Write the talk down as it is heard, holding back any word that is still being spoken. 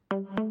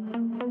I'll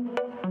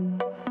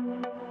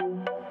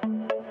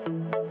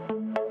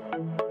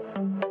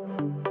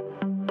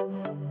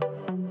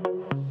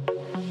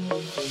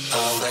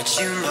let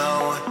you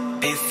know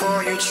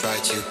before you try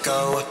to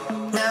go.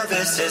 Now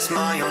this is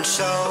my own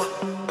show.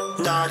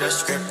 Not a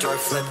script or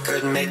flip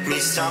could make me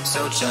stop,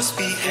 so just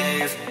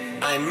behave.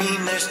 I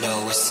mean there's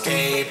no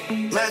escape.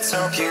 Let's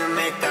hope you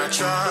make that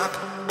drop,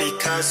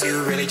 because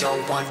you really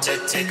don't want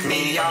to take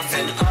me off.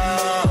 And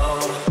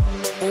oh,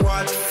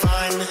 what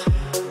fun.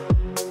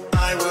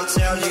 I will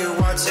tell you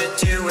what to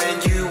do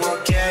and you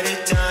will get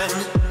it done.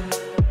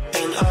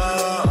 And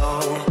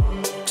oh,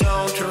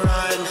 don't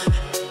run.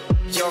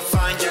 You'll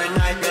find your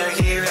nightmare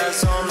here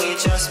has only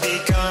just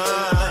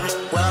begun.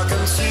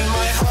 Welcome to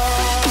my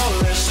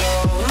horror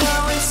show.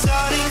 Now it's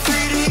starting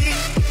 3D.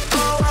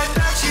 Oh, I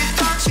bet you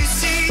thought you'd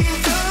seen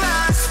the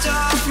last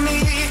of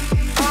me.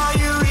 Are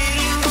you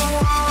reading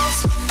the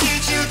walls?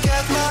 Did you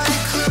get my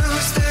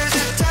clues? There's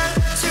a debt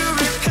to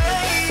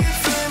repay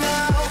for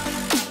now.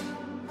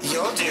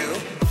 You'll do.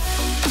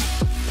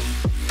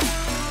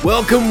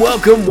 Welcome,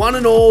 one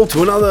and all,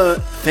 to another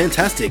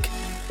fantastic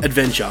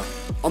adventure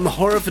on the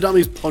Horror for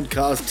Dummies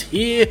podcast,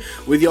 here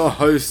with your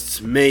hosts,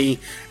 me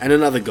and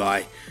another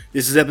guy.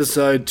 This is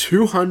episode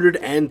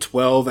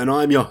 212, and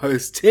I'm your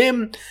host,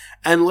 Tim,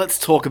 and let's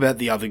talk about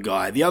the other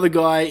guy. The other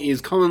guy is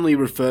commonly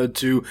referred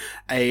to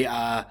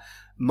a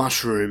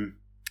mushroom,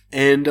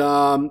 and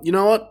you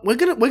know what? We're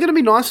gonna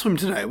be nice to him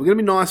today. We're gonna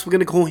be nice. We're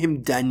gonna call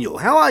him Daniel.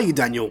 How are you,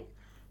 Daniel?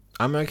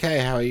 I'm okay.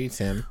 How are you,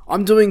 Tim?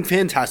 I'm doing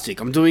fantastic.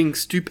 I'm doing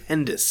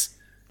stupendous.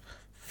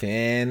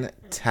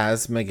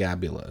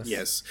 Phantasmagabulous.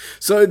 Yes.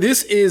 So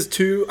this is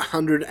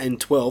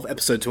 212,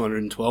 episode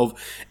 212,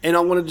 and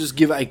I want to just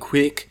give a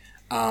quick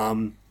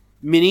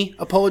mini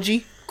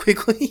apology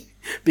quickly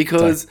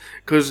because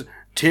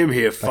Tim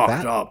here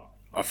fucked up.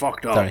 I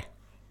fucked up. Sorry.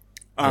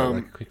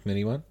 Like a quick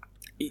mini one?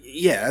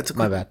 Yeah, that's a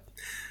quick... My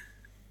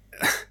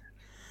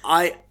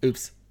bad.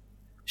 Oops.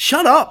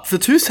 Shut up for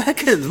 2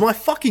 seconds. My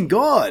fucking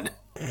God.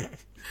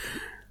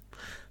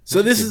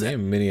 So this is a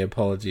mini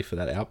apology for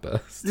that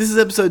outburst. This is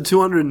episode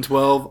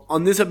 212.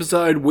 On this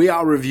episode, we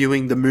are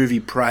reviewing the movie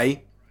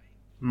Prey,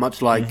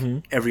 much like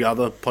every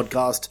other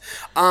podcast.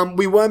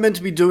 We were meant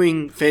to be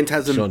doing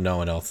Phantasm... Sure, no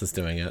one else is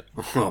doing it.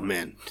 Oh,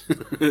 man.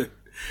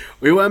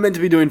 We were meant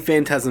to be doing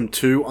Phantasm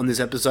 2 on this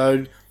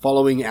episode,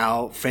 following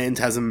our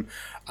Phantasm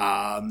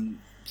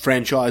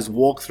franchise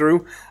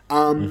walkthrough.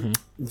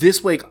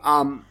 This week,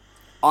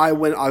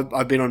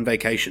 I've been on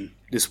vacation.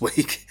 This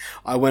week,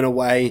 I went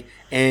away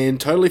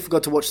and totally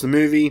forgot to watch the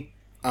movie.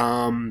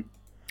 And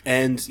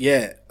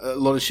yeah, a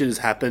lot of shit has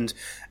happened.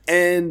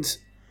 And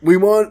we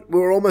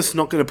were almost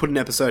not going to put an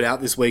episode out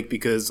this week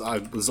because I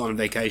was on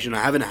vacation.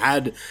 I haven't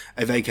had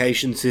a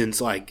vacation since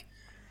like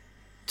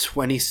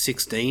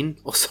 2016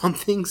 or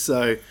something.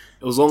 So it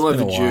was long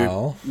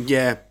overdue.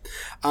 Yeah.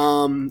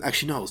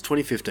 Actually, no, it was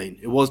 2015.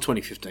 It was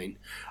 2015.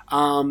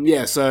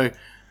 Yeah, so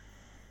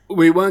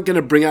we weren't going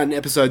to bring out an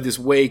episode this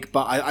week,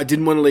 but I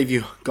didn't want to leave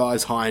you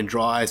guys high and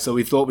dry, so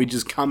we thought we'd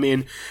just come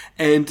in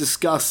and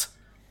discuss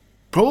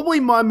probably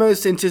my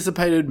most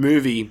anticipated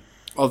movie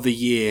of the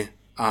year,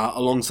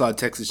 alongside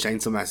Texas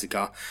Chainsaw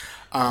Massacre.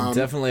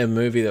 Definitely a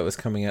movie that was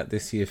coming out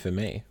this year for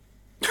me.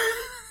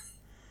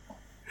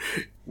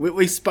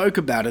 We spoke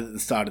about it at the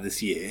start of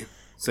this year,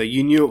 so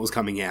you knew it was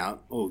coming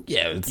out.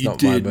 Yeah, it's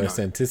not my most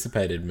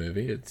anticipated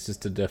movie. It's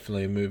just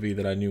definitely a movie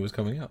that I knew was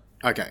coming out.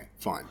 Okay,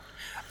 fine.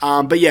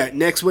 But yeah,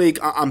 next week,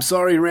 I'm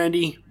sorry,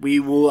 Randy,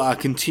 we will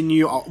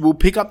continue, we'll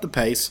pick up the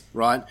pace,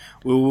 right?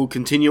 We will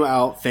continue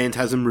our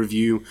Phantasm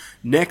review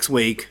next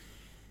week,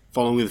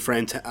 following with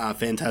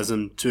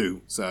Phantasm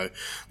 2. So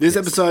this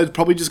episode is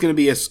probably just going to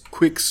be a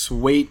quick,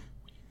 sweet,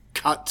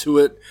 cut to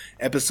it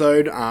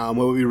episode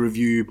where we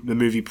review the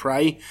movie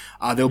Prey.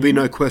 There'll be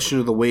no question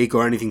of the week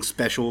or anything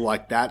special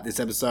like that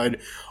this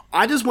episode.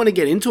 I just want to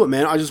get into it,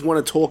 man. I just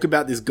want to talk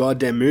about this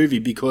goddamn movie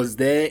because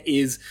there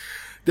is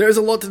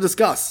a lot to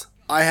discuss.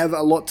 I have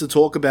a lot to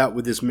talk about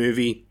with this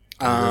movie.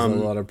 There's a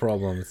lot of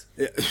problems.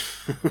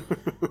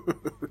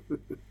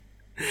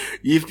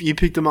 You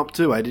picked them up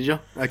too, did you?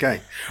 Okay.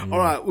 All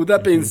right. With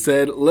that being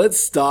said, let's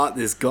start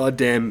this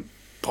goddamn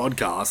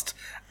podcast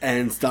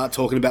and start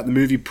talking about the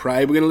movie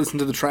Prey. We're going to listen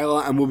to the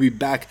trailer and we'll be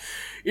back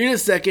in a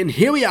second.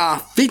 Here we are,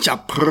 feature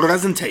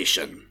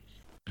presentation.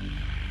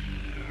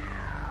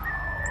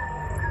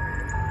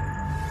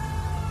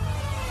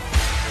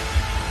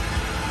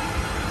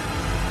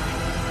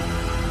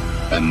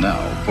 And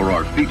now for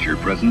our feature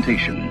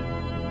presentation.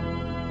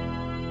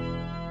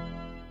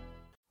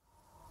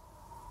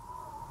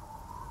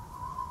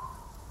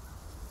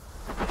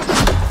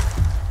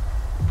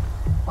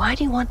 Why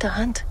do you want to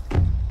hunt?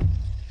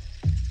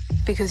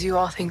 Because you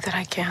all think that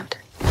I can't.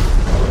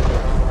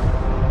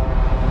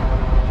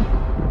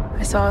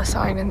 I saw a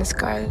sign in the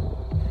sky.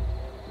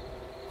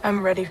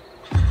 I'm ready.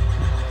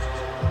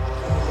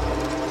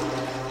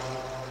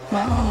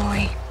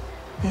 Maui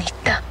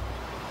Nita.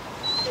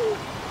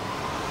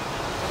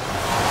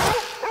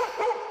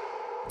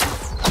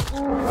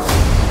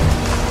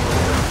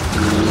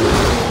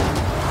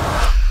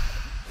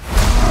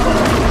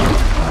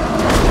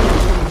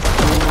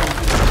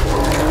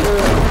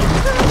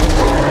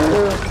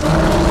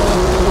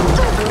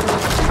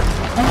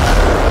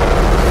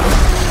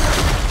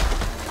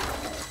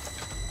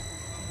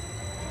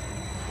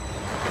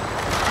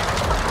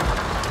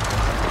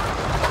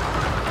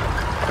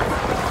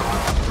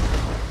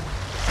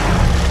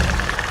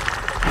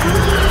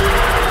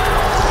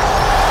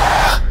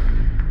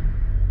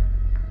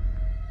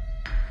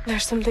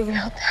 There's something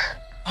out there.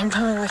 I'm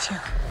coming with you.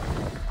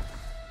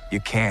 You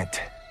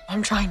can't.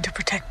 I'm trying to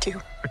protect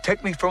you.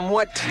 Protect me from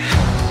what?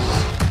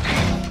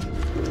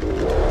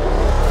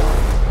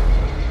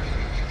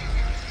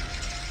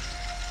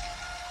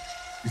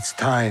 It's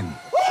time.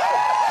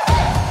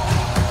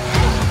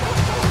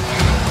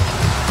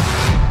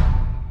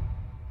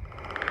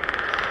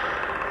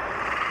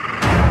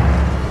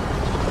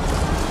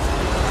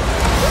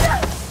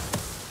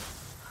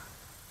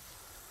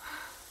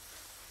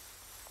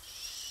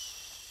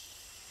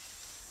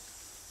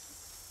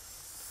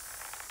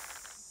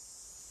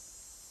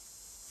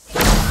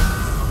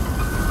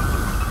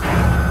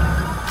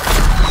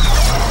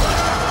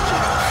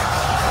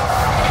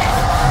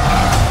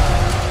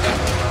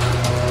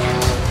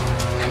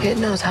 It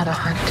knows how to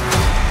hunt.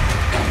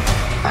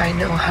 I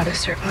know how to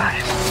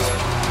survive.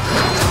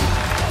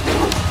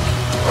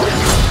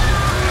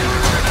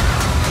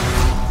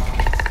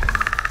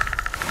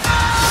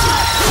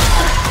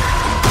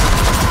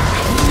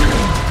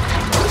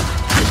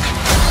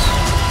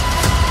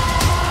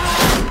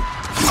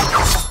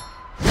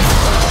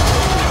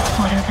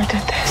 Whatever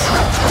did this,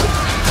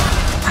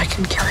 I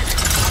can kill it.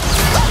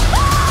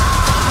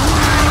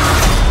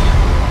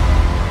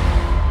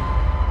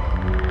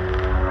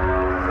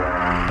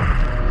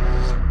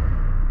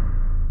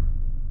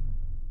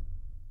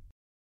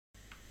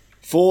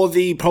 For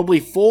the probably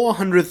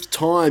 400th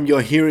time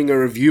you're hearing a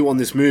review on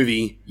this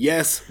movie,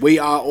 yes, we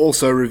are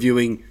also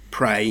reviewing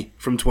Prey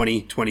from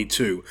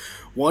 2022.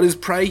 What is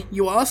Prey,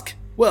 you ask?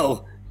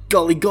 Well,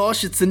 golly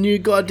gosh, it's the new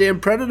goddamn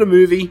Predator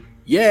movie.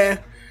 Yeah.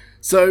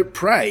 So,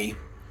 Prey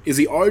is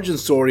the origin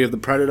story of the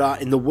Predator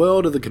in the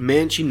world of the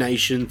Comanche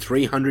Nation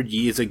 300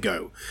 years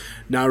ago.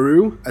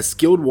 Naru, a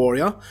skilled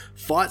warrior,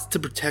 fights to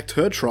protect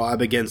her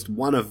tribe against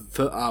one of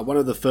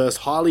the first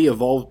highly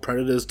evolved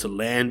predators to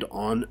land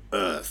on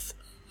Earth.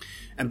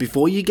 And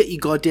before you get your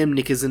goddamn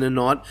knickers in a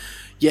knot,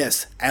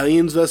 yes,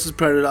 Aliens vs.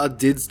 Predator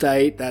did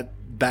state that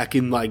back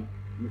in like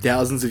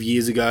thousands of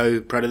years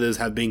ago, predators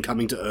have been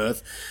coming to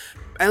Earth.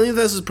 Aliens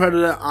vs.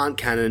 Predator aren't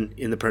canon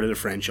in the Predator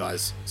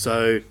franchise.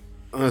 So,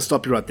 I'm going to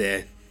stop you right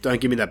there. Don't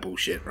give me that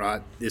bullshit,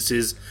 right? This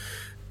is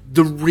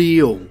the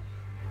real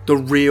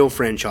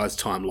franchise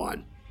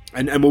timeline.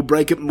 And we'll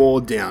break it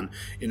more down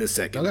in a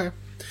second. Okay.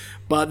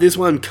 But this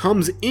one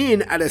comes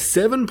in at a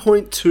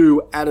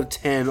 7.2 out of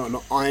 10 on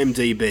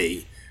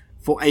IMDb.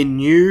 For a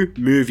new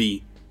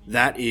movie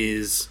that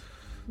is,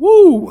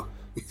 woo!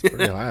 It's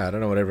pretty high. I don't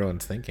know what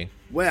everyone's thinking.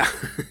 Wow.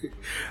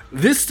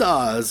 This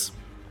stars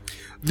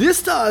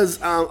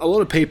a lot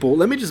of people.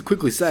 Let me just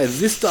quickly say,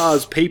 this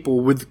stars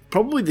people with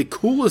probably the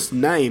coolest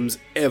names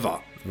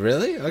ever.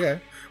 Really? Okay.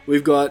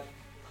 We've got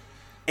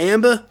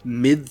Amber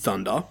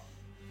Midthunder.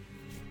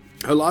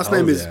 Her last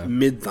name is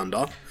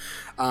Midthunder.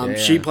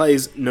 She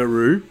plays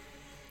Naru.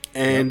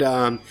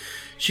 And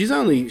she's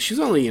only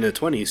in her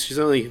 20s. She's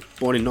only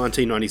born in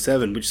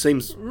 1997, which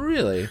seems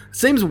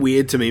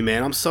weird to me,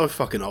 man. I'm so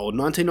fucking old.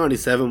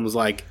 1997 was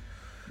like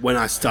when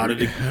I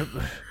started.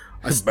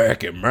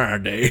 Back in my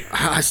day,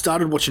 I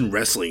started watching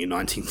wrestling in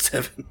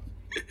 1997.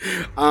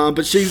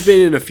 But she's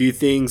been in a few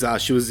things.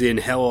 She was in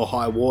Hell or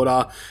High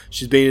Water.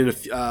 She's been in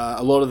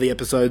a lot of the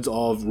episodes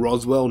of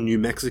Roswell, New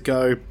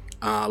Mexico,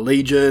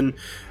 Legion,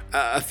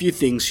 a few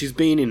things. She's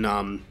been in.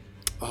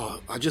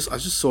 I just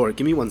saw it.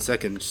 Give me 1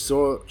 second. She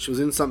was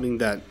in something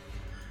that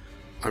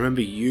I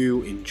remember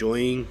you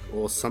enjoying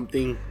or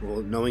something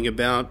or knowing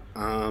about.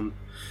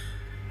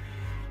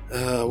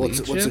 What's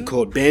it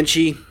called?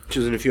 Banshee. She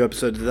was in a few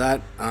episodes of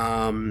that.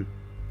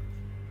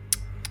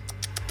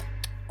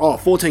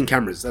 14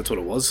 Cameras. That's what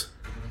it was.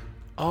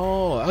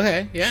 Oh,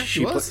 okay. Yeah,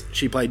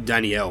 she played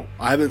Danielle.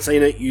 I haven't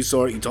seen it. You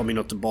saw it. You told me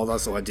not to bother,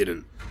 so I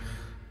didn't.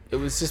 It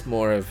was just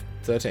more of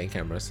 13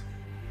 Cameras.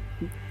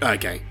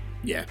 Okay.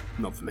 Yeah,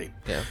 not for me.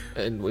 Yeah,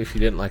 and if you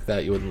didn't like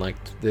that, you wouldn't like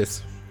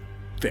this.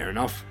 Fair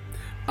enough.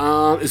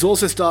 It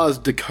also stars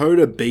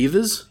Dakota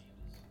Beavers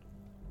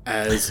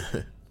as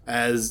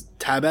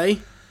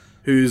Tabe,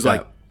 who's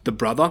like the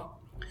brother.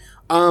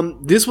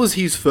 This was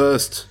his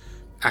first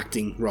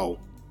acting role.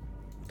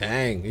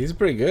 Dang, he's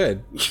pretty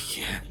good.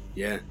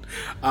 Yeah.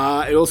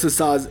 It also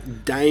stars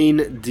Dane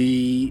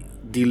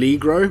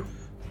DeLigro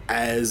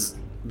as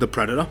the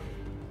Predator.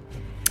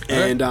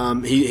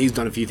 And he's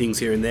done a few things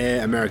here and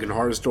there. American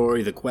Horror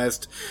Story, The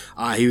Quest.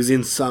 He was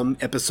in some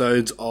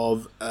episodes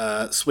of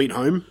Sweet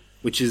Home,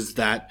 which is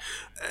that...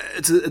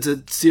 It's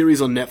a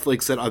series on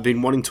Netflix that I've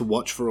been wanting to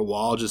watch for a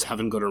while, just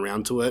haven't got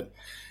around to it.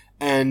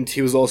 And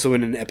he was also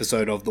in an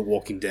episode of The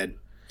Walking Dead.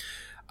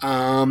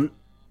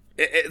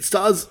 It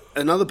stars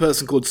another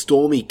person called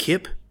Stormy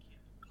Kipp.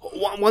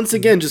 Once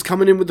again, just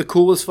coming in with the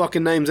coolest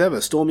fucking names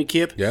ever. Stormy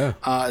Kipp. Yeah.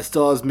 It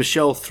stars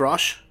Michelle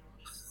Thrush.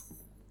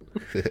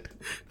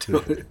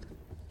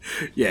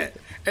 Yeah,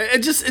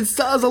 it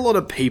stars a lot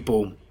of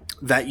people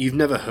that you've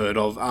never heard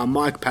of.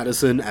 Mike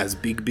Patterson as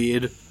Big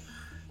Beard,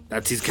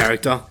 that's his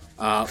character.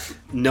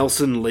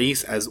 Nelson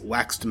Lees as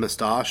Waxed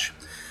Mustache.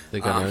 I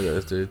think I know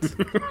those dudes.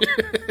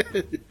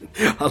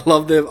 I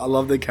love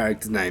their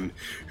character's name.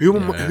 Who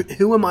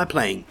am I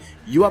playing?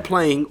 You are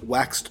playing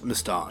Waxed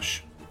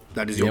Mustache.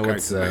 That is your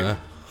character name.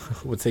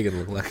 What's he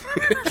gonna look like?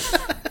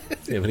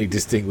 Does he have any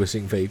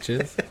distinguishing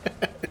features?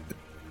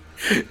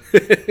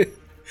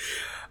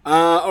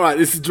 All right,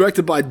 this is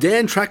directed by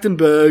Dan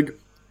Trachtenberg,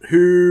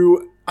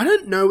 who I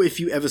don't know if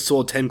you ever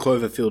saw 10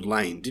 Cloverfield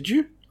Lane. Did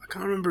you? I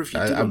can't remember if you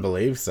did. I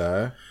believe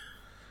so.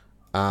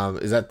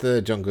 Is that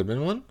the John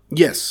Goodman one?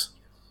 Yes.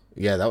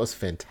 Yeah, that was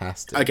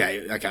fantastic.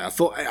 Okay. I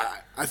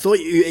thought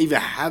you either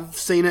have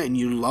seen it and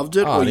you loved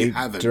it, or you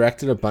haven't.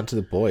 Directed a bunch of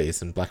The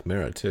Boys and Black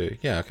Mirror too.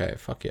 Yeah. Okay.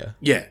 Fuck yeah.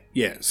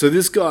 Yeah. So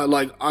this guy,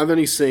 like, I've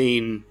never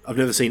seen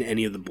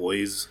any of The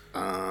Boys.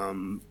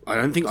 I've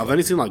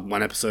only seen like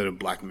one episode of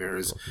Black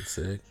Mirror's. Fucking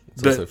sick.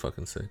 It's also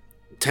fucking sick.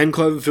 10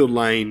 Cloverfield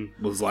Lane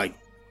was like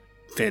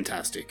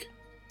fantastic.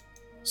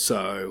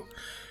 So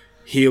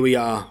here we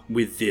are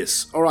with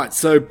this. All right,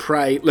 so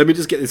Prey. Let me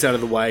just get this out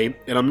of the way,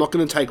 and I'm not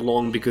going to take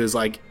long because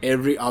like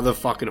every other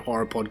fucking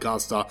horror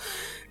podcaster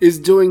is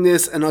doing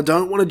this, and I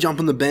don't want to jump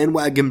on the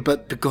bandwagon.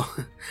 But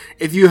because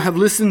if you have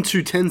listened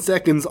to 10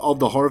 seconds of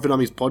the Horror for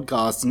Dummies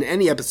podcast in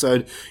any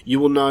episode, you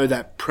will know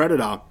that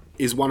Predator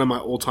is one of my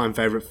all-time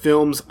favorite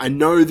films. I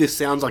know this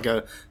sounds like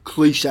a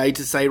cliche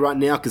to say right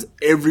now because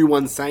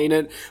everyone's saying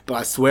it, but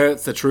I swear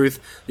it's the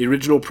truth. The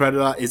original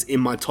Predator is in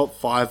my top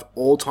 5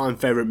 all-time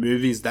favorite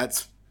movies.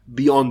 That's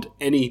beyond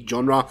any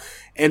genre,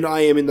 and I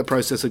am in the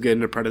process of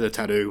getting a Predator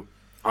tattoo.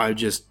 I'm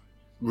just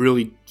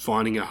really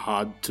finding it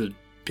hard to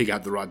pick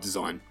out the right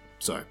design.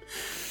 Yeah,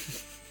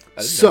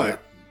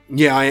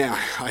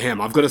 I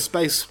am. I've got a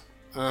space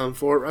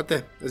for it right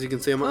there, as you can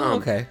see on my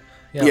arm. Okay.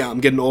 Yeah, I'm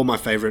getting all my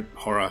favorite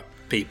horror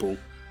people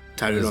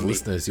tattooed on me.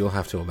 Listeners, you'll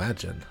have to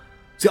imagine.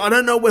 See, I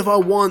don't know if I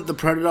want the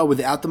Predator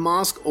without the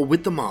mask or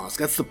with the mask.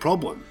 That's the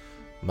problem.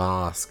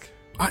 Mask.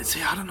 I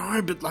don't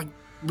know, but like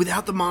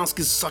without the mask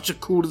is such a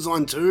cool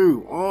design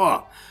too.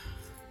 Oh,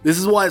 this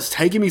is why it's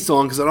taking me so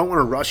long, because I don't want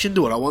to rush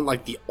into it. I want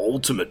like the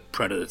ultimate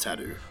Predator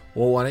tattoo.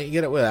 Well, why don't you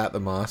get it without the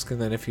mask,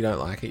 and then if you don't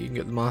like it, you can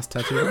get the mask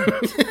tattoo.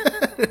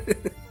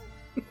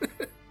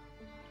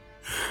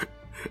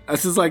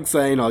 That's just like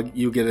saying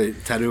you'll get a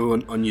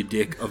tattoo on your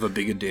dick of a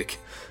bigger dick.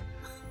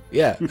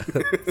 Yeah,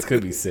 it's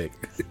gonna be sick.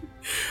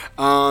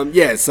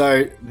 Yeah.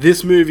 So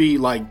this movie,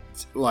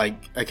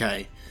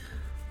 okay.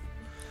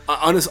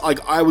 Honestly,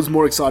 I was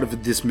more excited for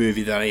this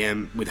movie than I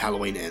am with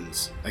Halloween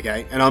Ends,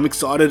 okay? And I'm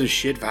excited as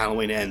shit for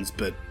Halloween Ends,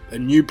 but a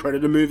new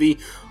Predator movie,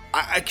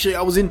 I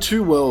was in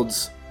two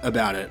worlds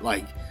about it,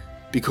 like,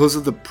 because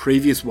of the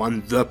previous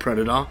one, The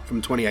Predator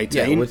from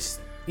 2018.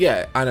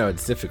 Yeah, I know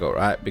it's difficult,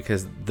 right?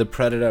 Because The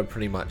Predator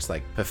pretty much,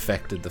 like,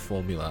 perfected the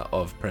formula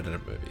of Predator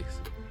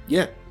movies.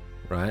 Yeah.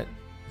 Right?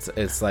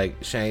 It's like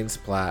Shane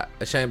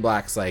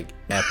Black's, like,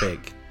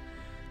 epic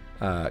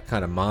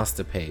kind of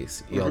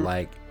masterpiece. You're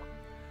like,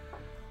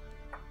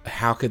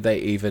 how could they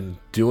even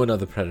do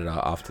another Predator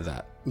after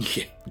that?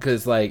 Yeah.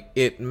 Because, like,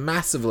 it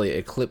massively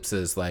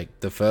eclipses,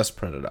 like, the first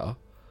Predator.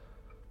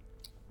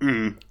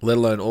 Let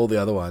alone all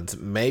the other ones.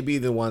 Maybe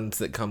the ones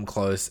that come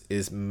close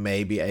is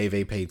maybe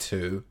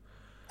AVP2.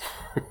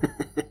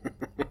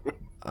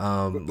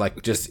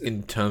 Like, just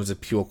in terms of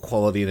pure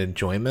quality and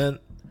enjoyment.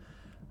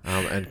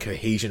 And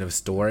cohesion of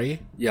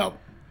story. Yeah.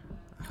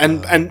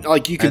 And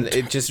like, you can... And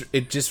it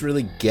just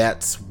really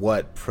gets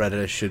what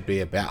Predator should be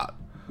about.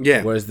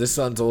 Yeah. Whereas this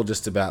one's all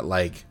just about,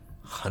 like,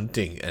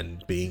 hunting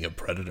and being a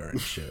predator and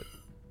shit.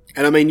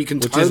 And I mean, you can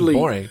Which totally... is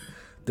boring.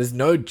 There's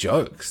no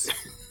jokes.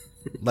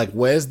 Like,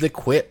 where's the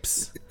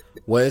quips?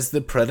 Where's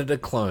the Predator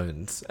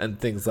clones and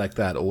things like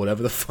that? Or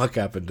whatever the fuck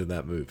happened in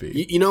that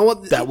movie. You know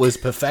what? That was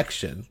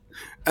perfection.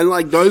 And,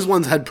 like, those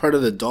ones had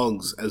Predator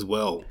dogs as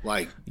well.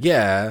 Like...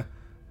 Yeah.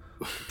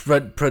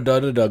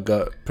 Predators.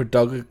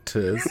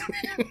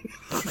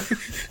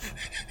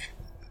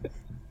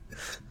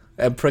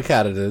 And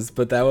predators,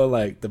 but they were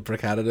like, the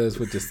predators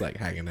were just like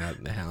hanging out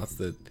in the house.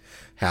 The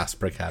house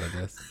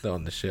predators, they're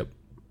on the ship.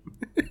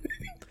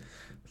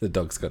 The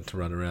dogs got to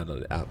run around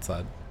on the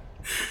outside.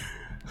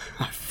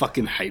 I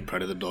fucking hate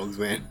Predator dogs,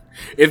 man.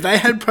 If they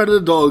had Predator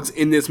dogs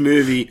in this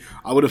movie,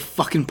 I would have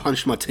fucking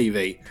punched my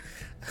TV.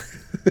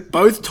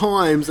 Both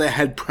times they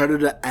had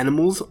Predator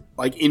animals,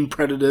 like in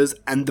Predators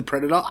and the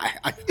Predator,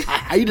 I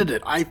hated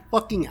it. I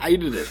fucking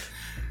hated it.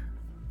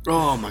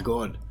 Oh my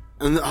god.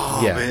 And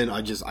man,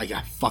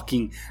 I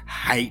fucking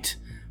hate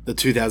the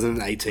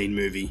 2018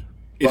 movie.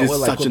 It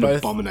is such an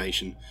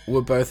abomination.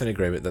 We're both in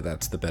agreement that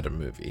that's the better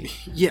movie.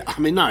 Yeah, I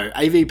mean, no,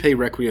 AVP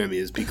Requiem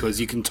is,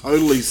 because you can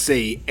totally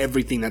see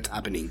everything that's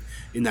happening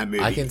in that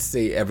movie. I can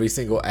see every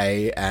single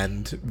A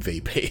and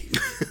VP.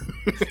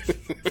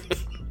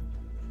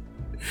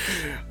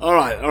 All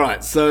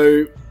right.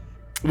 So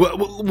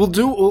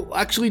we'll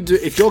actually do,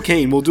 if you're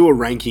keen, we'll do a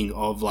ranking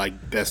of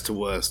like best to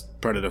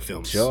worst Predator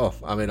films. Sure.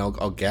 I mean,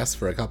 I'll guess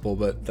for a couple,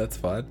 but that's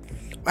fine.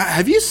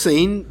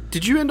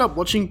 Did you end up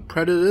watching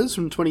Predators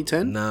from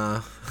 2010?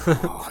 Nah.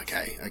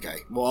 Okay.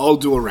 Well, I'll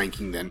do a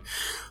ranking then.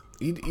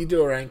 You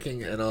do a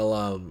ranking, and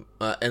I'll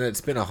and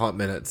it's been a hot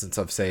minute since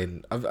I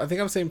think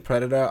I've seen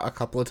Predator a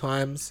couple of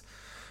times.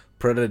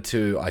 Predator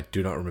 2, I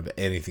do not remember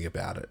anything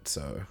about it,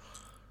 so.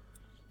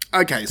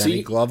 Okay,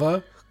 Danny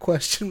Glover?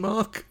 Question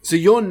mark. So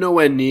you're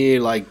nowhere near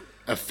like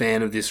a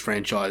fan of this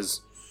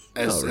franchise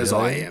as Oh,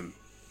 I really? am.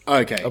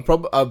 Okay,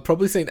 I've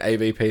probably seen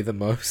AVP the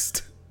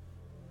most.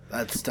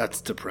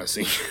 that's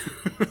depressing.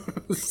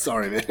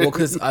 Sorry, man. Well,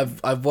 because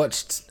I've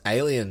watched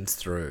Aliens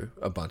through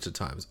a bunch of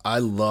times. I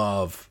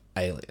love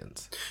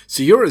Aliens.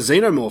 So you're a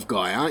xenomorph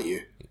guy, aren't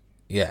you?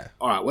 Yeah.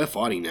 All right, we're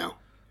fighting now.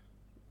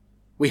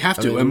 We have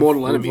to. I mean, we're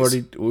mortal enemies.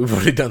 We've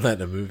already done that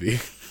in a movie.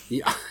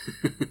 Yeah.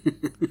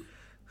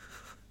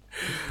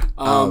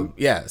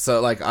 Yeah.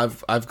 So like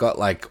I've got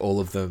like all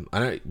of them. I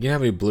don't. You know how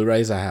many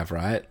Blu-rays I have,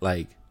 right?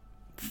 Like,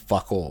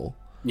 fuck all.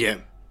 Yeah.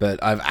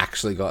 But I've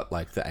actually got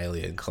like the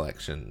Alien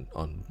collection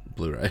on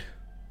Blu-ray.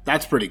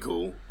 That's pretty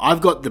cool.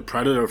 I've got the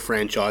Predator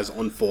franchise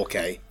on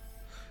 4K,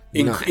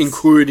 Nice.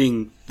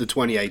 including the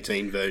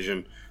 2018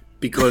 version,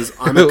 because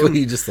I'm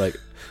You just like,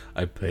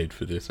 I paid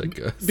for this, I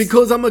guess.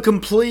 because I'm a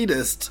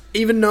completist.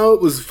 Even though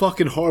it was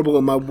fucking horrible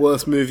and my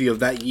worst movie of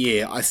that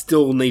year, I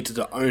still needed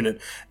to own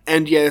it.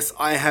 And yes,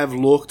 I have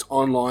looked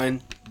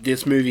online.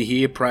 This movie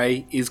here,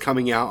 Prey, is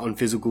coming out on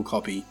physical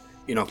copy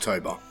in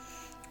October.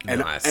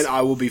 Nice. And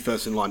I will be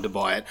first in line to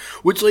buy it.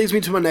 Which leads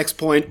me to my next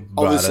point. Right, I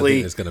don't Obviously,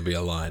 think there's going to be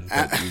a line.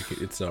 But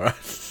it's alright.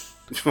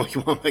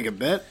 you want to make a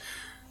bet?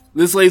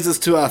 This leads us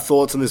to our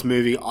thoughts on this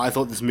movie. I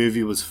thought this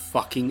movie was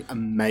fucking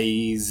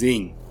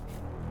amazing.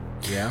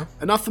 Yeah.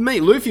 Enough for me.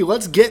 Luffy,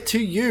 let's get to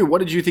you. What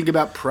did you think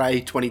about Prey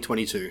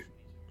 2022?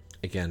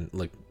 Again,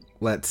 look,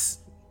 let's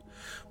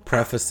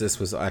preface this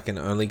with I can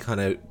only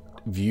kind of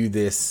view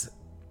this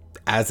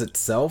as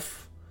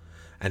itself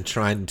and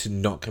trying to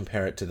not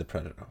compare it to The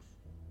Predator,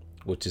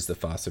 which is the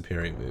far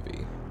superior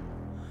movie.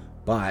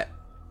 But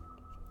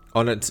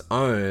on its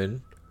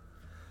own,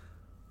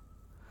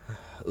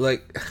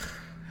 like,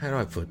 how do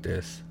I put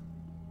this?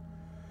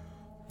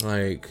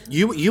 Like,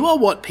 You are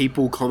what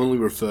people commonly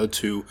refer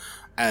to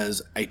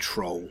as a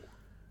troll.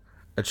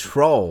 a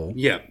troll.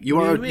 Yeah, you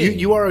What are. do you mean?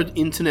 You are an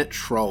internet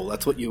troll.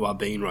 That's what you are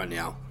being right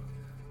now.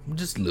 I'm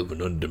just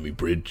living under me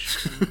bridge,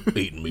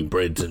 eating me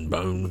breads and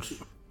bones.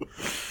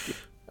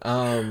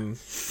 I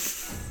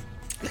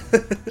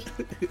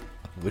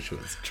wish it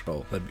was a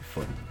troll. That'd be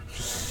fun.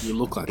 You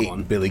look like Eating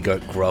one. Billy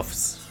Goat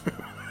gruffs.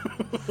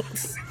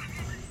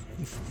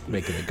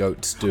 Making a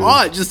goat stew. All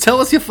right, just tell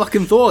us your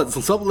fucking thoughts.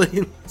 And stop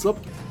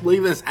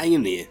leaving us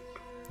hanging there.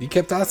 You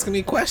kept asking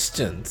me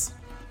questions.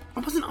 I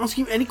wasn't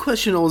asking you any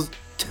question. I was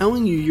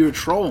telling you you're a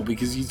troll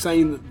because you're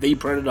saying that The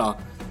Predator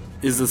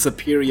is the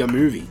superior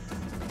movie.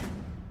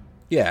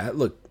 Yeah,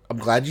 look, I'm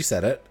glad you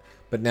said it,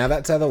 but now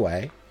that's out of the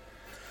way.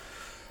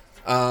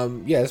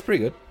 Yeah, it's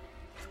pretty good.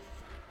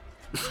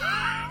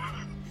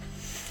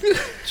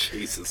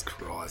 Jesus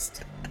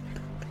Christ.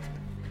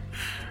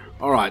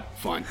 All right,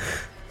 fine.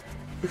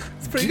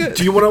 It's pretty good.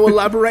 Do you want to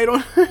elaborate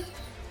on it?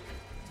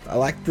 I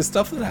like the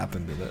stuff that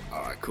happened in it.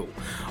 All right, cool.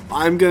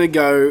 I'm going to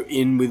go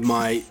in with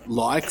my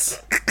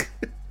likes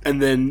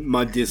and then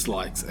my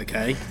dislikes,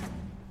 okay?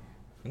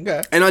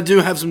 Okay. And I do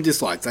have some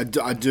dislikes. I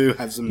do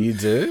have some... You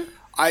do?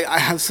 I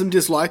have some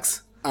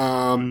dislikes,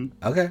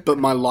 Okay. but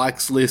my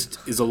likes list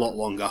is a lot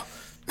longer.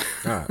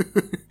 Alright.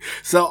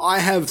 So I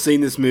have seen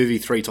this movie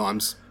 3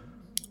 times.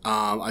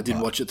 I did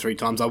watch it 3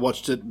 times. I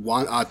watched it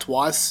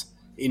twice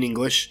in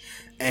English,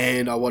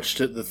 and I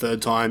watched it the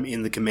 3rd time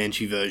in the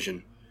Comanche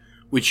version,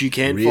 which you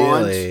can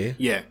Really? find.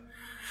 Yeah.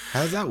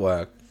 How does that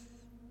work?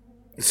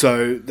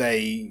 So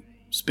they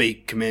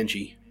speak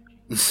Comanche.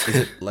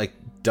 Like,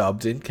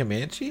 dubbed in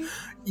Comanche?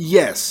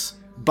 Yes,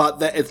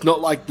 but it's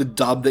not like the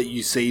dub that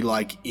you see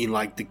like in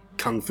like the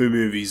kung fu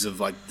movies of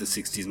like the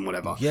 60s and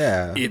whatever.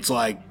 Yeah. It's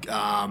like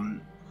I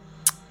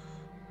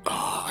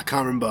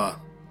can't remember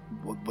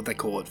what they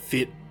call it,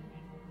 fit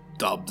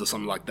dubbed or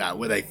something like that,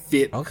 where they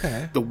fit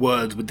Okay. the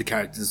words with the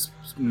characters'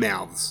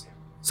 mouths.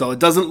 So it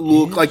doesn't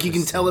look like you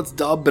can tell it's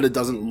dubbed, but it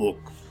doesn't look.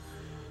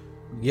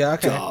 Yeah,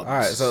 okay. Dubbed.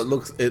 Alright, so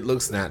it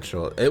looks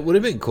natural. It would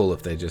have been cool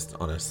if they just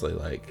honestly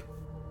like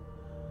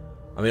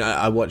I mean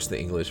I watched the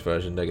English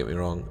version, don't get me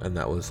wrong, and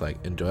that was like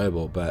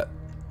enjoyable, but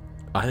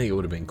I think it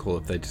would have been cool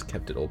if they just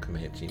kept it all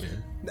Comanche,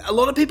 man. A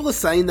lot of people are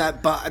saying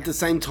that, but at the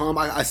same time,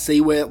 I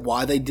see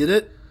why they did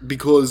it,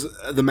 because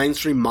the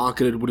mainstream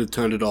market would have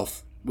turned it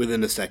off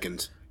within a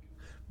second.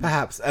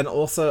 Perhaps. And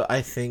also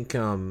I think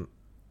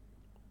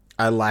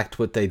I liked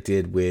what they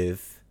did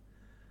with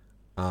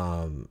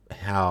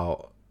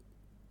how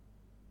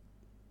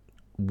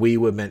we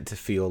were meant to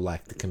feel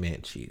like the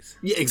Comanches.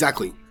 Yeah,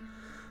 exactly.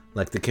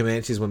 Like the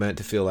Comanches were meant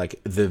to feel like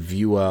the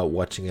viewer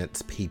watching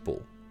it's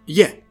people.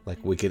 Yeah. Like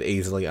we could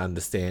easily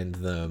understand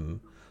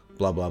them,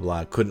 blah blah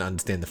blah. Couldn't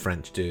understand the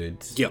French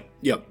dudes.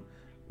 Yep.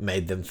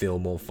 Made them feel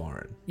more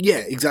foreign. Yeah,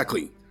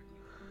 exactly.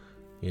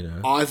 You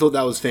know? I thought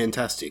that was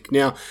fantastic.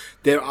 Now,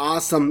 there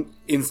are some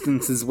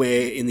instances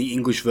where in the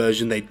English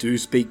version they do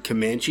speak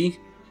Comanche,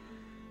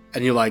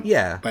 and you're like,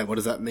 Yeah. wait, what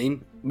does that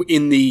mean?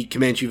 In the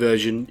Comanche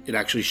version, it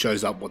actually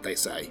shows up what they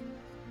say.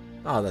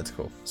 Oh, that's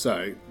cool.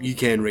 So, you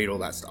can read all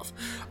that stuff.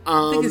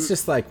 I think it's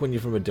just like when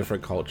you're from a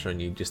different culture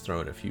and you just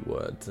throw in a few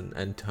words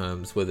and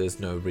terms where there's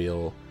no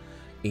real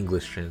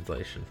English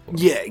translation for it.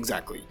 Yeah,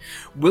 exactly.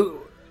 Well,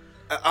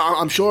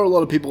 I'm sure a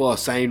lot of people are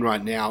saying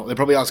right now, they're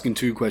probably asking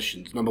two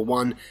questions. Number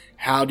one,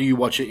 how do you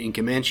watch it in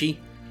Comanche?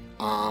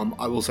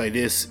 I will say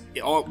this,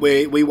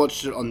 we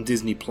watched it on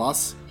Disney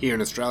Plus here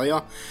in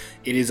Australia.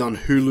 It is on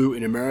Hulu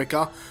in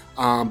America,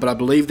 but I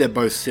believe they're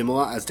both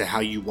similar as to how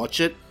you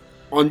watch it.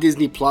 On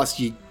Disney Plus,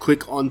 you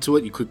click onto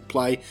it, you click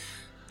play,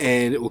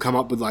 and it will come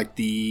up with like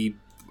the,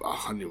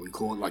 I don't know what you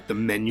call it, like the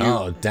menu.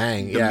 Oh,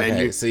 dang. The menu.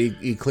 Okay. So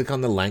you click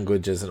on the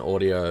language as an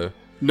audio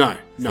No.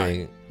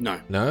 thing.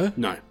 No?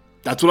 No.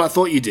 That's what I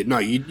thought you did. No,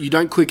 you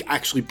don't click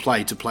actually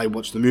play to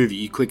watch the movie.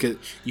 You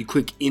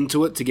click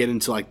into it to get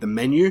into like the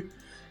menu,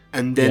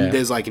 and then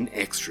there's like an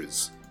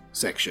extras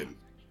section.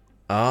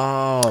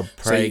 Oh,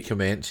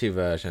 pre-Comanche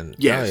version.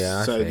 Yes. Oh,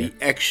 yeah, so I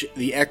see.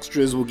 the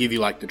extras will give you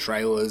like the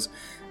trailers,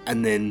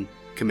 and then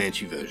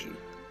Comanche version.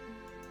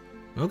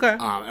 Okay.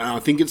 And I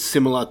think it's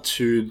similar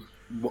to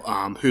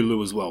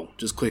Hulu as well.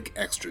 Just click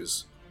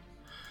extras.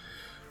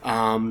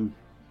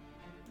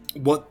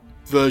 What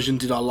version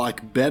did I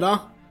like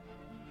better?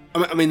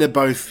 I mean, they're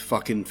both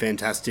fucking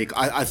fantastic.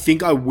 I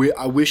think I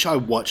wish I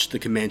watched the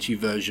Comanche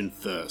version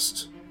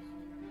first,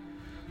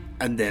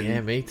 and then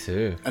Yeah, me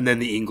too. and then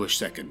the English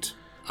second.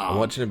 I'm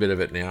watching a bit of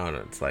it now, and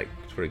it's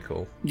pretty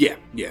cool. Yeah.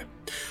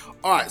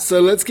 All right, so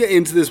let's get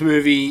into this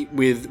movie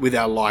with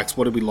our likes.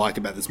 What did we like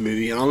about this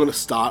movie? And I'm going to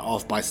start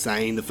off by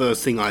saying the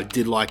first thing I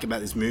did like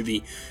about this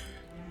movie.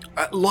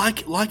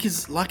 Like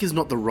is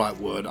not the right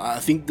word. I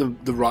think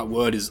the right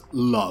word is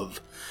love.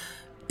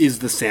 Is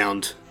the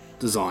sound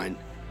design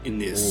in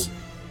this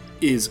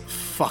is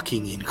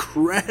fucking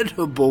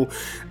incredible.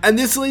 And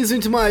this leads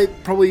into my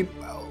probably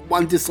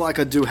one dislike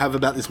I do have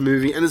about this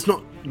movie, and it's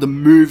not the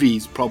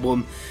movie's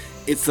problem,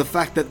 it's the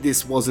fact that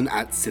this wasn't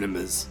at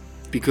cinemas,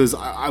 because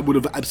I would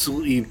have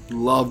absolutely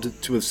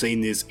loved to have seen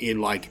this in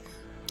like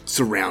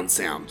surround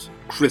sound,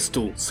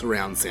 crystal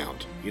surround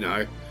sound, you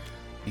know?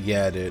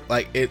 Yeah, dude.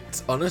 Like,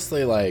 it's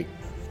honestly like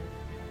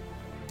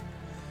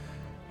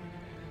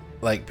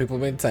people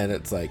have been saying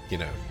it's like, you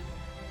know,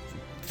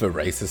 for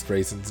racist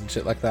reasons and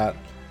shit like that.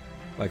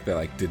 Like, they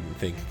like didn't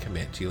think a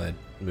Comanche-led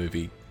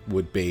movie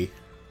would be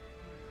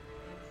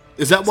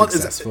Is that what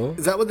successful.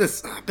 Is that what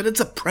this? But it's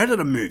a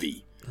Predator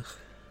movie.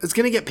 It's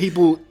gonna get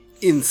people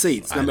in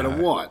seats no matter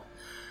what.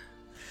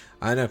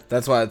 I know.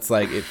 That's why it's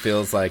like, it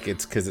feels like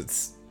it's because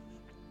it's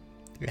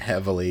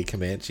heavily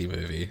Comanche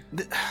movie.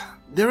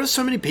 There are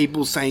so many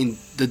people saying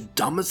the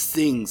dumbest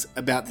things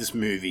about this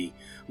movie.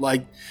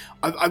 Like,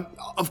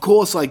 of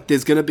course, like,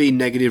 there's going to be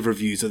negative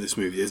reviews of this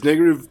movie. There's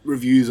negative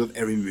reviews of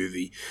every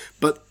movie.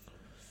 But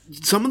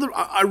some of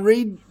I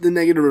read the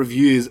negative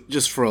reviews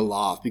just for a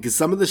laugh, because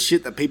some of the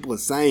shit that people are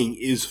saying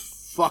is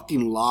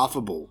fucking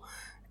laughable.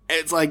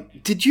 It's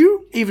like, did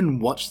you even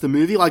watch the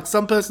movie? Like,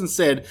 some person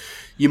said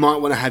you might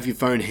want to have your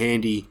phone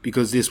handy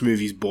because this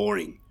movie's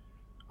boring.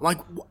 Like,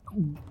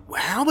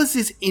 how is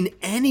this in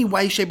any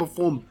way, shape, or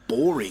form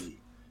boring?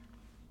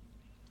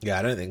 Yeah,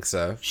 I don't think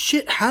so.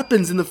 Shit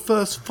happens in the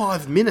first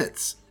 5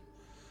 minutes.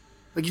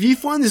 Like, if you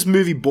find this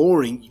movie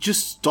boring, you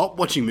just stop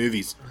watching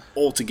movies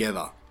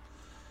altogether.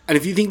 And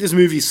if you think this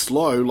movie's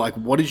slow, like,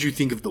 what did you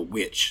think of The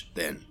Witch,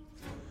 then?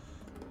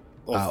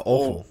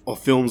 Awful. Or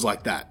films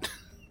like that.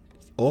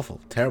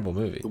 Awful. Terrible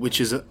movie. The Witch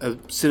is a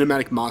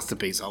cinematic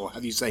masterpiece. I will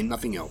have you say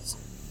nothing else.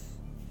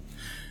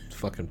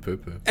 Fucking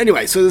poo-poo.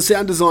 Anyway, so the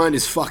sound design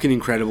is fucking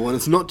incredible, and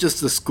it's not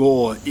just the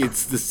score,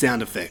 it's the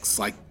sound effects,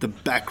 like the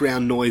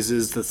background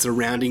noises, the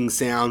surrounding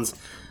sounds.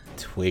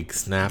 Twig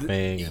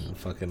snapping and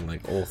fucking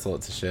like all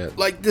sorts of shit.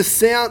 Like the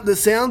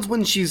sounds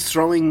when she's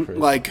throwing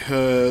like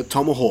her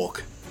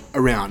tomahawk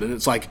around, and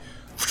it's like,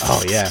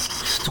 oh yeah.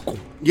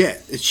 Yeah,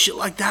 it's shit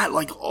like that.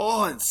 Like,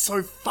 oh, it's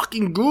so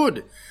fucking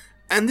good.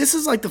 And this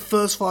is like the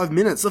first 5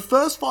 minutes. The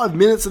first 5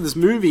 minutes of this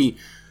movie,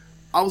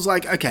 I was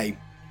like, okay,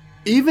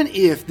 even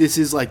if this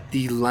is like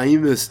the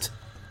lamest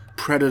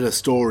Predator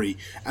story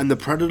and the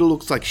Predator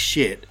looks like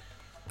shit,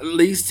 at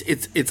least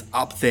it's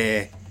up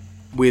there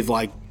with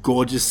like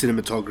gorgeous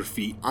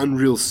cinematography,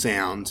 unreal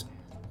sound.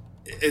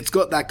 It's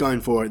got that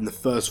going for it in the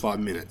first 5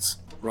 minutes,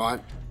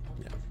 right?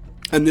 Yeah.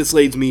 And this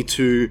leads me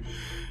to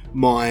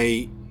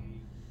my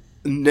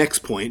next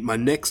point. My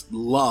next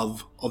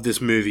love of this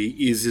movie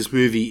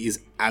is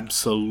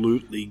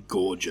absolutely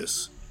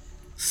gorgeous.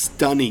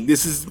 Stunning.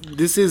 This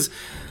is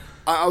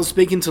I was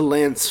speaking to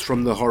Lance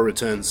from the Horror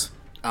Returns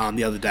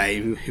the other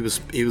day. He was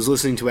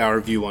listening to our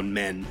review on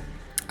Men,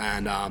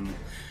 and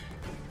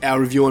our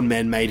review on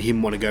Men made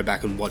him want to go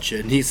back and watch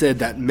it. And he said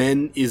that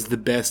Men is the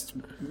best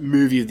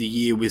movie of the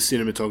year with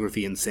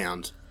cinematography and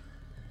sound.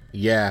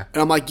 Yeah.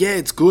 And I'm like, yeah,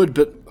 it's good,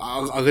 but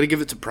I got to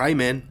give it to Prey,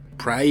 man.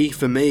 Prey,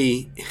 for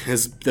me,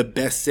 has the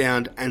best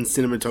sound and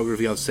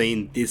cinematography I've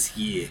seen this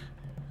year.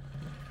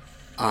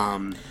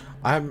 I'm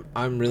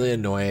really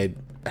annoyed.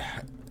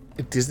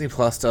 Disney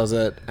Plus does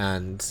it,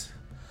 and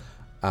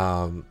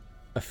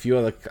a few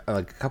other,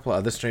 like a couple of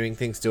other streaming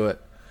things do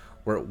it,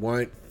 where it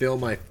won't fill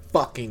my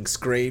fucking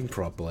screen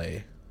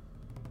properly.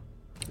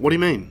 What do you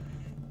mean?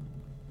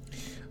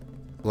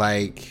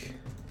 Like,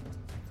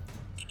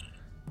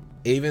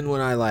 even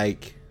when I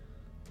like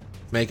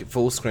make it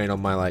full screen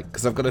on my, like,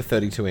 because I've got a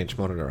 32-inch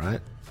monitor, right?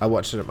 I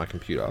watched it at my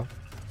computer.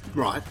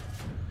 Right.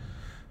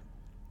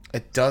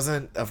 It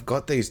doesn't. I've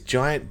got these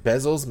giant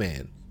bezels,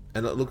 man,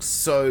 and it looks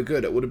so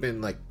good. It would have been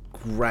like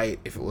great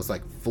if it was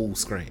like full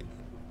screen.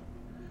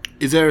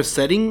 Is there a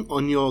setting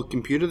on your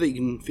computer that you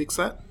can fix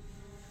that?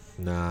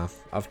 Nah,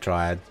 I've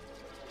tried.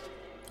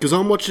 Because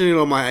I'm watching it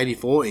on my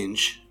 84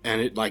 inch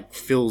and it like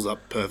fills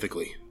up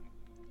perfectly.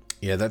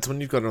 Yeah, that's when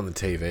you've got it on the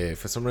TV.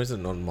 For some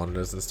reason, on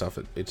monitors and stuff,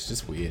 it's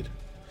just weird.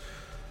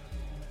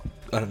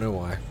 I don't know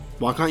why.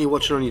 Why can't you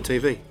watch it on your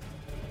TV?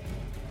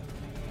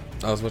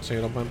 I was watching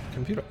it on my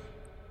computer.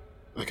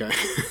 Okay.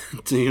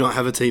 Do you not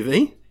have a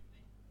TV?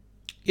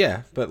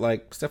 Yeah, but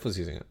like Steph was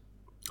using it.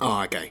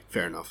 Oh, okay.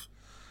 Fair enough.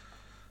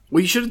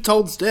 Well, you should have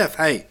told Steph,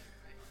 hey,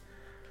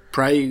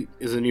 Prey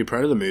is a new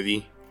Predator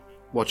movie.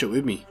 Watch it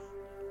with me.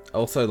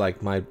 Also,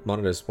 like, my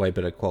monitor's way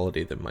better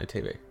quality than my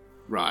TV.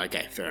 Right,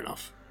 okay. Fair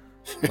enough.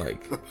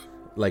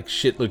 Like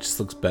shit just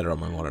looks better on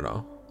my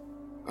monitor.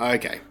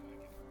 Okay.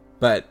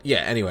 But yeah,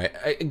 anyway,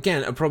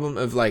 again, a problem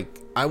of like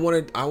I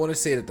want to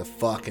see it at the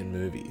fucking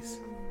movies.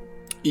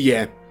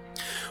 Yeah.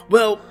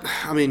 Well,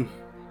 I mean,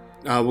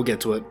 we'll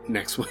get to it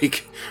next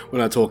week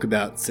when I talk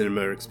about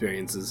cinema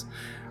experiences.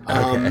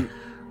 Okay.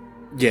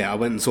 Yeah, I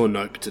went and saw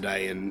Nope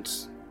today, and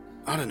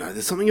I don't know.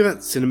 There's something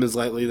about cinemas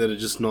lately that are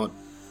just not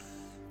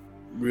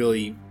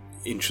really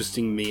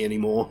interesting me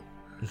anymore.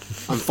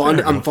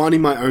 I'm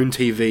finding my own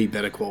TV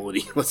better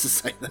quality. Let's just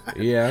say that.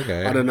 Yeah,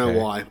 okay. I don't know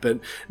why, but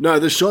no,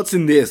 the shots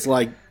in this,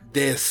 like,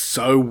 they're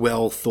so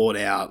well thought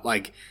out.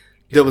 Like,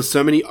 there were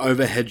so many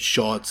overhead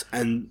shots,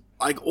 and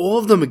like all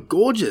of them are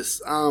gorgeous.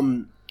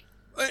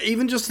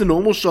 Even just the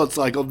normal shots,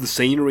 like of the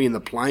scenery and the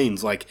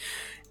planes. Like,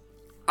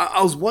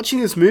 I was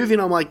watching this movie,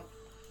 and I'm like,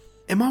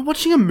 am I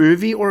watching a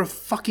movie or a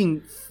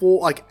fucking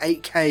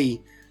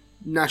 8K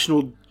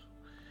National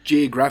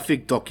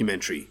Geographic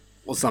documentary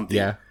or something?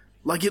 Yeah.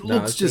 Like, it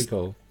looks just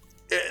cool.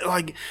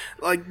 like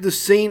the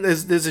scene.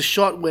 There's a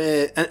shot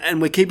where,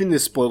 and we're keeping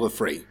this spoiler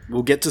free.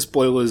 We'll get to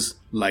spoilers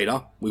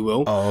later. We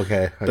will. Oh,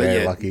 okay. But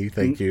Okay, yeah, lucky.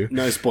 Thank you.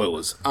 No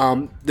spoilers.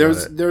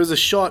 There is a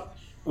shot.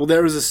 Well,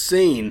 there is a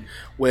scene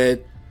where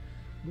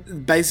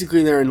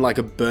basically they're in like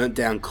a burnt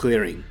down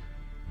clearing,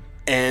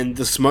 and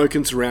the smoke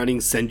and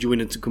surroundings send you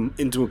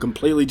into a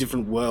completely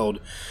different world.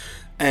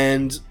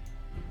 And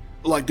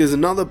like, there's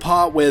another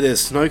part where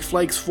there's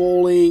snowflakes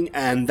falling,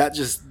 and that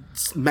just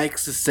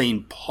makes the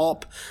scene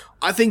pop.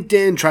 I think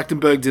Dan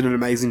Trachtenberg did an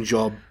amazing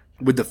job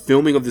with the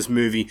filming of this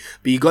movie,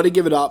 but you got to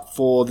give it up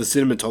for the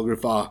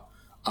cinematographer,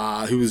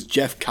 who was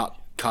Jeff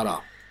Cutter.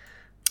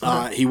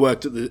 He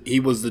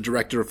was the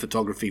director of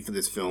photography for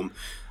this film.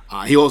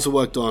 He also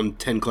worked on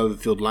 10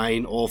 Cloverfield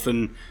Lane,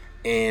 Orphan,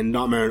 and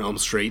Nightmare on Elm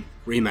Street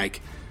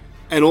remake.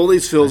 And all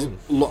these films,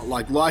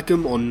 like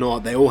them or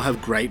not, they all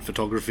have great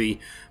photography,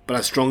 but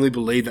I strongly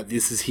believe that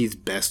this is his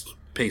best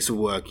piece of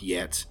work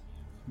yet.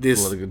 A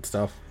lot of good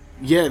stuff.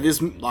 Yeah,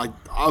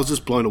 I was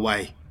just blown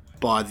away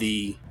by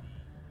the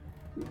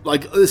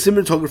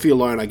cinematography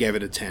alone. I gave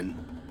it a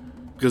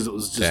 10 because it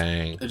was just,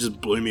 it just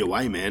blew me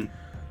away, man.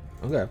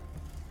 Okay.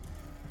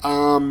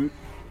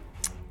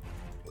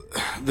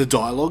 The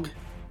dialogue.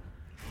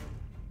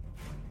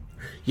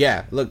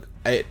 Yeah, look,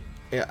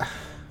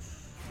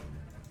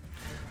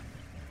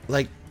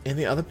 like in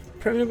the other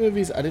Predator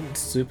movies, I didn't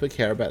super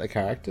care about the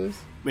characters.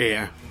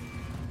 Yeah.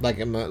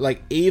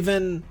 Like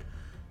even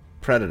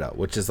Predator,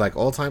 which is like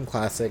all-time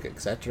classic,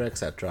 etc.,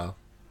 etc.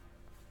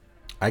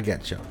 I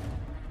get you,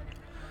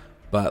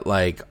 but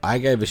like I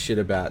gave a shit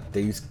about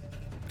these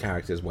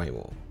characters way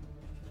more.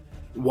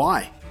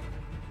 Why?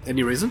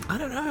 Any reason? I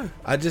don't know.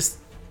 I just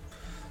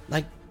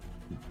like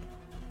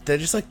they're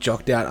just like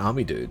jocked out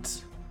army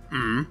dudes.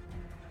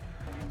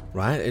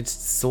 Right? It's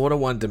sort of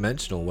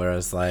one-dimensional,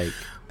 whereas like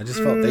I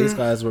just felt these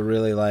guys were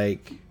really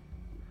like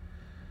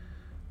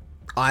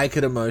I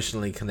could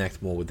emotionally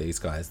connect more with these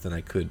guys than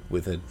I could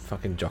with a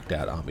fucking jocked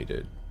out army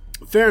dude.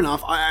 Fair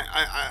enough.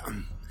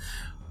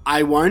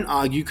 I won't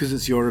argue because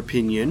it's your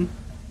opinion,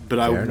 but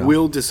I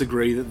will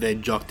disagree that they're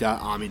jocked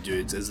out army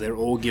dudes, as they're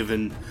all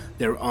given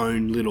their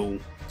own little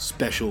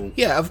special.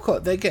 Yeah, of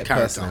course they get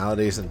character.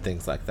 personalities and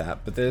things like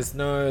that, but there's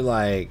no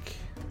like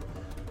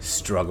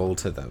struggle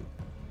to them.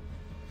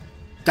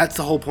 That's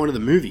the whole point of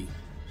the movie.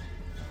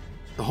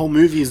 The whole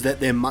movie is that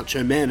they're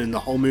macho men, and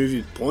the whole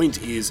movie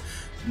point is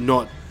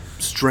not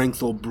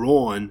strength or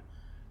brawn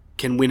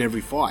can win every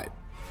fight.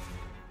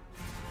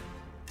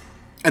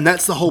 And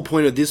that's the whole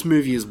point of this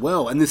movie as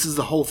well. And this is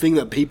the whole thing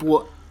that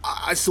people...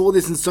 I saw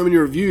this in so many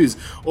reviews.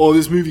 Oh,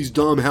 this movie's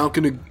dumb. How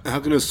can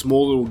a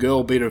small little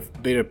girl beat a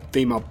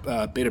female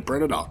beat a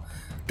predator?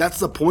 That's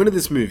the point of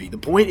this movie. The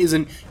point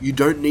isn't you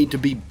don't need to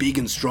be big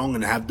and strong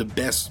and have the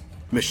best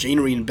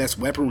machinery and best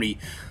weaponry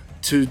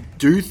to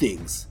do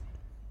things.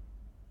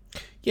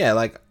 Yeah,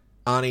 like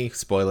Arnie,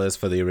 spoilers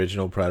for the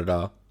original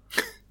Predator.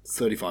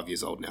 35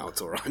 years old now,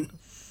 it's alright.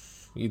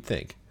 You'd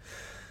think.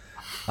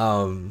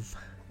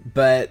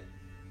 But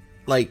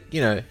like, you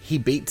know, he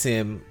beats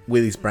him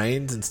with his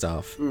brains and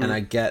stuff, and I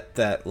get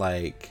that,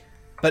 like,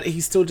 but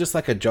he's still just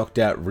like a jocked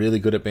out, really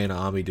good at being an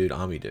army dude.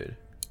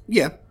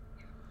 Yeah.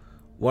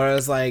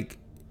 Whereas like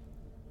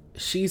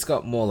she's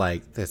got more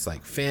like there's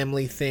like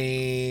family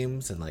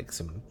themes and like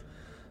some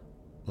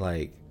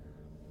like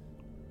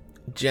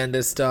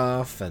gender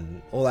stuff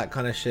and all that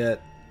kind of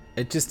shit.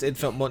 It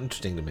felt more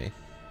interesting to me.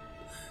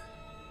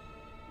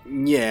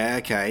 Yeah,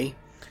 okay.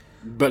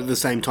 But at the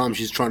same time,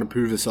 she's trying to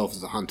prove herself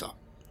as a hunter.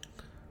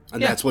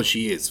 And that's what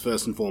she is,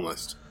 first and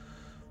foremost.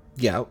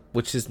 Yeah,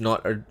 which is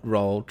not a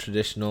role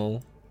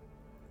traditional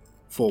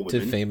For women.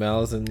 to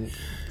females and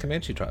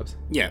Comanche tribes.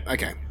 Yeah,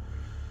 okay.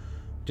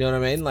 Do you know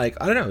what I mean? Like,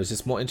 I don't know, it's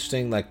just more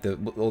interesting, like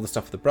all the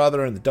stuff with the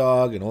brother and the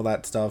dog and all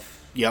that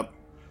stuff. Yep.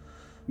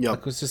 Like,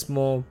 it was just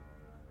more,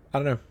 I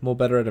don't know, more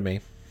better to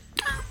me.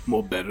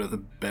 More better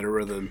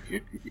than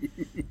you.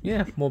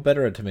 Yeah, more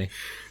better to me.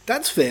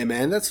 That's fair,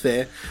 man. That's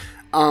fair.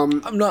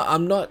 I'm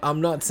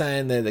not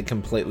saying they're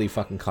completely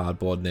fucking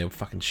cardboard and they're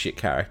fucking shit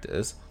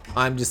characters.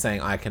 I'm just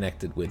saying I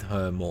connected with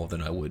her more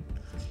than I would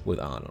with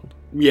Arnold.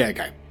 Yeah,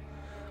 okay.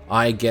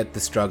 I get the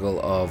struggle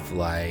of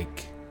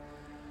like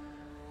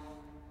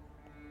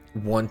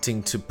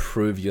wanting to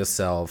prove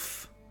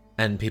yourself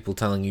and people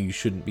telling you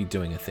shouldn't be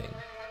doing a thing.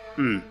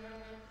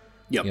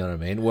 Yep. You know what I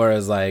mean?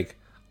 Whereas like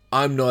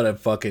I'm not a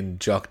fucking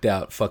jocked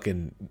out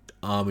fucking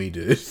army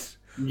dude.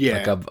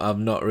 Yeah. Like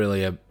I'm not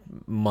really a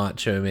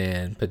macho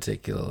man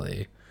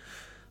particularly.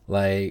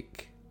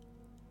 Like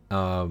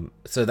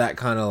so that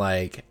kind of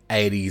like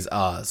 80s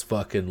Oz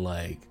fucking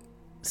like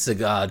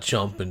cigar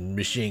chomping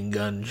machine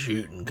gun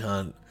shooting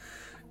cunt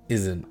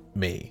isn't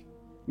me.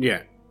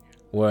 Yeah.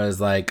 Whereas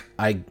like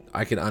I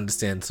can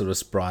understand sort of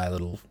spry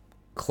little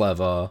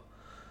clever,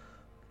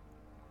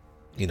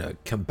 you know,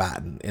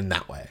 combatant in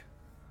that way.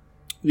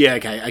 Yeah,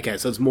 okay.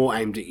 So it's more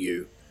aimed at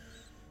you.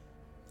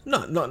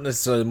 Not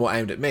necessarily more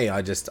aimed at me.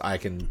 I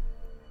can.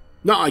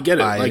 No, I get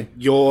it. Like,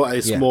 you're a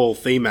Yeah. small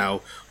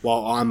female,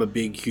 while I'm a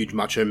big, huge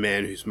macho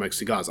man who smokes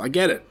cigars. I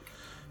get it.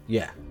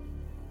 Yeah,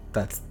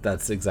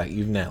 that's exact.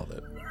 You've nailed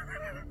it.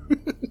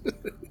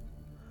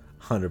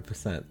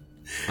 100%.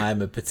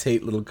 I'm a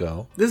petite little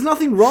girl. There's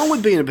nothing wrong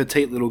with being a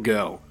petite little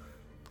girl.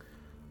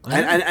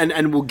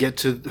 And we'll get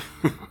to...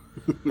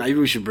 Maybe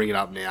we should bring it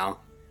up now.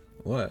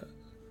 What?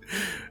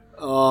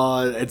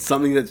 It's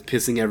something that's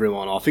pissing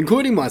everyone off,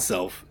 including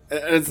myself.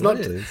 And it's not...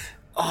 What is?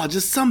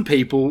 Just some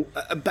people.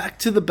 Back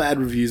to the bad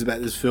reviews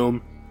about this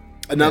film.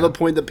 Another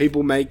point that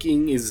people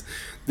making is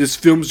this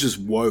film's just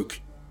woke.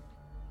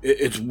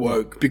 It's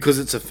woke because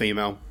it's a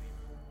female.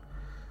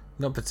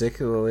 Not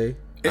particularly.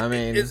 I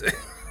mean,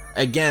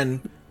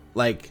 again,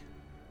 like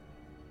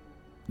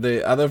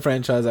the other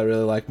franchise I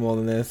really like more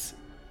than this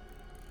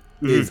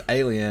is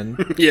Alien.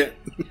 Yeah.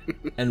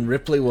 And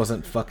Ripley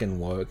wasn't fucking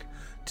woke.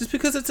 Just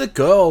because it's a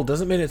girl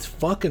doesn't mean it's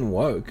fucking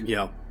woke.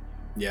 Yeah.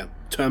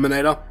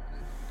 Terminator.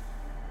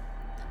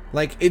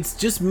 Like, it's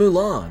just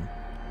Mulan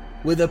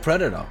with a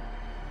predator.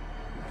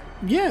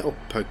 Yeah, or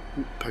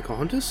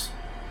Pocahontas?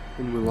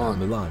 Or Mulan?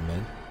 Mulan,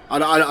 man.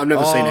 I've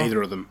never seen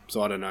either of them,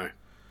 so I don't know.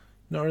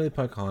 Not really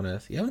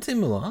Pocahontas. You haven't seen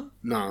Mulan?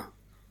 No.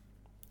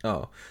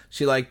 Oh.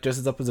 She, like,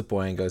 dresses up as a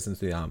boy and goes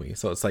into the army.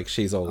 So it's like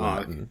she's all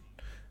that. And,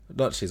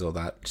 not she's all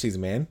that. She's a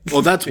man.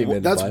 Well, that's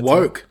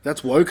woke.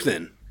 That's woke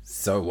then.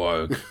 So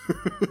woke.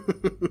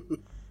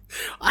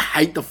 I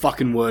hate the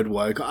fucking word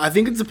woke. I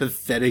think it's a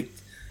pathetic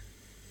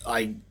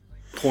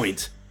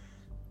point.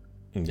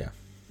 Yeah.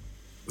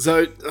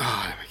 So, oh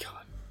my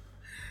god.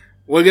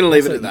 We're going to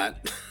leave it at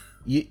that.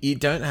 You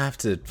don't have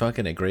to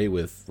fucking agree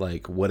with,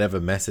 like, whatever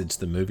message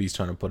the movie's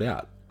trying to put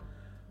out.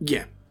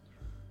 Yeah.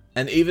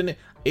 And even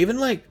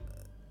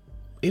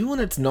when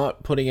it's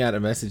not putting out a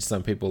message,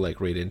 some people, like,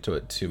 read into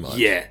it too much.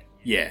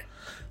 Yeah.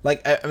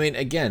 Like, I mean,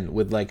 again,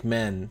 with, like,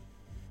 men,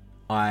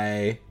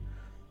 I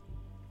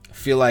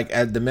feel like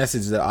the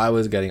message that I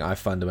was getting, I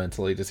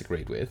fundamentally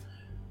disagreed with.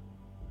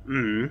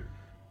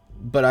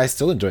 But I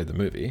still enjoyed the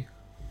movie.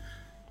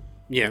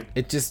 Yeah.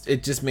 It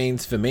just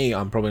means for me,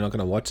 I'm probably not going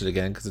to watch it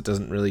again because it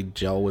doesn't really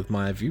gel with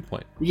my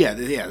viewpoint. Yeah,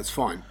 that's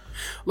fine.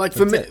 Like,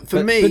 for me...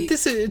 But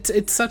this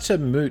it's such a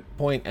moot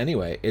point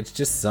anyway. It's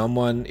just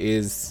someone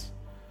is...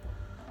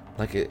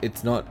 Like,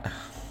 it's not...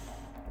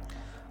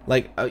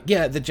 Like,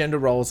 yeah, the gender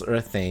roles are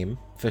a theme,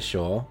 for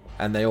sure.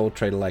 And they all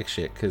treat her like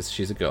shit because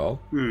she's a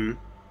girl.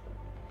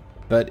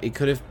 But it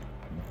could have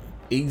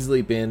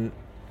easily been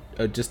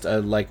just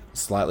a, like,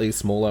 slightly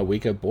smaller,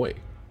 weaker boy.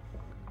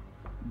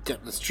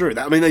 That's true.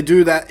 I mean, they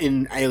do that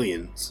in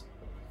Aliens.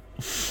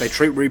 They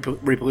treat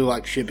Ripley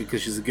like shit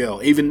because she's a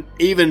girl. Even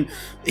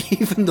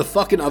the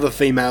fucking other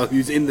female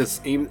who's in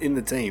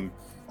the team.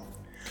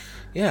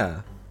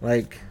 Yeah,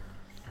 like...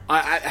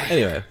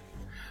 Anyway.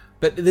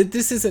 But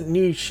this isn't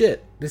new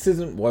shit. This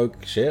isn't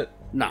woke shit.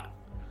 No.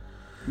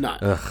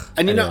 Ugh,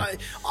 And you anyway.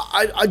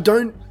 know,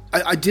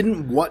 I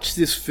didn't watch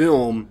this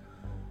film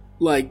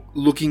like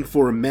looking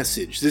for a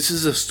message. This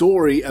is a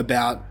story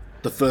about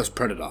the first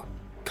predator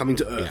coming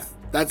to Earth.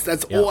 Yeah.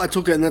 That's all I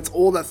took it, and that's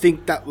all I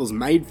think that was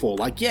made for.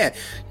 Like, yeah,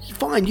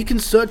 fine, you can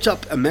search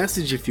up a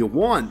message if you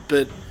want,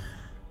 but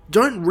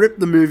don't rip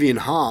the movie in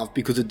half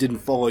because it didn't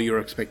follow your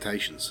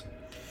expectations.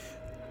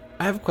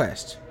 I have a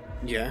question.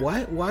 Yeah.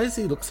 Why does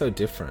he look so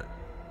different?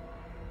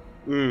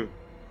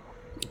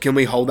 Can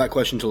we hold that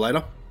question till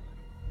later?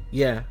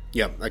 Yeah.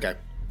 Yeah, okay.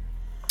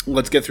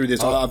 Let's get through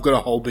this. I've got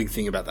a whole big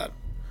thing about that.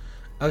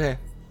 Okay.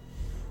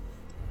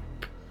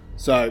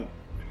 So,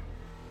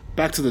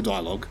 back to the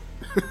dialogue.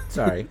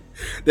 Sorry.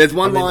 There's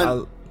one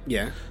line...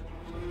 Yeah.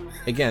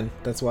 Again,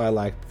 that's why I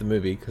liked the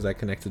movie, because I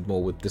connected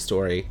more with the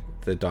story,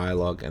 the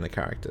dialogue, and the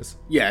characters.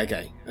 Yeah,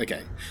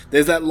 okay.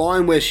 There's that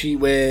line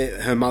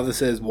where her mother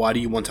says, "Why do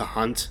you want to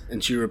hunt?"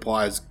 And she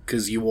replies,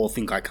 "Because you all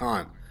think I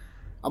can't."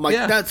 I'm like,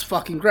 That's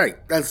fucking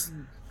great. That's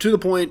to the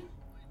point.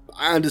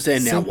 I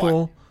understand now why.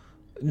 Simple,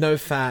 no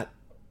fat,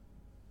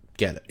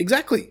 get it.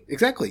 Exactly.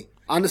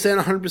 I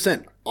understand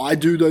 100%. I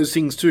do those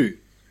things too.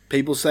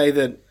 People say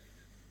that...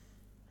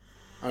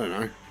 I don't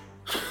know.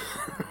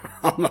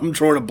 I'm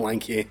drawing a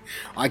blank here.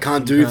 I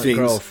can't do things.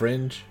 Grow a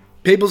fringe.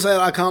 People say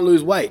I can't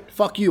lose weight.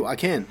 Fuck you, I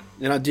can.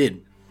 And I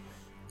did.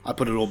 I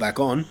put it all back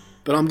on,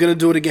 but I'm going to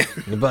do it again.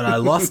 But I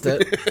lost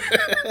it.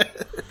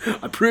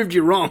 I proved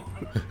you wrong.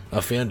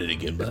 I found it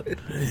again, but...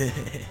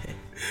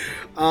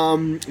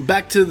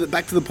 Back to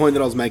the point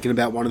that I was making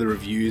about one of the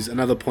reviews.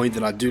 Another point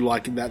that I do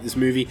like about this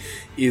movie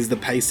is the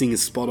pacing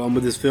is spot on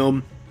with this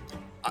film.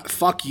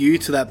 Fuck you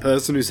to that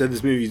person who said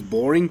this movie is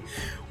boring.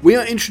 We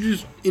are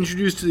introduced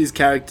to these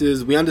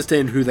characters. We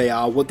understand who they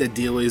are, what their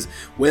deal is,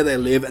 where they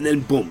live, and then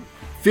boom,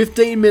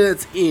 15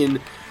 minutes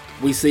in,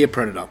 we see a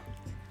predator.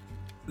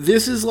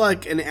 This is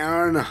like an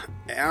hour and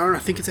I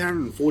think it's an hour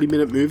and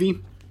 40-minute movie,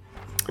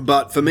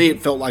 but for me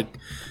it felt like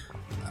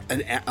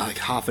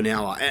half an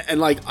hour. And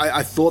like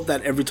I thought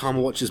that every time I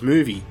watched this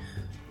movie,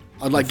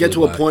 I'd like get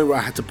to a point where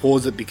I had to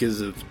pause it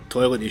because of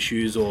toilet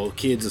issues or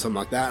kids or something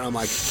like that, and I'm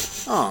like,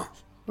 oh,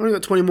 I've only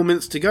got 20 more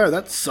minutes to go.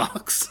 That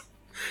sucks.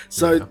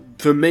 So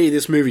for me,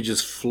 this movie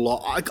just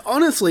flopped.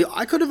 Honestly,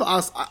 I could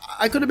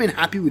have been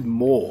happy with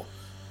more,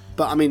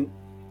 but I mean,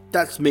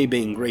 that's me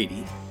being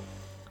greedy.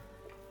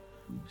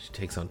 She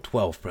takes on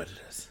 12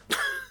 predators.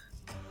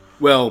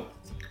 Well,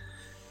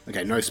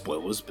 okay, no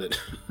spoilers, but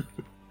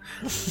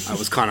I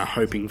was kind of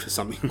hoping for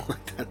something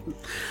like that.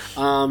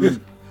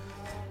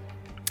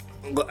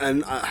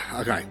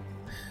 Okay.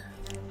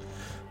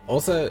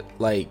 Also,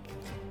 like,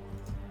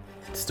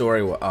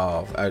 story...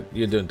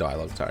 you're doing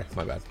dialogue, sorry,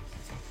 my bad.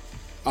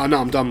 Oh,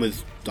 no, I'm done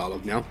with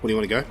dialogue now. What do you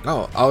want to go?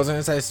 Oh, I was going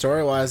to say,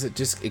 story-wise,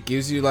 it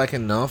gives you, like,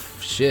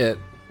 enough shit.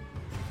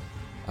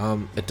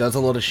 It does a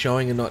lot of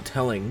showing and not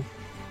telling.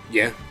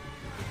 Yeah.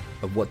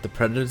 Of what the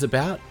Predator's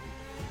about.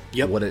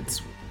 Yep. What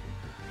its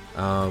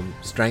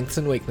strengths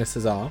and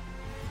weaknesses are.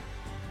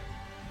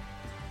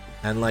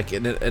 And, like,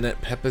 and it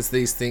peppers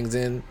these things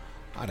in,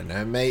 I don't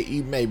know,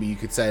 maybe you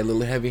could say a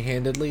little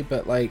heavy-handedly,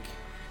 but, like,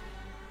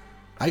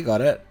 I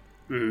got it.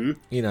 Mm-hmm.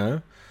 You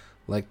know?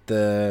 Like,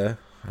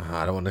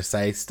 I don't want to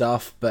say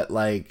stuff, but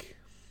like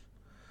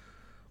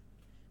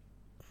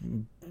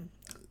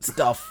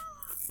stuff.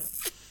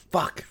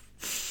 Fuck.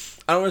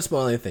 I don't want to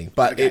spoil anything,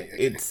 but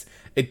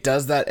it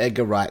does that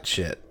Edgar Wright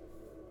shit,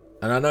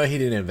 and I know he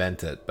didn't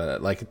invent it,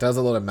 but like it does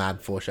a lot of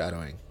mad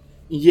foreshadowing.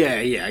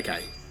 Yeah,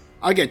 okay.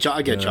 I get you.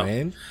 You know what I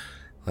mean?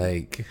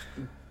 Like,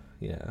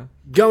 yeah.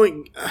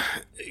 Going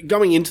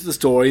into the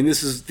story, and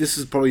this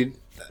is probably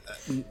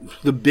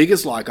the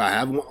biggest like I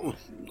have.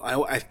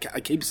 I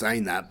keep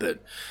saying that, but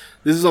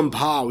this is on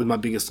par with my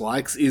biggest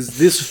likes, is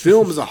this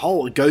film as a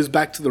whole. It goes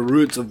back to the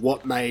roots of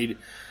what made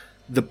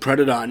the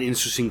Predator an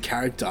interesting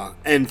character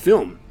and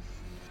film.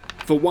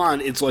 For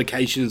one, its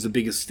location is the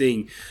biggest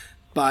thing,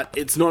 but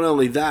it's not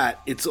only that,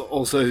 it's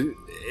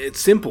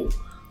simple.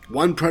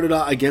 One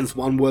Predator against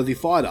one worthy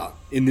fighter.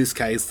 In this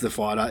case, the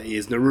fighter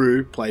is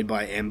Naru, played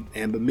by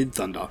Amber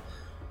Midthunder.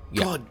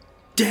 Yep. God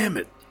damn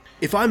it.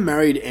 If I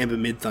married Amber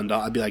Midthunder,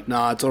 I'd be like,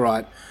 nah, it's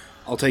alright.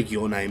 I'll take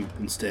your name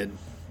instead.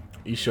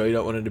 You sure you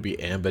don't want it to be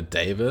Amber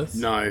Davis?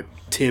 No,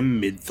 Tim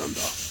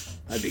Midthunder.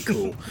 That'd be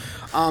cool.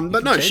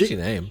 But no, change your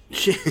name.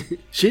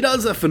 She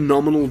does a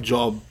phenomenal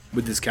job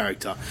with this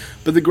character.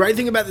 But the great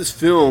thing about this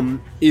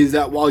film is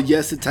that while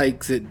yes, it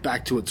takes it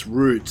back to its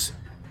roots,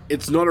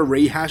 it's not a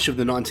rehash of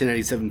the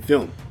 1987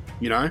 film.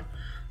 You know,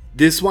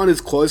 this one is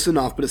close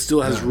enough, but it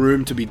still has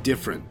room to be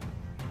different.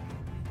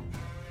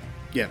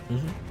 Yeah,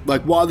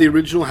 like while the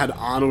original had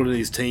Arnold and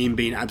his team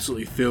being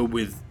absolutely filled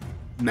with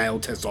male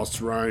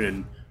testosterone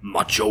and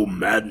macho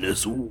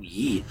madness, oh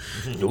yeah,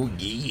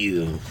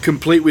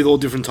 complete with all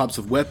different types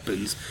of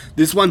weapons,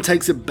 this one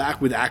takes it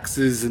back with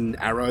axes and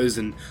arrows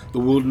and the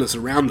wilderness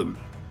around them.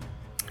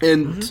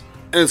 And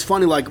it's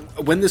funny, like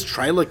when this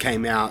trailer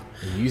came out,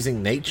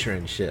 using nature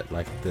and shit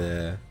like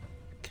the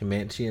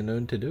Comanche are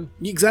known to do.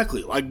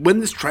 Exactly. Like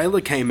when this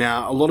trailer came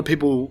out,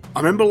 I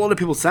remember a lot of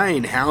people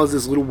saying, how is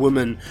this little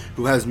woman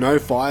who has no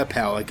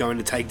firepower going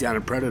to take down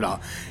a predator?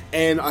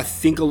 And I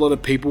think a lot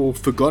of people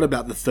forgot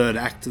about the third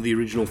act of the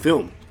original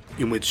film,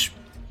 in which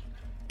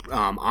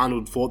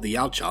Arnold fought the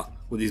Yautja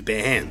with his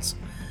bare hands.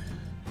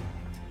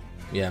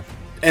 Yeah.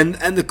 And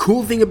the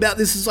cool thing about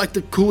this is, like,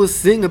 the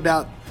coolest thing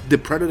about the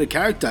Predator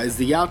character is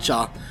the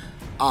Yautja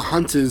are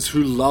hunters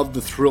who love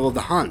the thrill of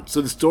the hunt.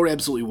 So the story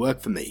absolutely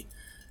worked for me.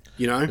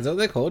 You know? Is that what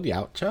they're called?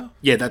 Yautja?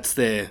 Yeah, that's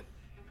their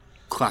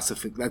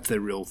that's their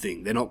real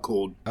thing. They're not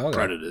called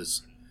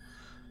predators.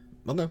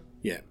 Well, no.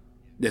 Yeah.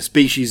 Their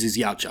species is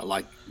Yautja,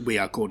 like we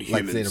are called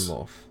Like humans.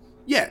 xenomorph.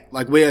 Yeah,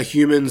 like we are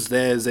humans,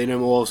 they're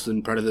xenomorphs,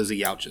 and predators are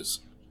Yautjas.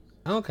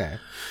 Okay.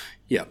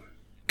 Yeah.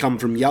 Come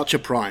from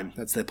Yautja Prime.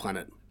 That's their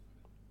planet.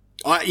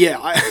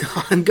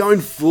 I'm going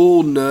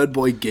full nerd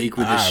boy geek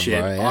with this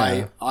shit.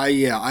 Bro,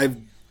 yeah.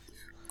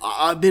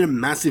 I've been a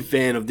massive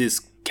fan of this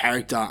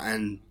character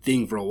and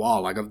thing for a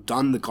while. Like, I've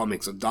done the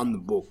comics, I've done the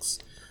books,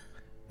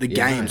 the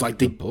games, like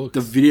the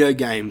video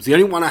games. The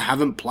only one I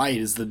haven't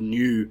played is the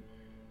new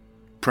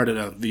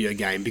Predator video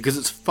game because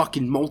it's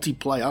fucking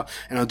multiplayer,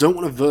 and I don't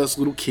want to verse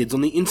little kids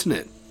on the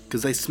internet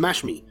because they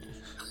smash me.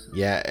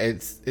 Yeah,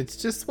 it's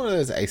just one of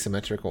those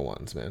asymmetrical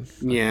ones, man.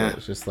 Yeah.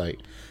 It's just like,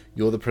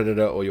 you're the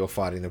predator or you're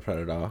fighting the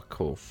predator.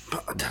 Cool.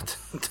 But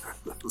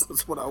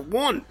that's what I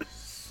want.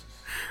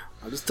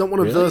 I just don't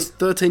want to verse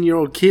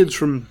 13-year-old kids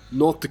from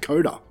North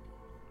Dakota.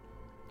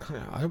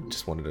 I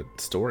just wanted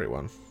a story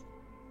one.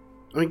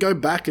 I mean, go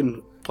back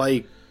and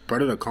play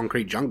Predator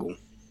Concrete Jungle.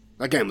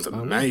 That game was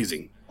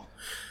amazing.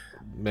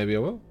 Maybe I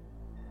will.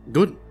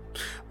 Good.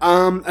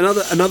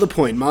 Another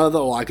point, my other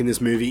like in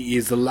this movie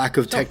is the lack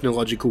of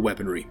technological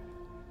weaponry.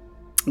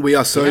 We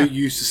are so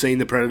used to seeing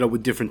the Predator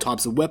with different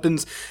types of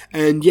weapons,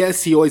 and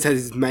yes, he always has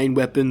his main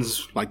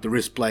weapons, like the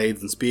wrist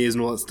blades and spears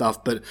and all that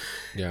stuff, but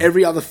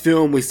every other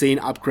film we see an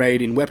upgrade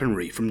in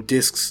weaponry, from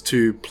discs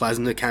to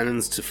plasma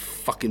cannons to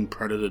fucking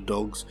Predator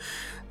dogs.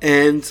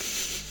 And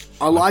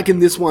I like in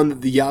this one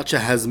that the Yautja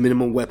has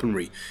minimal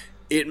weaponry.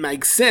 It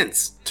makes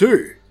sense,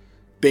 too,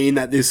 being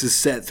that this is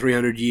set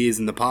 300 years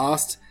in the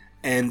past,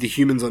 and the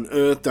humans on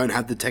Earth don't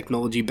have the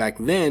technology back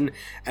then,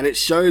 and it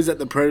shows that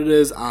the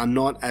Predators are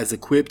not as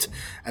equipped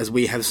as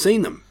we have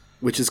seen them,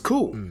 which is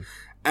cool.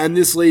 And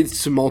this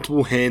leads to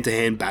multiple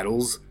hand-to-hand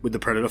battles, with the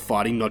Predator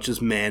fighting not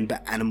just man,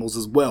 but animals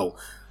as well.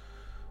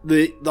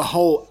 The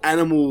whole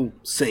animal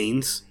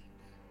scenes...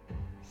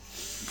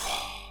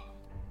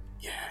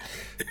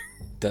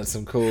 That's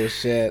some cool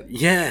shit.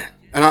 Yeah.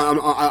 And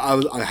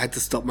I had to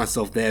stop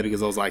myself there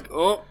because I was like,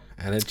 oh...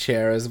 And a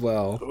chair as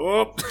well.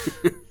 Oh...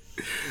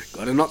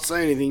 Gotta not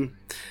say anything.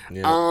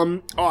 Yeah.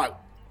 Alright.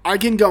 I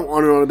can go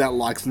on and on about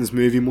likes in this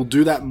movie, and we'll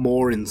do that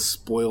more in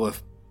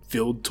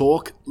spoiler-filled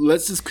talk.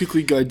 Let's just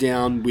quickly go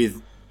down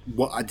with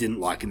what I didn't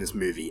like in this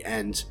movie.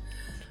 And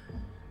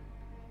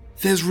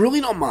there's really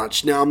not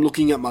much. Now, I'm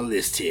looking at my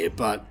list here,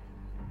 but...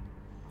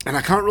 And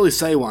I can't really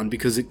say one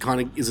because it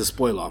kind of is a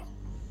spoiler.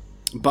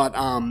 But,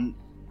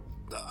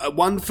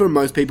 one for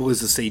most people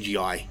is the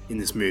CGI in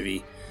this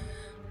movie.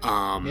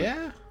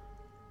 Yeah?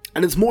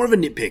 And it's more of a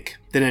nitpick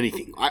than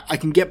anything. I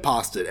can get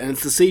past it, and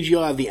it's the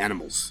CGI of the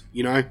animals,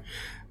 you know?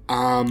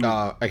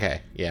 Oh,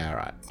 okay.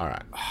 Yeah,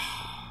 alright.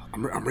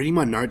 I'm reading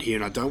my note here,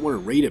 and I don't want to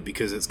read it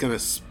because it's going to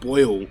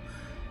spoil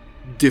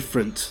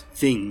different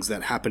things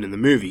that happen in the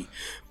movie.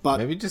 But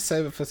maybe just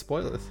save it for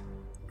spoilers.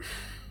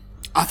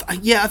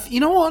 You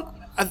know what?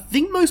 I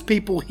think most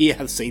people here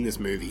have seen this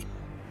movie.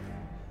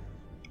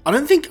 I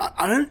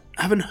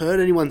haven't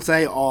heard anyone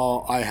say,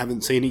 oh, I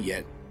haven't seen it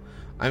yet.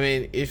 I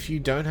mean, if you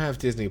don't have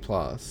Disney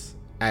Plus,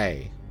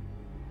 or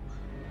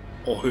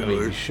Hulu. I mean,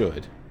 you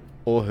should.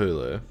 Or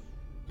Hulu.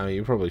 I mean,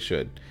 you probably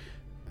should.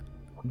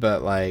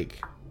 But,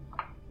 like,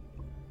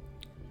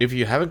 if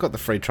you haven't got the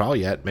free trial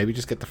yet, maybe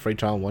just get the free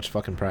trial and watch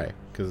fucking Prey,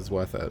 because it's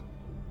worth it.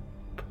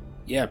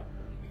 Yeah.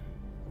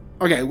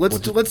 Okay, let's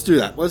do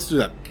that.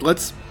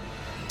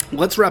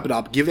 Let's wrap it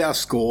up, give our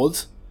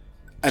scores,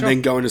 and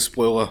then go into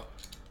spoiler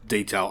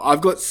detail.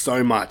 I've got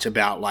so much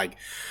about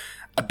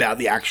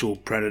the actual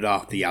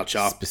Predator, the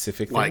Yautja.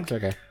 Specific things?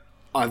 Okay.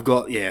 I've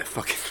got,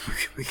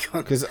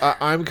 because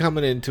I'm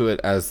coming into it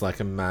as, like,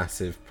 a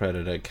massive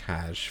Predator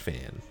cash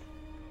fan.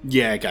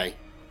 Yeah, okay.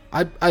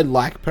 I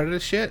like Predator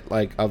shit.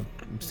 Like, I've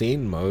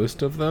seen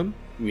most of them.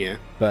 Yeah.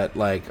 But,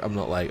 like, I'm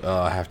not like,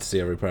 oh, I have to see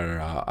every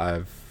Predator.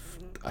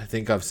 I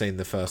think I've seen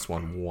the first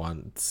one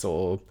once,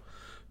 or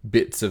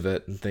bits of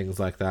it and things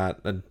like that.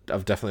 And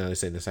I've definitely only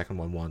seen the second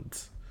one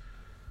once.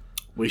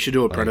 We should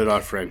do a Predator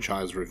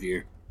franchise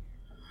review.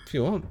 If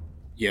you want.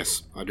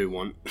 Yes, I do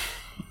want.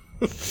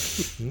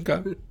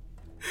 Okay.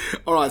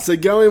 All right, so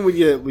go in with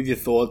your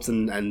thoughts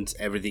and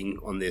everything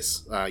on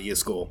this, your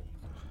score.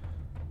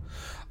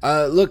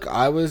 Look,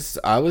 I was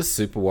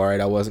super worried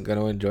I wasn't going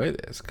to enjoy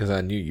this because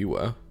I knew you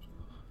were.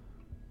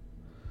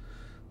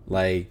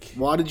 Like,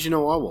 why did you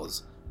know I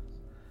was?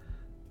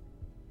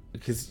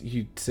 Because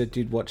you said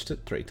you'd watched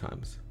it 3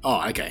 times.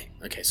 Oh, okay.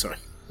 Okay, sorry.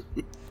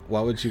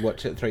 Why would you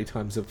watch it 3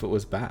 times if it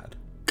was bad?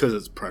 Because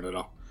it's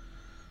Predator.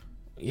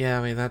 Yeah,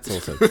 I mean that's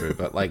also true,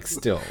 but like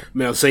still. I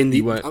mean, I've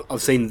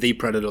seen the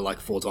Predator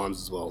like 4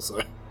 times as well.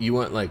 So you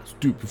weren't like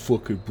stupid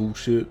fucking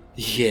bullshit.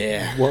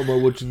 Yeah. Why am I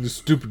watching this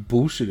stupid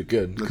bullshit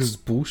again? Because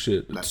it's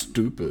bullshit. It's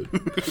stupid.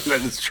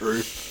 That is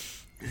true.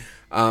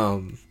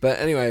 But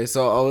anyway,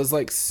 so I was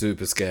like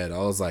super scared. I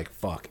was like,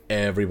 fuck,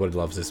 everybody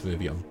loves this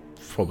movie. I'm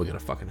probably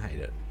gonna fucking hate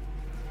it.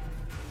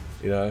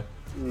 You know?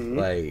 Mm-hmm.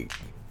 Like,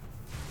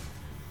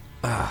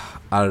 I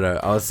don't know.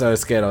 I was so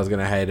scared I was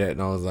gonna hate it,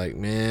 and I was like,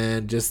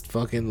 man, just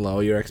fucking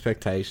lower your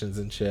expectations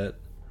and shit.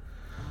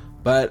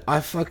 But I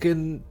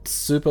fucking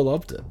super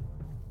loved it.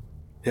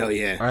 Hell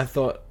yeah. I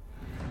thought,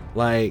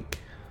 like,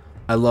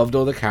 I loved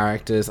all the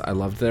characters. I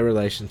loved their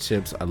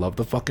relationships. I loved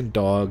the fucking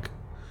dog.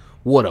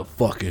 What a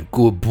fucking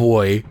good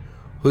boy.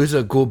 Who's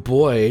a good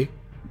boy?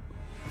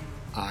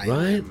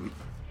 Right?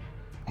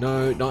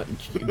 No, not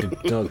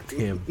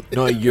him.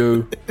 Not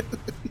you.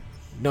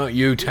 Not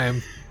you,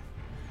 Tim.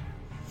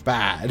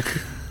 Bad.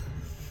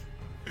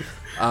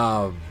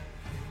 Yeah,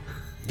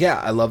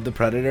 I love the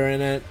Predator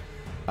in it.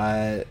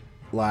 I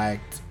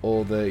liked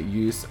all the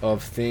use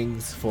of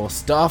things for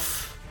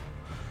stuff.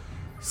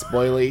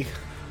 Spoily.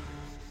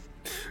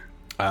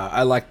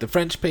 I liked the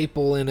French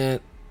people in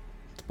it.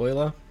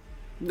 Spoiler?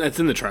 That's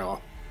in the trailer.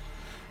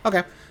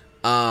 Okay.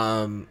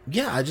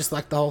 Yeah, I just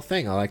like the whole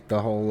thing. I like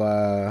the whole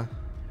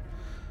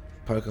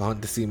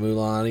Pocahontas-y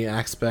Mulan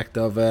aspect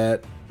of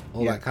it.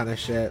 All that kind of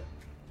shit.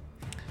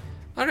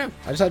 I don't know.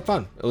 I just had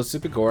fun. It was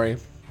super gory.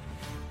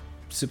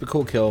 Super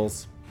cool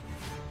kills.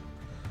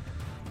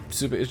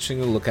 Super interesting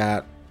to look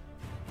at.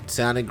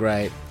 Sounded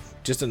great.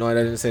 Just annoyed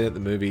I didn't see it at the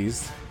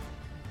movies.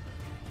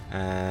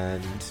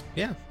 And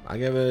yeah, I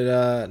gave it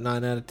a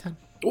 9 out of 10.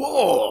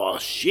 Oh,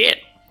 shit.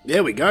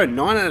 There we go.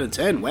 9 out of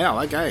 10. Wow,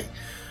 okay.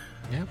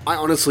 Yeah. I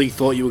honestly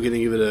thought you were going to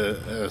give it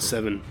a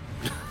 7.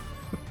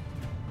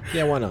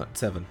 Yeah, why not?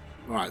 7.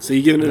 Alright, so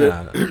you're giving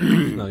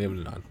it No, give it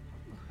a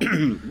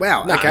 9.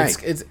 Wow, No, okay.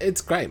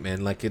 it's great,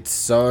 man. Like, it's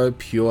so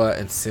pure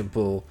and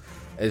simple.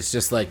 It's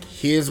just like,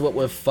 here's what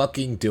we're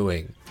fucking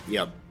doing.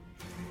 Yep.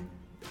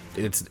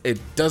 It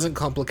doesn't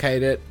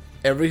complicate it.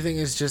 Everything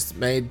is just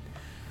made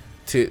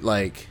to,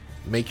 like,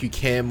 make you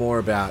care more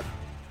about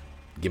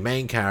your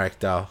main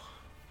character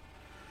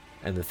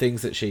and the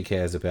things that she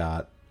cares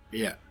about,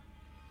 Yeah.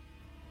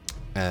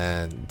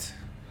 and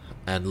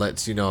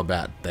lets you know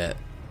about the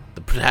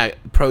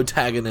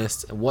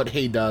protagonist and what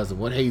he does and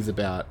what he's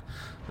about,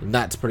 and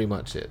that's pretty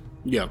much it.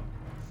 Yep.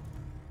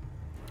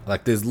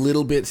 Like, there's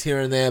little bits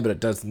here and there, but it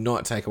does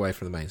not take away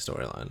from the main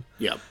storyline.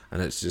 Yep.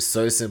 And it's just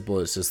so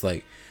simple. It's just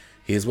like,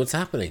 here's what's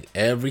happening.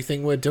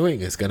 Everything we're doing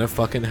is gonna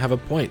fucking have a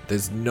point.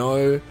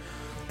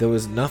 There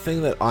was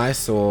nothing that I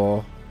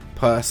saw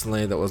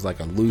personally that was like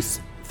a loose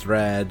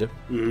thread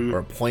or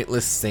a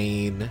pointless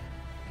scene.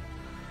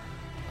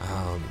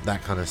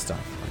 That kind of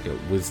stuff. Like, it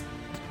was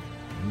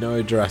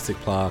no Jurassic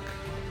Park,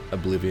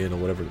 Oblivion, or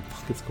whatever the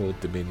fuck it's called,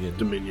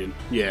 Dominion.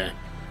 Yeah.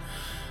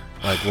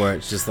 Like, where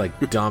it's just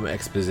like dumb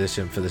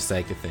exposition for the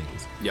sake of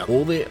things. Yep.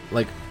 All the,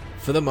 like,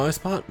 for the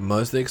most part,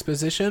 most of the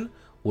exposition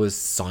was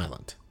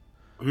silent.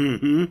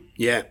 Mm-hmm.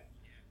 Yeah.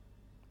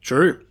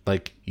 True.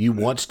 Like, you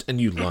watched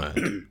and you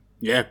learned.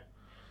 Yeah.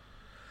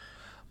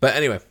 But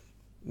anyway,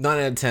 9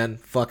 out of 10,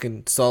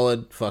 fucking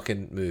solid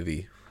fucking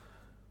movie.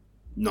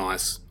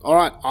 Nice. All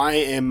right, I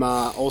am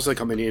also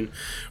coming in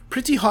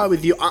pretty high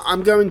with you.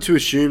 I'm going to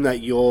assume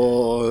that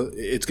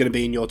it's going to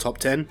be in your top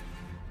 10.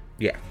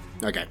 Yeah.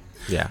 Okay.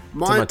 Yeah.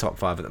 It's in my top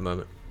 5 at the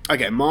moment.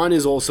 Okay, mine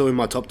is also in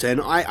my top 10.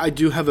 I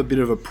do have a bit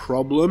of a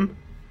problem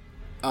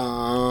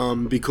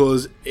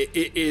because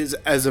it is,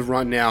 as of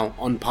right now,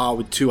 on par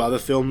with 2 other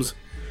films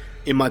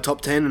in my top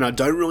 10, and I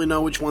don't really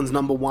know which one's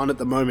number 1 at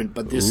the moment,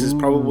 but this is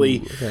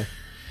probably... Okay.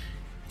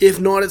 If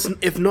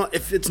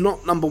it's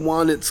not number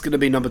 1, it's going to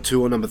be number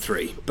 2 or number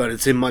 3. But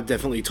it's in my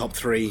definitely top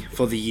 3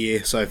 for the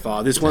year so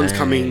far. This one's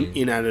coming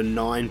in at a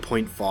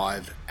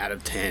 9.5 out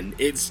of 10.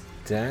 It's...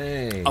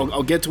 Dang.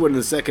 I'll get to it in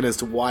a second as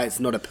to why it's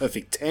not a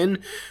perfect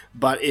 10,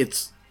 but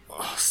it's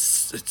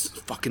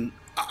fucking...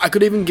 I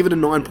could even give it a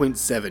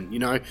 9.7, you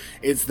know?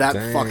 It's that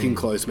fucking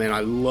close, man. I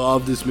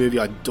love this movie.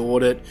 I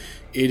adored it.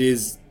 It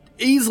is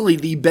easily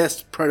the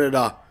best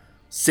Predator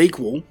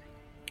sequel.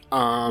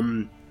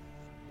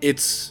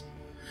 It's...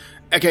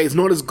 Okay, it's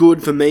not as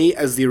good for me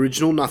as the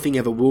original. Nothing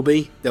ever will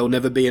be. There'll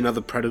never be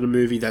another Predator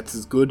movie that's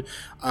as good.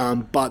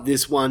 But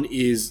this one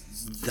is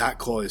that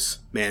close,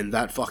 man.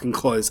 That fucking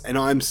close. And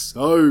I'm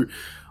so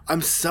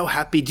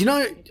happy. Do you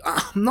know,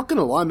 I'm not going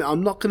to lie, man.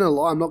 I'm not going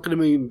to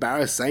be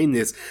embarrassed saying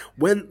this.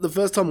 When the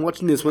first time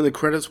watching this, when the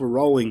credits were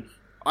rolling,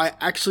 I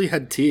actually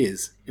had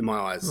tears in my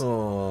eyes.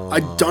 Aww.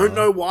 I don't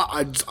know why.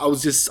 I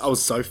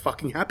was so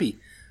fucking happy.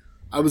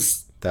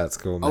 That's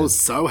cool, man. I was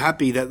so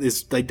happy that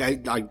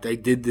they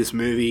did this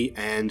movie,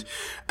 and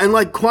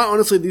like, quite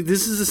honestly,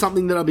 this is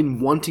something that I've been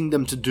wanting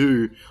them to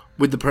do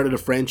with the Predator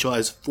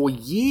franchise for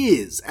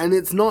years, and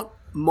it's not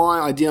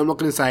my idea. I'm not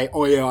going to say,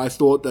 oh yeah, I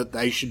thought that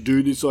they should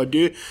do this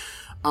idea.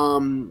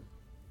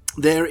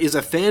 There is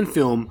a fan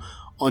film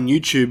on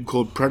YouTube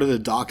called Predator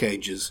Dark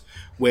Ages,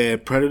 where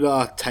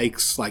Predator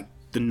takes, like,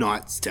 the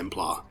Knights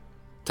Templar,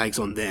 takes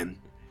on them,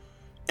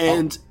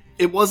 and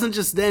it wasn't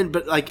just then,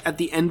 but, like, at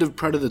the end of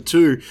Predator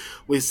 2,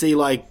 we see,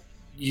 like,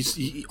 you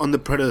see, on the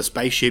Predator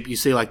spaceship, you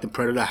see, like, the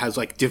Predator has,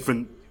 like,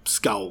 different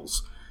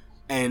skulls.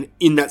 And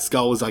in that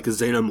skull is, like, a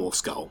xenomorph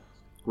skull,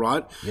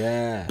 right?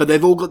 Yeah. But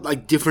they've all got,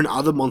 like, different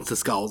other monster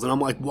skulls. And I'm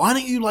like, why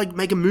don't you, like,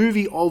 make a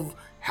movie of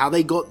how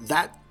they got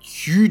that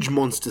huge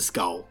monster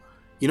skull?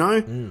 You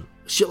know?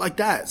 Shit like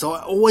that. So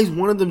I always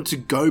wanted them to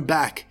go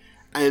back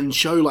and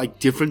show, like,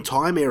 different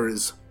time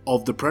eras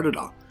of the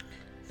Predator.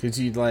 Could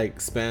you, like,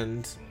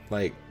 spend,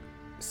 like,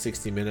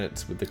 60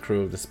 minutes with the crew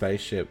of the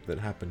spaceship that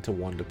happened to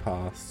wander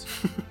past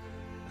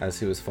as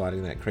he was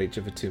fighting that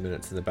creature for 2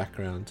 minutes in the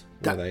background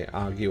where they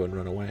argue and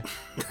run away.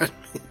 That'd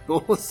be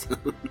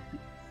awesome.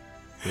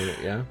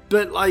 Yeah.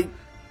 But like,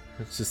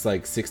 it's just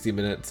like 60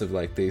 minutes of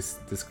like this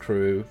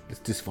crew, this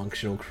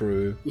dysfunctional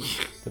crew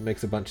that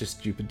makes a bunch of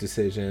stupid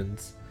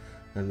decisions,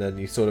 and then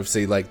you sort of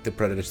see like the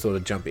Predator sort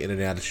of jump in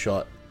and out of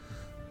shot,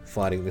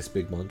 fighting this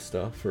big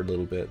monster for a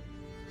little bit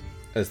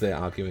as they're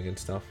arguing and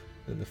stuff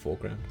in the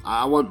foreground.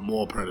 I want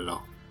more Predator.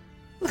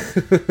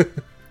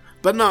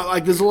 But no,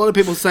 like there's a lot of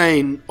people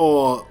saying,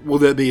 "Oh, will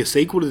there be a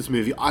sequel to this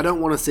movie?" I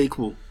don't want a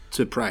sequel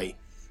to Prey.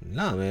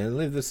 No, man,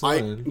 leave this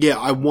alone.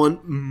 I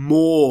want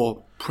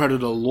more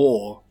Predator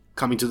lore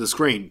coming to the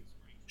screen.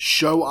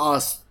 Show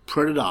us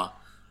Predator,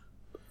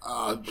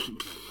 I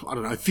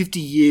don't know, 50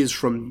 years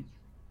from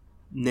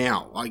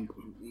now. Like,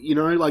 you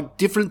know, like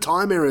different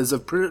time eras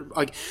of Predator.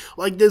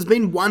 Like there's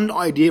been one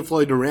idea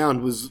floating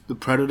around was the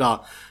Predator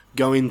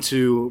going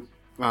to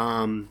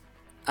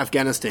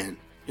Afghanistan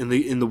in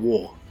the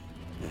war.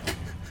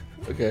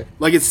 Okay.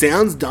 Like, it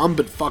sounds dumb,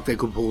 but fuck, they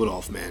could pull it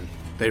off, man.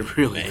 They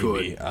really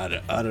could. I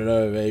don't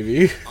know,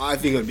 maybe. I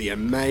think it would be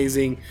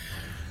amazing.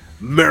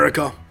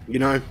 America, you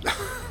know?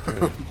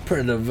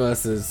 Predator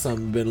versus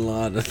some Bin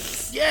Laden.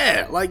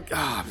 Yeah, like,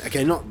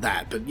 okay, not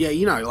that, but yeah,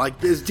 you know,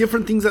 like, there's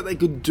different things that they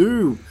could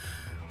do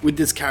with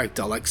this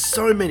character. Like,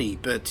 so many,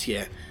 but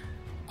yeah.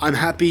 I'm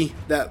happy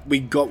that we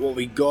got what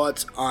we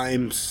got.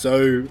 I'm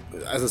so,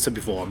 as I said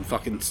before, I'm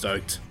fucking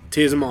stoked.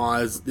 Tears in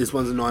my eyes. This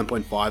one's a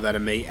 9.5 out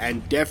of me,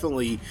 and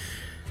definitely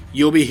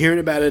you'll be hearing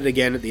about it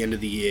again at the end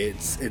of the year.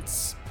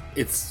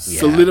 It's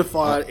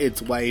solidified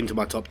its way into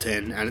my top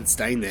 10, and it's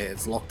staying there.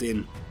 It's locked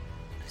in.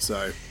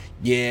 So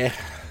yeah,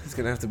 there's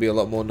gonna have to be a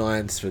lot more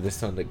 9s for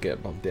this one to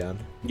get bumped down.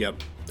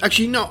 Yep.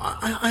 Actually, no,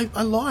 I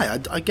lie.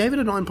 I gave it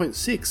a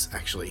 9.6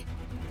 actually,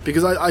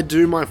 because I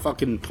do my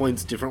fucking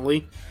points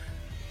differently.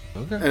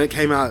 Okay. And it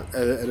came out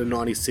at a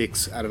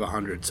 96 out of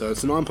 100, so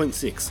it's a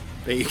 9.6.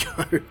 There you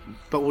go.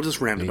 But we'll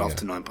just round it off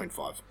to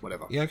 9.5,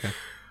 whatever. Yeah, okay.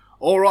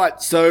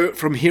 Alright, so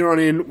from here on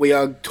in, we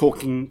are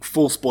talking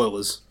full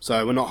spoilers.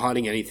 So we're not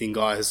hiding anything,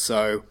 guys.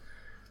 So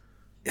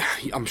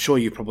I'm sure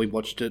you probably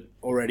watched it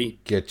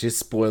already. Get your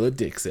spoiler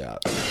dicks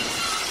out.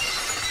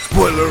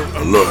 Spoiler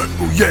alert,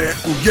 oh yeah,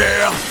 oh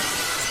yeah.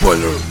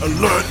 Spoiler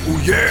alert, oh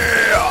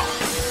yeah.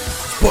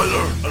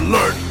 Spoiler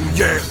alert, oh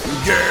yeah,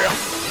 oh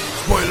yeah.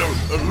 Spoiler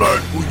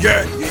alert, oh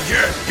yeah, yeah,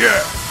 yeah,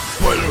 yeah.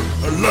 Spoiler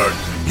alert,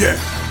 yeah,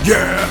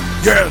 yeah,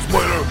 yeah.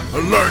 Spoiler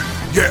alert,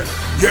 yeah,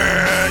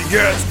 yeah,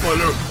 yeah.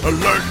 Spoiler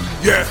alert,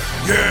 yeah,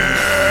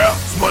 yeah.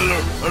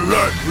 Spoiler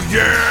alert, oh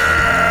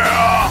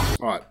yeah.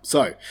 Alright,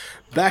 so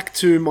back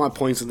to my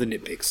points of the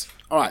nitpicks.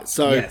 Alright,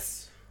 so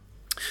Yes.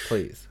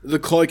 Please. the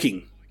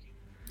cloaking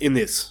in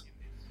this.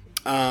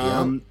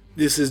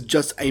 This is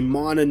just a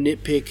minor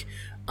nitpick.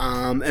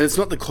 And it's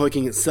not the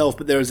cloaking itself,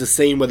 but there is a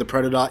scene where the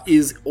Predator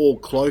is all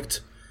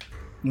cloaked.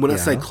 When I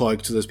say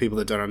cloaked, to those people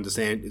that don't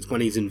understand, it's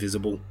when he's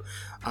invisible.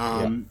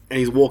 And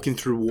he's walking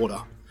through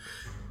water.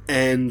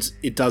 And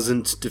it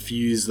doesn't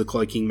diffuse the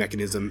cloaking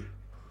mechanism.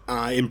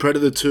 In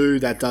Predator 2,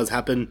 that does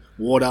happen.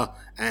 Water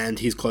and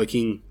his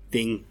cloaking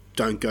thing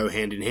don't go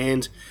hand in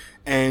hand.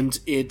 And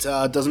it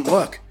doesn't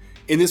work.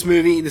 In this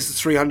movie, this is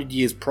 300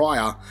 years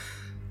prior.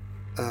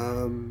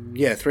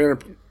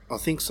 300... I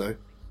think so.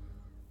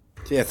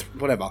 Yeah,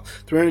 whatever.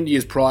 300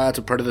 years prior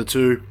to Predator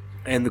 2,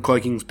 and the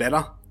cloaking's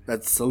better.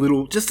 That's just a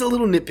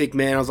little nitpick,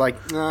 man. I was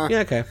like, nah.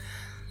 Yeah, okay.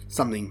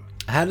 Something.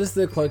 How does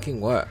the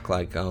cloaking work?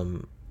 Like,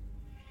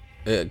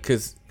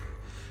 because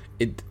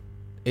it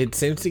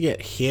seems to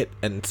get hit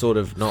and sort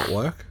of not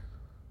work.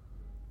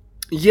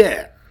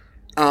 Yeah.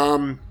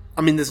 I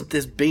mean,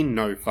 there's been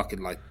no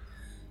fucking, like,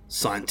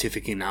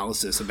 scientific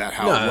analysis about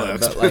how it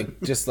works. But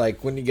like just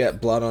like when you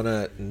get blood on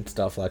it and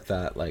stuff like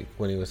that, like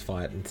when he was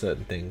fighting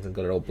certain things and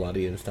got it all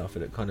bloody and stuff,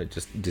 and it kind of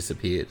just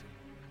disappeared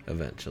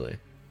eventually.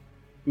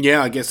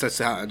 Yeah, I guess that's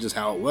just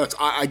how it works.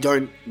 I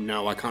don't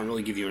know. I can't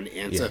really give you an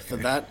answer for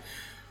that.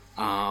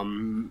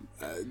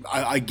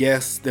 I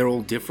guess they're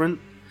all different.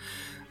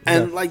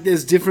 And like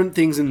there's different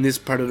things in this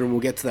Predator, and we'll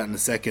get to that in a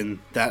second,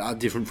 that are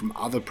different from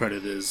other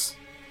Predators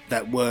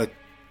that work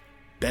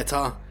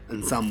better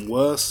and some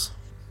worse.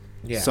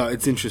 Yeah. So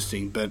it's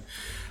interesting, but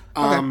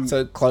Okay,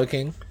 so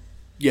cloaking.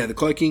 Yeah, the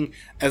cloaking.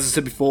 As I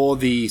said before,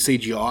 the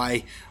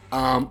CGI.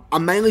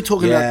 I'm mainly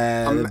talking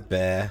about the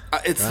bear.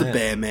 It's the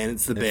bear, man.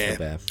 It's the bear. the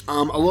bear.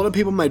 A lot of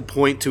people made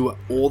point to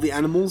all the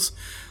animals.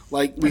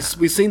 Like we've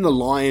seen the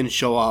lion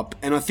show up,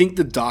 and I think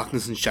the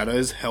darkness and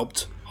shadows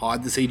helped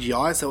hide the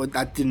CGI, so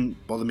that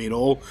didn't bother me at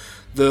all.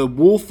 The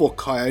wolf or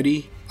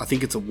coyote, I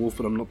think it's a wolf,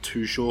 but I'm not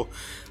too sure.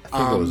 I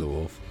think it was a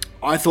wolf.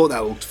 I thought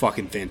that looked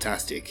fucking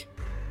fantastic.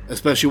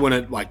 Especially when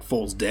it like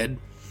falls dead,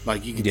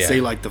 like you can see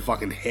like the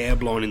fucking hair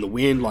blowing in the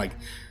wind, like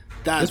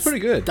that's pretty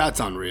good. That's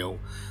unreal.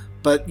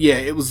 But yeah,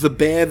 it was the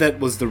bear that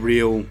was the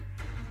real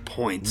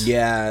point.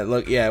 Yeah,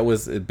 look, yeah, it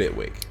was a bit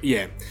weak.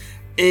 Yeah,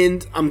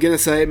 and I'm gonna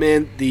say it,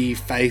 man. The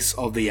face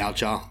of the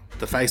Oucher,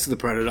 the face of the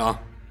Predator,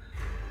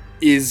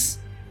 is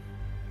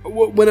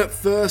when it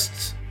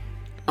first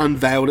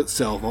unveiled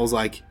itself. I was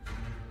like,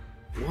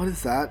 "What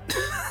is that?"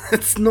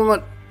 It's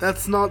not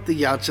That's not the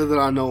Yacha that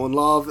I know and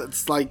love.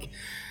 It's like,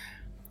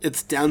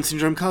 it's Down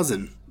syndrome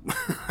cousin.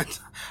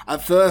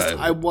 At first,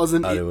 I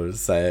wasn't. I didn't want to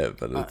say it,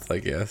 but it's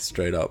like, yeah,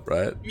 straight up,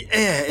 right?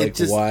 Yeah, Like,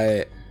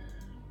 why?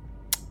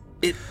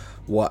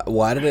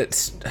 Why did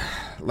it?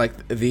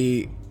 Like,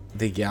 the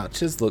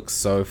Yachas look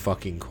so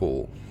fucking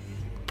cool.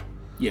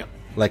 Yeah.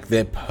 Like,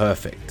 they're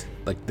perfect.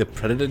 Like, the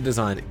Predator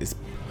design is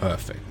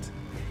perfect.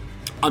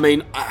 I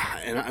mean,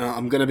 and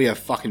I'm going to be a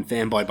fucking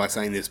fanboy by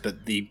saying this,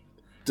 but the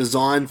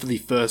design for the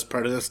first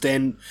Predator,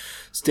 Stan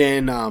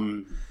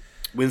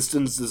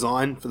Winston's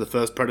design for the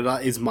first Predator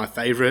is my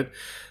favourite.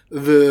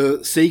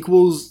 The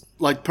sequels,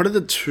 like Predator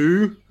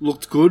 2,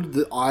 looked good.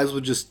 The eyes were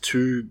just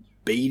too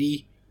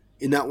beady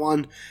in that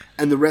one.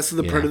 And the rest of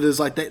the Predators,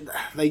 like,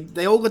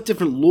 they all got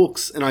different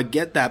looks, and I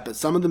get that, but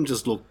some of them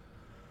just look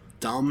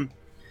dumb.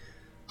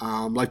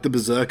 Like the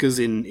Berserkers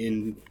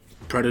in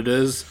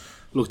Predators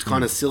looked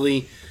kind of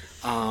silly.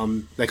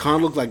 They kind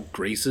of look like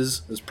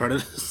greasers as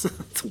Predators.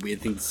 It's a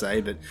weird thing to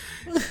say, but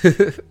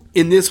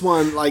in this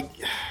one, like,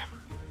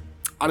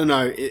 I don't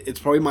know, it's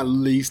probably my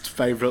least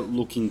favorite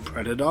looking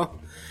Predator.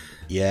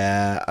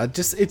 Yeah,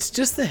 it's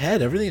just the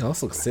head. Everything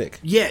else looks sick.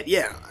 Yeah,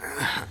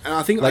 and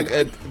I think like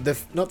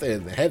not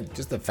the head,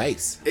 just the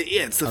face.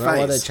 It's the I face. don't know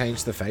why they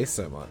changed the face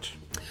so much.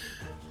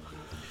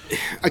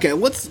 Okay,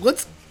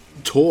 let's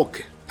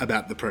talk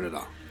about the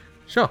Predator.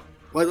 Sure.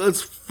 Like,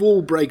 let's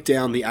full break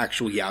down the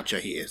actual Yacha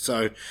here.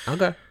 So,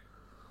 Okay.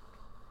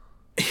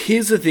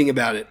 Here's the thing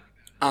about it.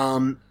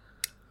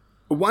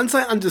 Once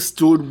I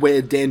understood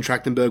where Dan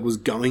Trachtenberg was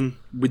going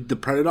with the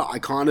Predator, I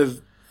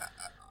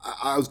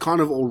was kind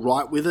of all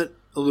right with it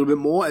a little bit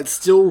more. It's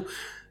still,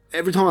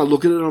 every time I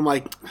look at it, I'm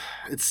like,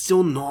 it's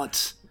still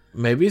not.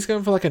 Maybe he's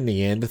going for like a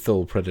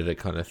Neanderthal Predator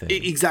kind of thing.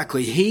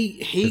 Exactly. He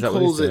Is that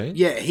calls what he's it. doing?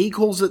 Yeah, he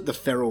calls it the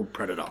feral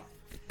Predator.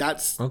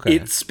 That's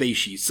its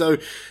species. So,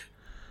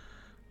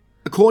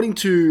 according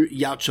to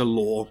Yacha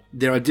lore,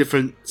 there are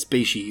different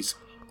species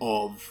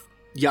of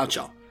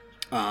Yacha.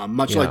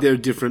 Much like there are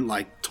different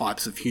like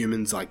types of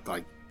humans, like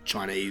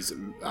Chinese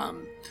and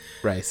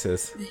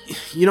Races.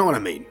 you know what I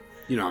mean.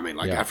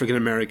 Like African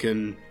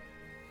American,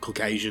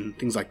 Caucasian,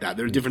 things like that.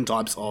 There are different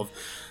types of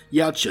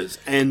Yachas,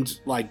 and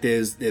like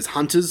there's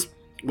hunters,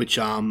 which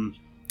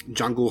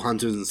jungle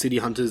hunters and city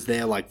hunters.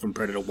 They're like from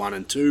Predator 1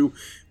 and 2,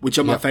 which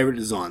are my favorite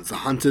designs. The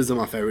hunters are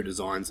my favorite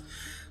designs.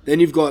 Then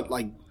you've got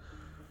like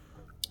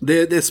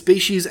there's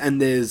species, and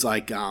there's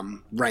like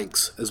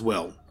ranks as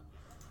well.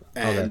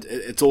 And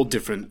it's all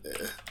different.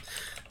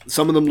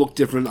 Some of them look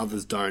different,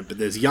 others don't. But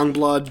there's young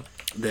blood,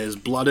 there's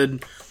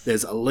blooded,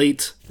 there's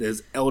elite,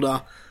 there's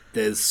elder,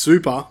 there's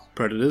super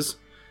predators,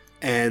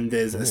 and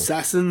there's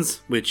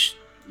assassins, which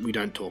we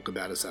don't talk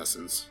about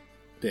assassins.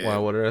 Why?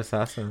 What are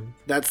assassins?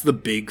 That's the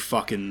big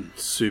fucking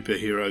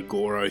superhero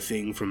Goro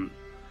thing from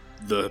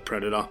the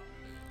Predator.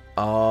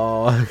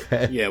 Oh,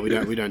 okay. Yeah, we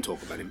don't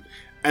talk about him.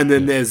 And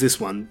then there's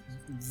this one.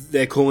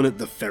 They're calling it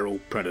the feral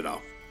Predator.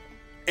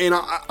 And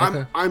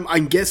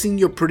I'm guessing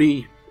you're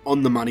pretty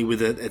on the money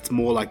with it. It's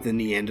more like the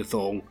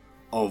Neanderthal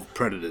of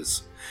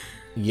Predators.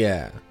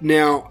 Yeah.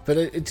 Now, but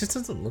it just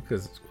doesn't look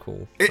as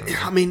cool. But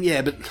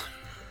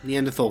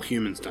Neanderthal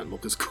humans don't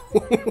look as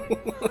cool.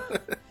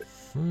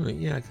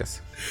 Yeah, I guess.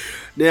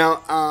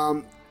 Now,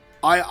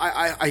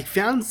 I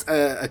found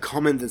a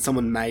comment that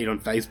someone made on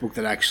Facebook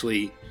that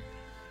actually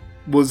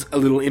was a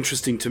little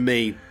interesting to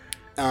me.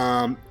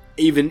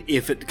 Even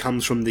if it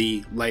comes from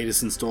the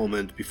latest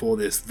installment before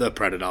this, The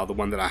Predator, the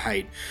one that I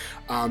hate.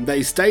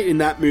 They state in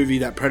that movie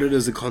that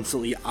predators are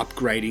constantly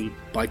upgrading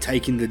by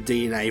taking the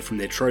DNA from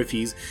their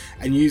trophies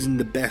and using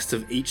the best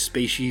of each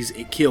species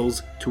it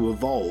kills to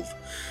evolve.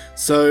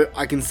 So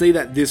I can see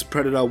that this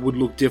predator would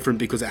look different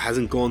because it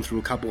hasn't gone through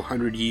a couple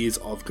hundred years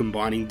of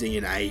combining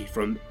DNA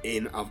from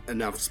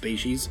enough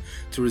species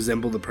to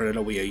resemble the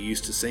predator we are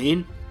used to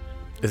seeing.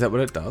 Is that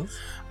what it does?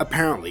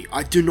 Apparently.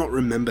 I do not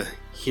remember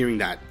hearing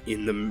that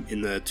in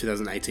the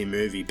 2018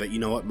 movie, but you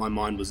know what? My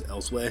mind was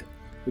elsewhere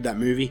with that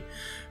movie.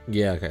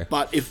 Yeah, okay.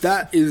 But if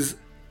that is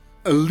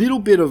a little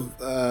bit of,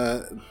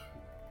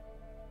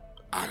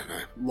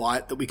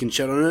 light that we can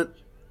shed on it,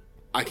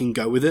 I can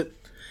go with it.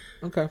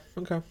 Okay.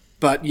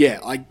 But yeah,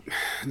 like,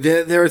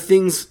 there are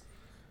things,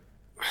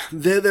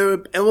 there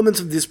are elements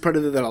of this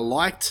predator that I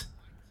liked,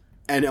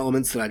 and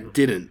elements that I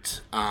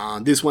didn't.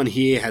 This one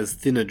here has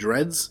thinner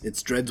dreads.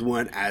 Its dreads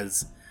weren't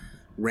as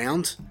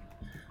round.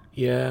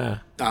 Yeah.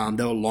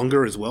 They were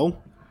longer as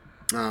well.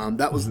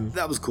 That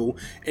was cool.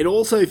 It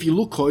also, if you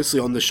look closely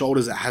on the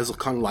shoulders, it has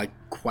kind of like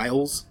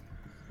quails,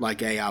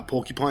 like a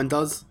porcupine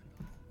does.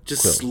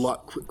 Just slight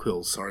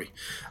quills. Sorry.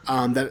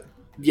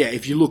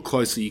 If you look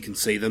closely, you can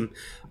see them.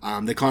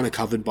 They're kind of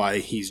covered by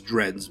his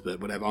dreads, but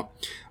whatever.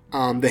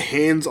 The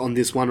hands on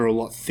this one are a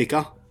lot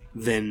thicker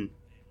than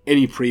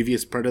any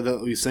previous predator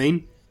that we've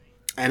seen.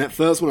 And at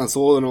first, when I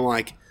saw them, I'm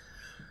like,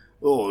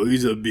 "Oh,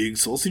 he's a big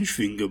sausage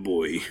finger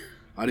boy."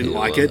 I didn't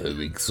like it.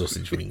 Big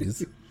sausage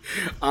fingers.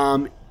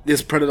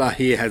 This predator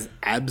here has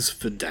abs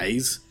for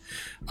days.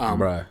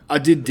 Bro, I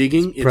did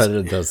digging.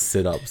 Predator does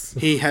sit-ups.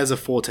 He has a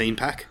 14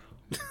 pack.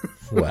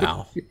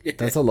 Wow.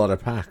 That's a lot of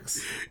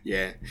packs.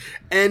 Yeah.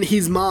 And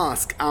his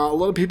mask. A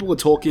lot of people were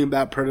talking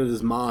about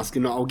Predator's mask,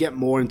 and I'll get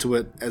more into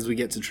it as we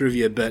get to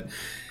trivia, but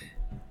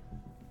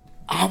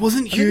I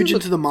wasn't huge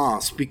into the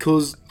mask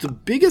because the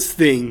biggest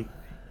thing...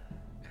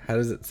 How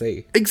does it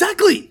see?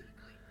 Exactly.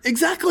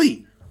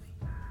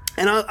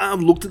 And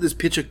I've looked at this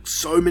picture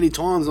so many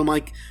times. I'm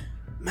like,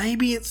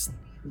 maybe it's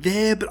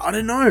there, but I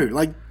don't know.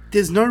 Like,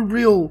 there's no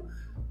real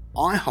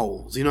eye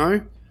holes, you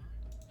know?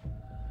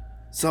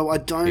 So I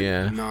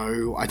don't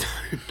know.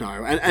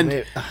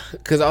 And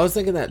because I was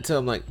thinking that too.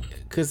 I'm like,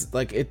 because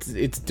like it's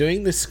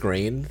doing the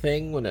screen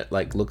thing when it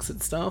like looks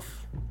at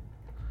stuff.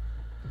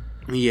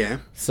 Yeah.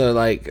 So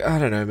like, I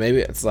don't know. Maybe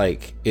it's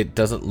like it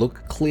doesn't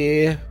look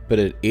clear, but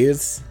it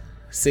is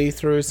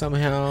see-through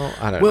somehow.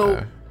 I don't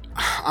know.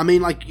 I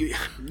mean, like,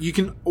 you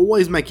can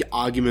always make your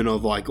argument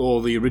of, like,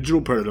 oh, the original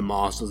Predator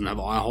mask doesn't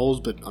have eye holes,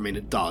 but, I mean,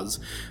 it does.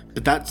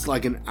 But that's,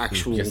 like, an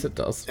actual... Yes, it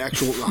does.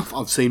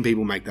 I've seen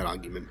people make that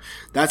argument.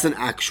 That's an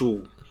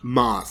actual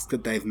mask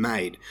that they've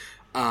made.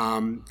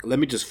 Let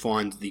me just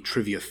find the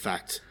trivia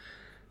fact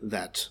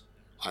that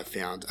I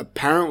found.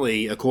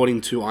 Apparently,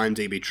 according to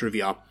IMDb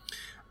Trivia,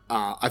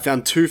 I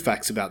found 2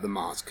 facts about the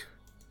mask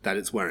that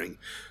it's wearing.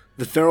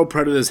 The feral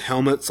predator's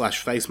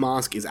helmet/face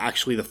mask is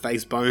actually the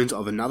face bones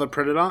of another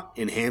predator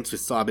enhanced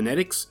with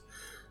cybernetics.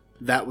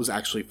 That was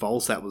actually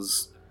false. That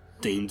was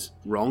deemed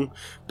wrong.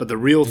 But the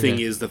real thing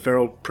is the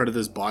feral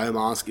predator's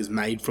biomask is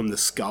made from the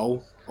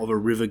skull of a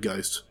river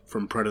ghost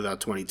from Predator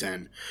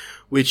 2010,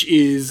 which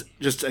is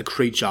just a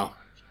creature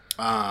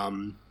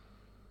from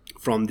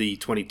the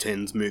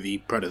 2010s movie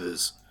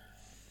Predators.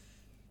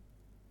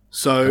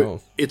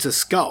 So it's a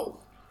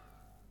skull.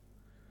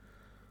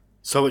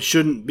 So it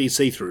shouldn't be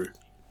see-through.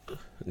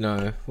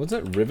 No. Was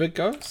it River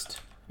Ghost?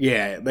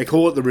 Yeah, they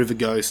call it the River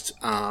Ghost.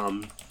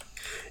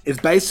 It's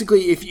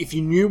basically, if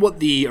you knew what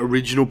the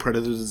original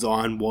Predator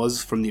design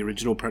was from the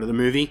original Predator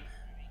movie,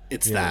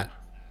 it's that.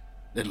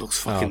 It looks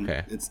fucking...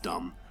 It's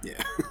dumb.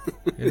 Yeah.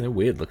 Yeah, they're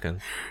weird looking.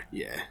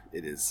 Yeah,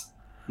 it is.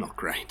 Not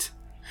great.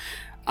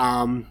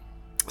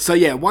 So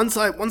yeah, once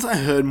I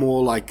heard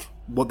more like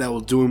what they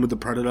were doing with the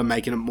Predator,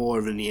 making it more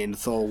of a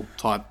Neanderthal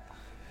type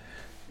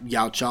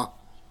Yautja,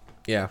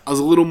 yeah, I was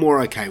a little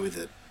more okay with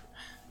it.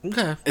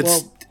 Okay,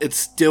 it's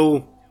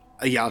still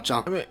a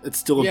Yautja. I mean, it's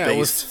still a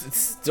beast. It's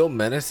still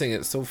menacing.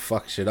 It still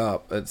fucks shit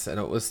up. And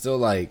it was still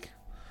like,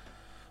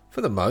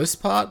 for the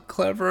most part,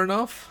 clever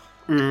enough.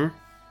 Mm-hmm.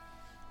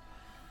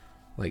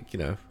 Like, you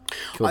know,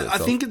 I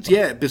think it's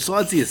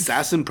besides the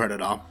assassin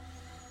Predator,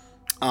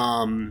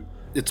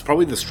 it's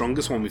probably the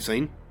strongest one we've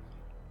seen.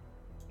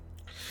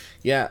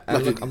 Yeah,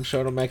 and look, I'm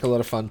sure it'll make a lot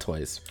of fun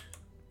toys.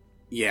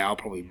 Yeah, I'll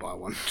probably buy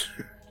one.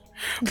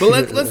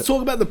 But let's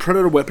talk about the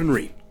Predator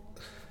weaponry.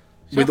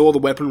 With all the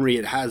weaponry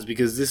it has,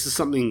 because this is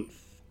something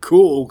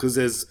cool, because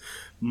there's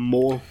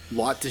more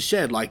light to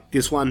shed. Like,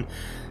 this one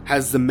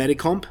has the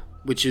Medicomp,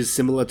 which is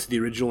similar to the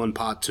original in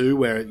Part 2,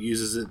 where it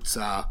uses its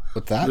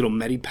little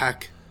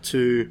Medipack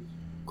to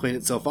clean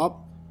itself up.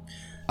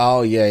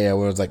 Oh, yeah,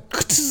 where it's like...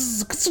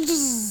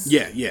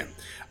 Yeah.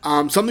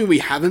 Something we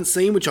haven't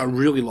seen, which I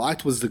really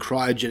liked, was the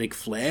cryogenic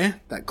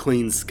flare that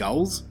cleans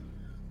skulls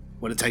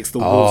when it takes the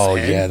wolf's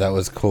head. Oh, yeah, that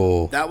was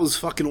cool. That was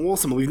fucking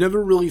awesome. We've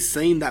never really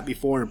seen that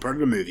before in a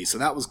Predator movie, so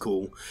that was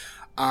cool.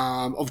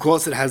 Of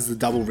course, it has the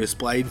double wrist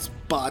blades,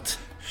 but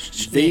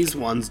these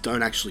ones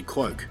don't actually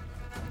cloak.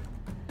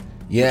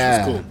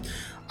 Yeah. Which is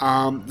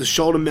cool. The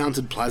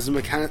shoulder-mounted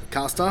plasma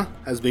caster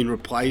has been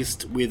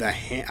replaced with a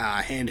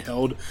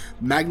handheld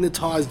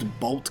magnetized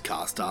bolt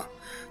caster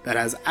that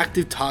has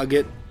active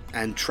target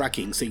and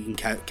tracking seeking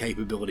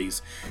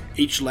capabilities.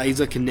 Each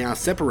laser can now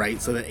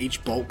separate so that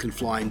each bolt can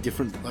fly in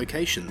different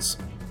locations.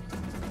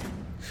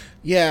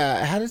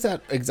 Yeah, how does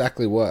that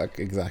exactly work,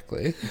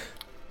 exactly?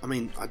 I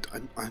mean,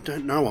 I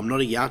don't know. I'm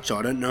not a Yautja.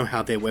 I don't know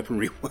how their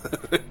weaponry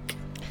work.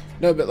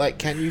 No, but like,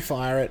 can you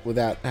fire it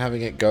without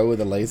having it go where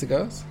the laser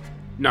goes?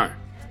 No.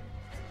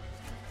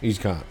 You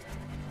just can't?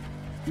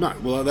 No,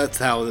 well, that's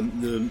how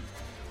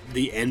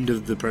the end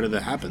of the Predator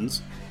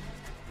happens.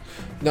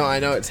 No, I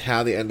know it's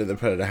how the end of the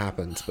Predator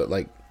happens, but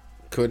like,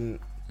 couldn't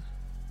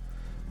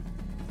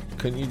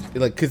you,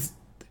 like, because,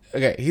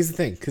 okay, here's the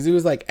thing, because he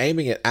was like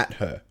aiming it at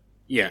her.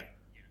 Yeah.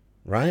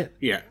 Right?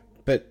 Yeah.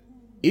 But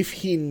if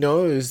he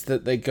knows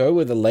that they go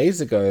where the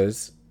laser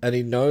goes, and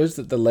he knows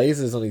that the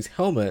laser's on his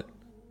helmet...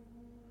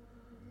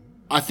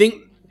 I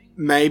think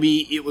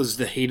maybe it was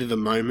the heat of the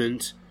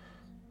moment.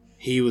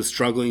 He was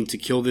struggling to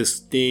kill this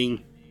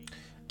thing,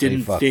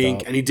 didn't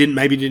think, and he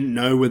maybe didn't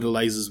know where the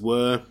lasers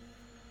were.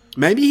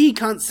 Maybe he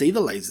can't see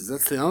the lasers.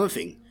 That's the other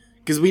thing.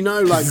 Because we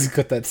know, like... He's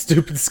got that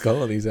stupid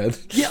skull on his head.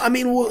 Yeah, I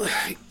mean, well...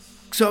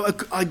 So,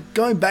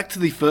 going back to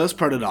the first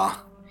Predator,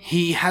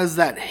 he has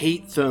that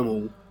heat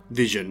thermal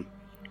vision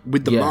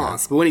with the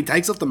mask. But when he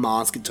takes off the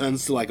mask, it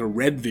turns to, like, a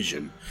red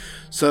vision.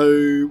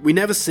 So, we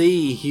never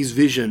see his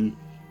vision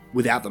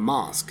without the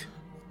mask.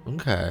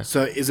 Okay.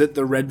 So, is it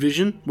the red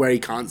vision, where he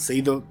can't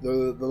see the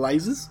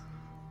lasers?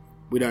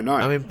 We don't know.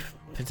 I mean,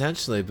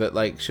 potentially, but,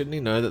 like, shouldn't he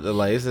know that the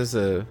lasers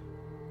are...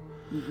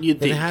 You'd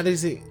think. How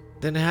does he...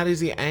 Then how does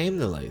he aim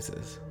the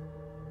lasers?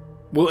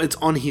 Well, it's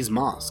on his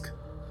mask.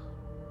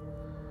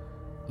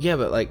 Yeah,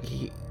 but like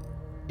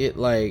Yeah,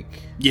 Like-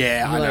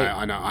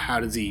 I know. How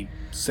does he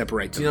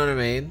separate them? do you know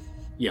what I mean?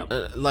 Yeah.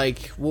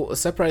 Like, well,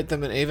 separate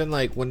them, and even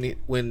like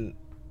when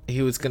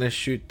he was gonna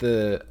shoot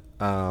the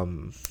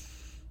other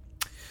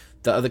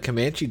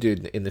Comanche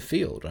dude in the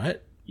field,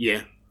 right?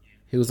 Yeah.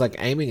 He was like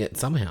aiming it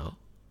somehow.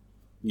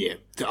 Yeah.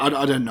 I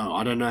don't know.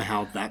 I don't know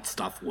how that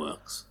stuff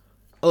works.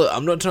 Look,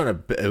 I'm not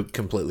trying to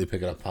completely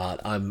pick it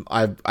apart.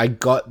 I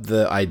got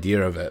the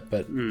idea of it,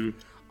 but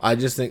I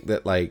just think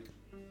that like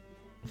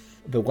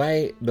the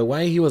way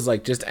he was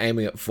like just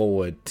aiming it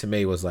forward to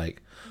me was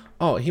like,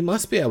 oh, he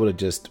must be able to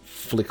just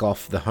flick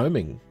off the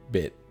homing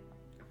bit,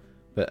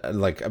 but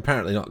like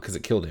apparently not because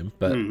it killed him.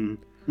 But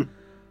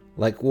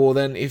like, well,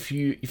 then if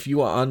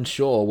you are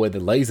unsure where the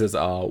lasers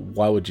are,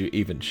 why would you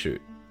even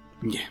shoot?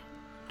 Yeah.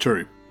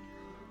 True.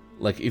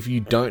 Like, if you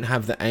don't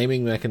have the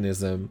aiming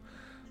mechanism,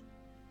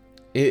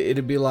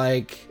 it'd be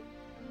like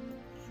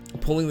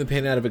pulling the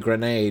pin out of a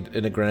grenade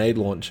in a grenade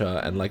launcher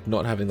and like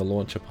not having the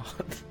launcher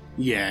part.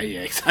 Yeah,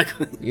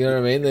 exactly. You know what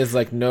I mean? There's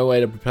like no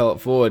way to propel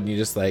it forward, and you're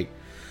just like,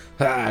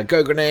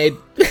 go grenade.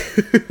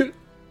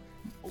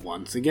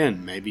 Once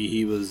again, maybe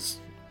he was...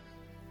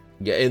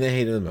 Yeah, in the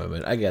heat of the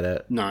moment. I get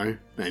it. No,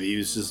 maybe he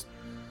was just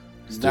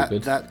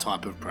Stupid. that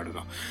type of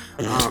predator.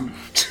 I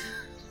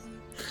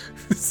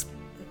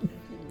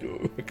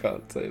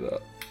can't say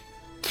that.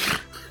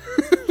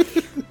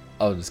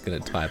 I'm just gonna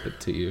type it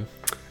to you.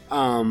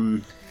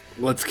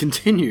 Let's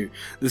continue.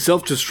 The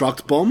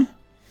self-destruct bomb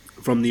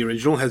from the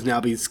original has now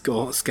been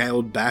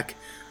scaled back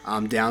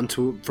down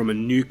to from a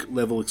nuke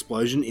level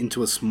explosion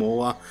into a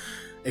smaller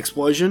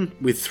explosion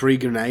with 3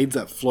 grenades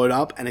that float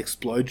up and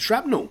explode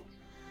shrapnel.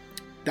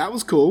 That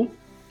was cool.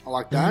 I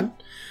like that.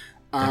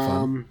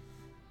 Fun.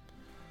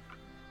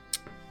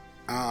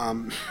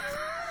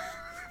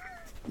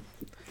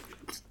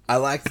 I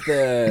like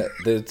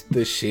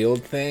the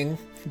shield thing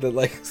that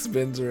like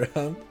spins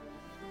around.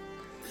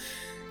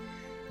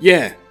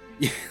 Yeah.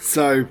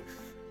 So,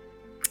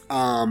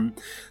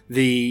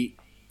 the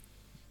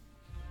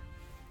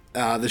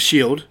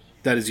shield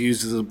that is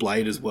used as a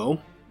blade as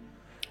well,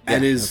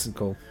 and is that's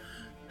cool.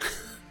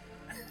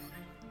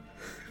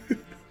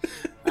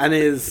 and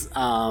is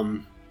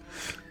like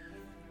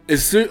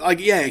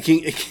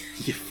you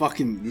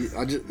fucking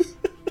I just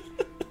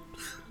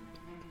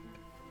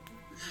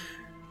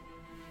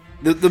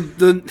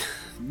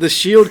the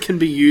shield can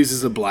be used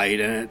as a blade,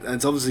 and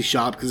it's obviously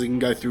sharp because it can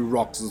go through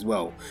rocks as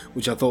well,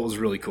 which I thought was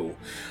really cool.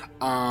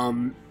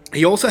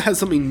 He also has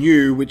something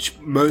new, which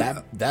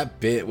That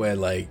bit where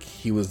like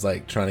he was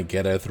like trying to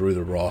get her through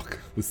the rock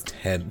was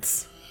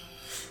tense.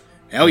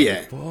 hell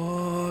yeah,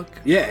 Fuck.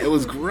 yeah, it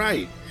was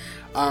great.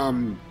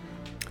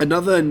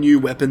 Another new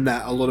weapon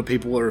that a lot of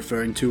people are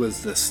referring to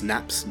as the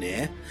snap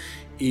snare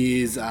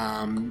is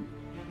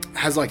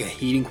has like a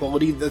heating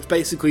quality. That's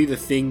basically the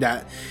thing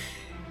that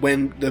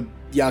when the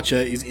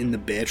Yacha is in the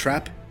bear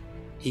trap,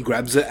 he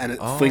grabs it and it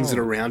flings it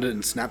around it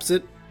and snaps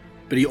it.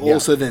 But he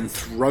also then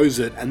throws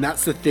it, and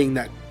that's the thing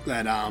that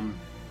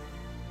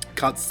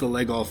cuts the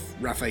leg off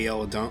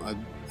Raphael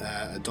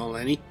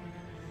Adolani.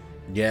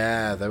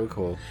 Yeah, they were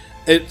cool.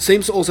 It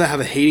seems to also have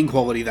a heating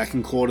quality that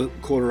can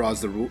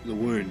cauterize the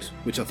wound,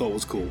 which I thought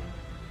was cool.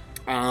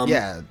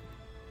 Yeah.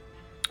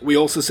 We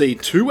also see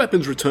 2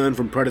 weapons return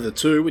from Predator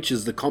 2, which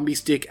is the combi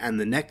stick and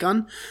the net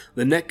gun.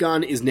 The net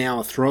gun is now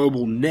a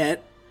throwable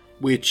net,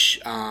 which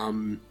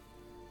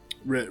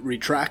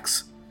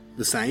retracts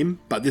the same,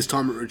 but this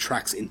time it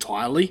retracts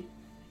entirely,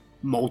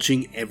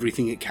 mulching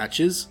everything it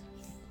catches.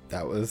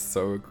 That was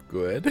so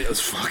good. It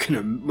was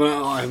fucking...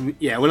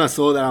 when I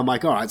saw that, I'm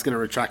like, alright, it's going to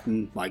retract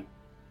and, like,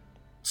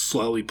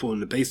 slowly pull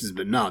into pieces,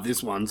 but no,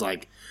 this one's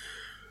like,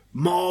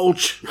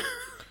 mulch!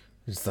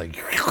 It's like...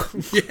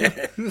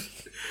 Yeah.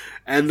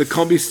 And the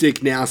combi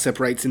stick now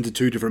separates into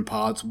 2 different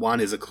parts. One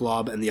is a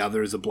club and the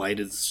other is a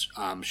bladed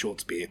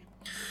short spear.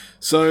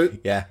 So,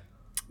 Yeah.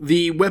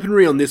 the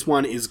weaponry on this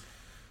one is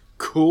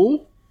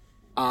cool.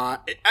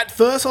 At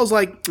first I was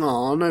like,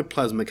 oh, no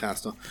plasma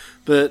caster.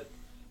 But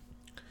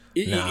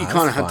you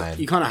kind of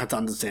had to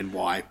understand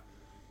why.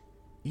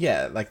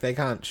 Yeah, like they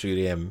can't shoot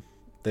him.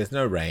 There's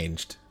no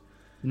ranged.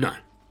 No.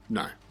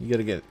 You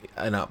gotta get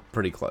up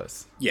pretty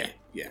close. Yeah.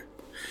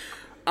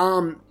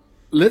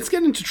 Let's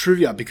get into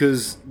trivia,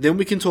 because then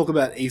we can talk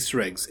about Easter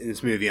eggs in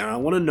this movie. And I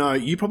want to know,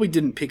 you probably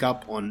didn't pick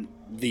up on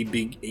the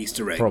big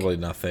Easter egg. Probably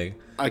nothing.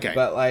 Okay.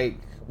 But like,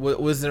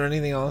 was there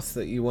anything else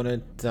that you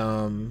wanted?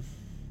 I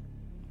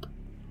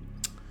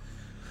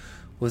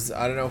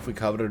don't know if we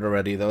covered it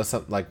already. There was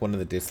something like one of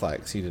the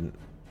dislikes you didn't.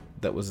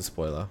 That was a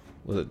spoiler.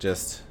 Was it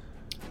just?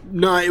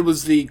 No, it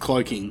was the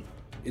cloaking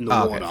in the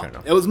water. fair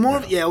enough. It was more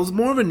of it was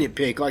more of a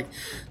nitpick. Like,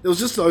 there was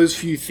just those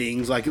few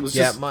things. Like, it was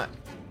just My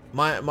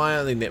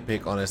only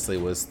nitpick, honestly,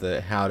 was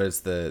how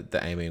does the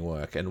aiming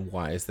work, and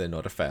why is there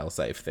not a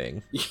fail-safe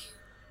thing?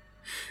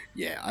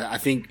 yeah. I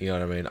think You know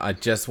what I mean? I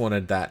just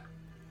wanted that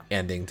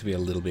ending to be a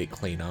little bit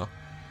cleaner.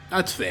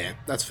 that's fair.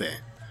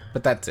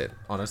 But that's it.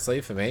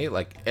 Honestly, for me,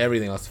 like,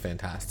 everything else is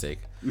fantastic.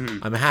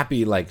 I'm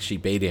happy like she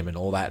beat him and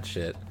all that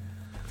shit.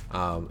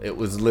 It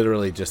was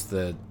literally just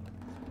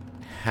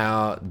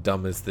how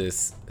dumb is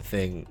this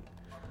thing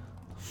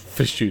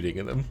for shooting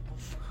at him?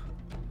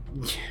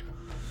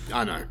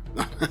 I know.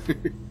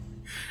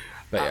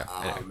 But yeah.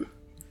 Anyway.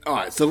 All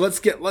right, so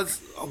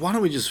why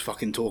don't we just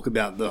fucking talk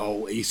about the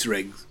whole Easter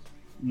eggs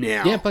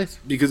now? Yeah, please.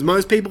 Because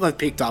most people have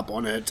picked up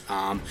on it.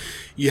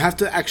 You have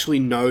to actually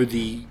know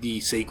the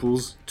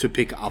sequels to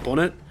pick up on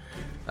it,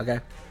 Okay.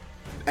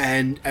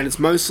 and it's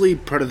mostly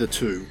Predator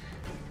 2.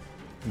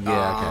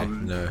 Yeah. Okay.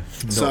 No. Not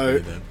So me,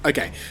 then.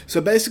 okay,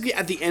 so basically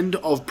at the end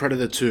of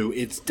Predator 2,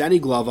 it's Danny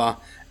Glover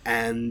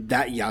and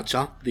that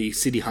Yacha, the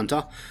city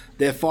hunter.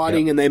 They're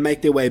fighting and they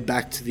make their way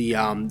back to the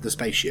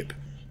spaceship,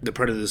 the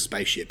Predator's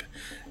spaceship,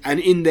 and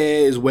in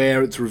there is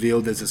where it's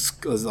revealed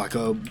there's like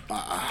a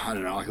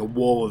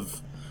wall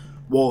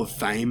of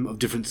fame of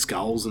different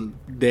skulls, and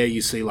there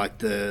you see like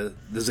the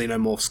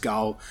xenomorph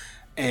skull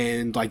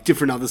and like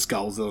different other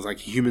skulls. There's like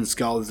a human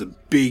skull, there's a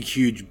big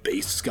huge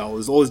beast skull,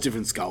 there's all these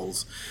different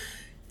skulls.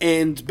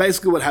 And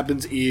basically what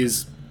happens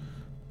is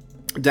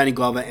Danny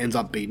Glover ends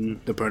up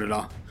beating the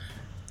Predator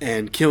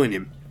and killing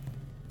him.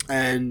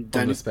 And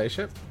On the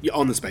spaceship? Yeah,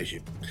 on the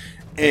spaceship.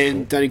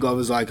 And Danny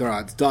Glover's like,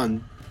 alright, it's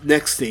done.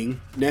 Next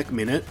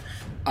minute,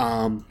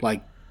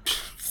 like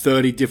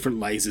 30 different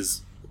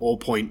lasers all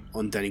point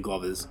on Danny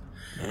Glover's.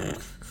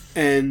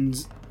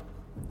 And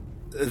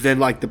then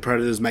like the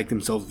Predators make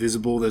themselves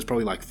visible. There's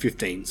probably like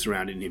 15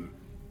 surrounding him.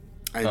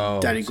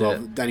 And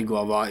Danny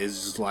Glover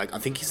is just like, I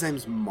think his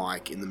name's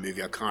Mike in the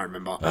movie, I can't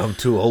remember. I'm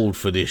too old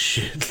for this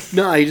shit.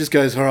 No, he just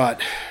goes, alright,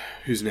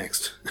 who's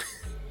next?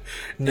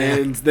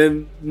 And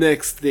then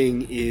next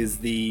thing is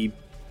the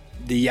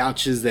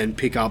Yachas then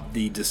pick up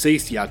the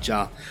deceased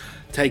Yacha,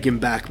 take him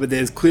back, but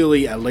there's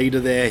clearly a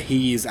leader there.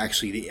 He is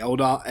actually the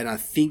Elder, and I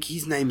think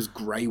his name's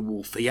Grey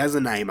Wolf. He has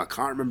a name, I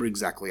can't remember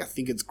exactly. I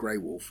think it's Grey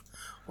Wolf,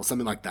 or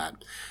something like that.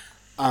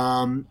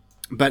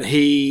 But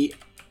he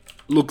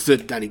looks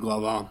at Danny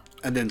Glover,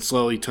 and then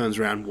slowly turns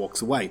around and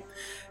walks away.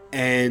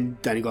 And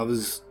Danny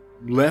Glover's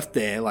left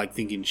there, like,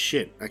 thinking,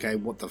 shit, okay,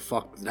 what the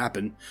fuck did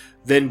happen?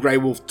 Then Grey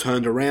Wolf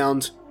turned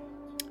around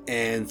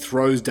and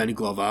throws Danny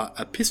Glover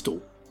a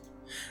pistol.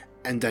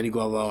 And Danny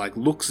Glover, like,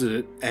 looks at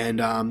it, and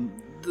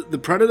the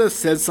Predator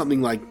says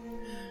something like,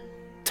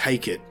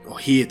 take it, or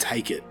here,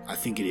 take it, I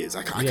think it is.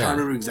 I can't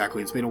remember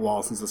exactly. It's been a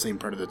while since I've seen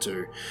Predator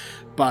 2.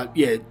 But,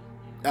 yeah,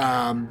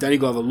 Danny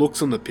Glover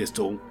looks on the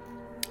pistol,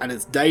 and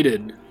it's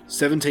dated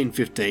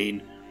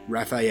 1715,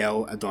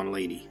 Raphael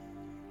Adonolini.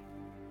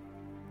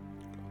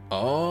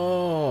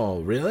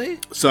 Oh, really?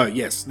 So,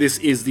 yes, this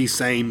is the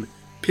same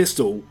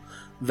pistol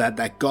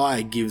that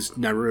guy gives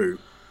Naru.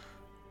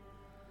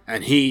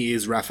 And he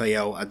is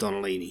Raphael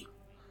Adonolini.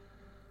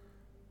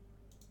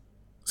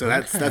 So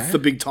that's the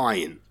big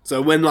tie-in.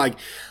 So when, like,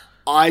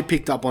 I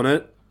picked up on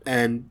it,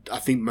 and I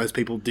think most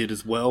people did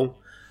as well.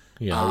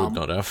 Yeah, I would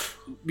not have.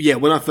 Yeah,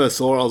 when I first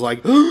saw it, I was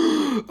like,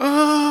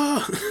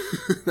 ah!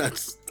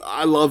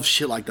 I love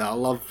shit like that. I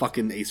love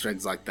fucking Easter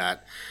eggs like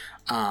that.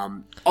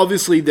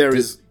 Obviously, there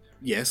is...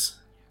 Yes?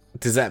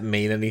 Does that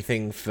mean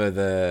anything for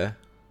the...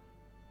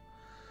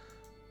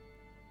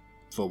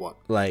 For what?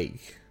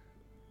 Like...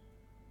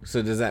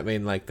 So does that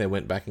mean, like, they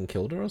went back and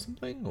killed her or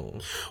something? Or?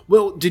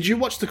 Well, did you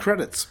watch the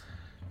credits?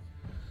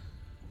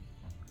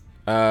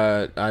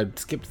 I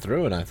skipped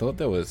through and I thought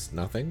there was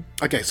nothing.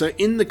 Okay, so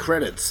in the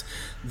credits,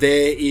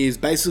 there is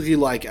basically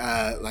like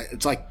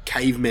it's like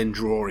cavemen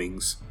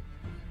drawings.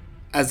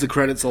 As the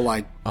credits are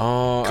like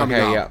coming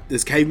up, yeah.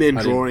 There's cavemen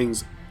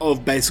drawings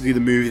of basically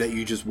the movie that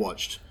you just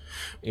watched.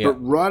 Yeah. But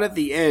right at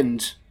the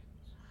end,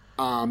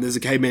 there's a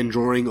caveman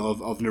drawing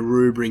of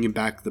Naru bringing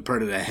back the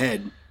Predator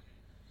head,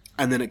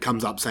 and then it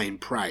comes up saying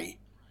 "Prey,"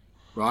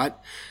 right?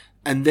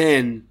 And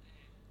then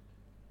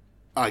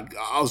I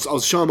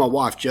was showing my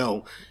wife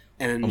Jill.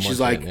 And she's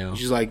like,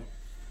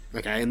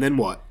 okay, and then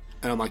what?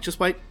 And I'm like,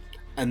 just wait.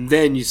 And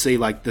then you see,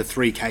 like, the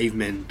three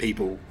cavemen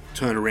people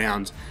turn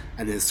around,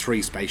 and there's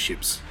three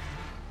spaceships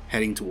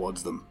heading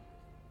towards them.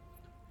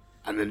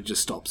 And then it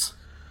just stops.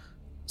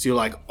 So you're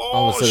like,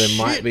 oh, so shit.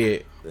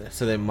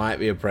 there might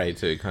be a Prey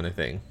 2 kind of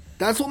thing.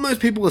 That's what most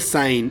people are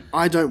saying.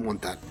 I don't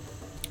want that.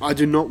 I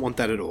do not want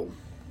that at all.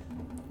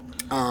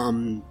 I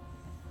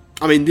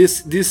mean,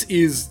 this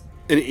is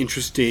an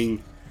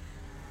interesting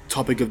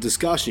topic of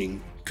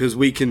discussion. Because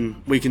we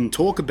can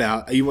talk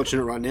about... Are you watching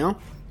it right now?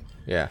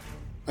 Yeah.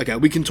 Okay,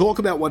 we can talk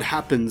about what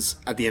happens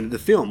at the end of the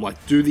film.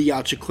 Like, do the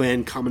Archer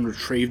clan come and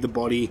retrieve the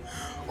body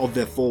of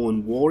their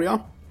fallen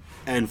warrior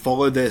and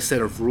follow their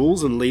set of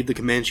rules and leave the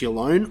Comanche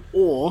alone?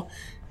 Or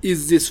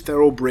is this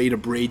feral breed a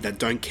breed that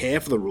don't care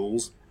for the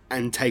rules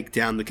and take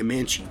down the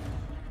Comanche?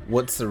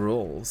 What's the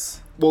rules?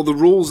 Well, the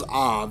rules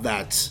are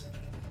that...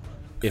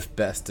 If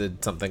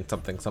bested, something,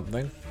 something,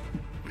 something?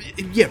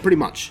 Yeah, pretty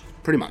much.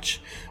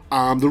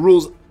 The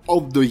rules...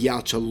 of the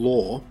Yacha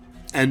law,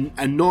 and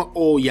not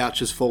all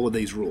Yachas follow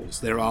these rules.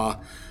 There are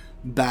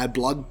bad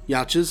blood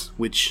Yachas,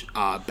 which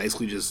are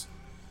basically just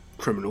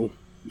criminal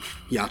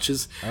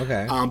Yachas.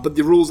 Okay. But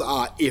the rules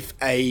are, if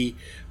a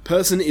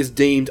person is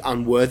deemed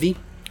unworthy,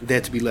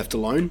 they're to be left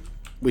alone.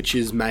 which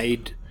is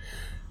made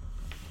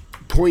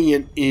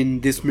poignant in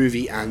this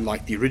movie and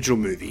like the original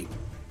movie.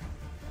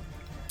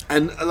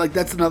 And like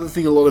that's another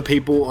thing a lot of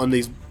people on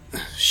these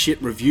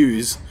shit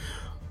reviews.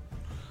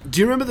 Do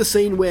you remember the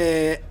scene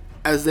where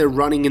as they're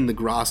running in the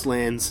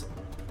grasslands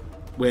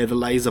where the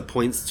laser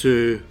points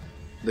to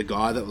the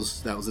guy that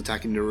was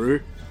attacking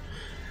Naru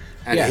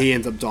and he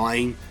ends up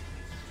dying?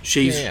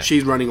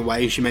 She's running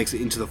away, she makes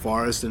it into the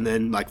forest and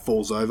then like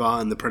falls over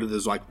and the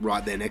predator's like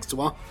right there next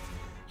to her.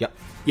 Yep.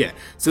 Yeah.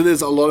 So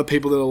there's a lot of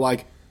people that are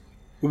like,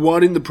 why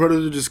didn't the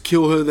predator just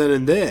kill her then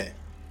and there?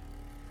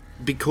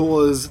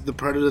 Because the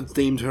predator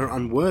deemed her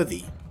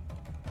unworthy.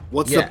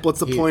 What's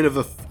the point of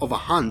a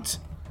hunt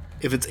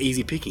if it's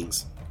easy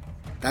pickings?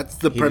 That's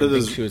the predator's.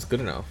 Didn't think she was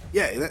good enough.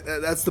 Yeah,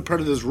 that's the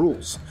predator's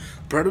rules.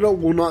 Predator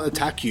will not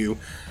attack you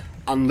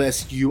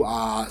unless you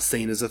are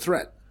seen as a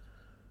threat.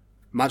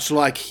 Much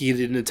like he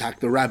didn't attack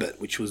the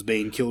rabbit, which was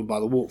being killed by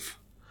the wolf.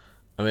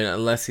 I mean,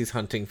 unless he's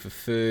hunting for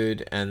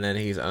food, and then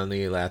he's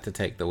only allowed to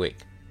take the wick.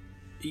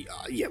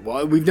 Yeah,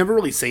 well, we've never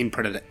really seen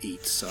predator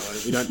eat, so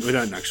we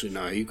don't actually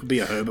know. He could be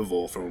a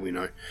herbivore for all we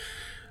know.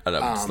 I know,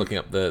 I'm just looking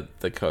up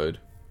the code.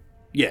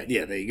 Yeah,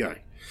 there you go.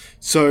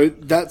 So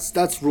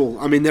that's rule.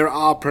 I mean, there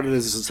are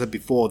predators, as I said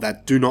before,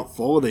 that do not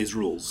follow these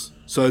rules.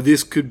 So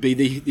this could be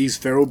these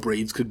feral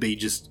breeds could be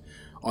just,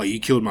 oh, you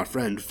killed my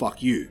friend,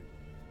 fuck you,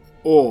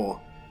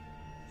 or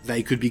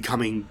they could be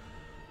coming.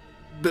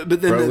 But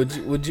then, bro,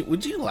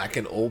 would you like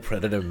an all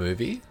predator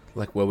movie?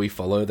 Like where we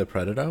follow the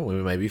predator, where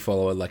we maybe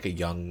follow like a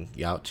young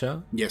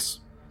Yautja? Yes.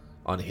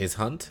 On his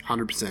hunt?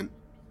 100%.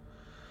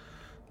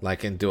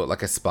 Like, and do it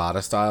like a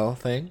Sparta style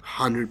thing?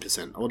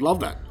 100%. I would love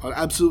that. I'd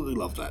absolutely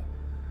love that.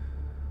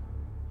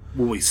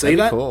 Will we see That'd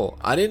be that? Cool.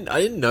 I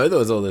didn't know there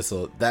was all this.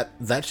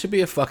 That should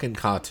be a fucking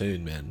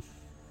cartoon, man.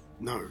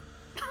 No.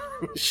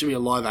 It should be a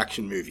live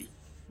action movie.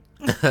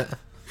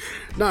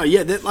 No,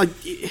 yeah, that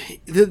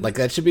like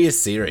that should be a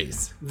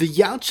series. The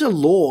Yautja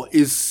lore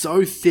is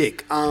so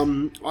thick.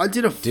 I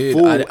did a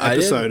full I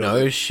episode. didn't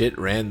know shit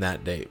ran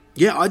that deep.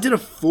 Yeah, I did a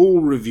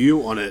full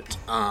review on it.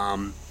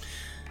 I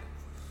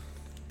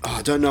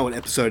don't know what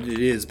episode it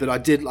is, but I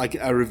did like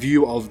a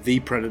review of the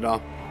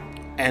Predator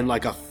and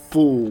like a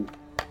full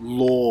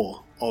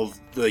lore of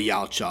the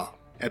Yautja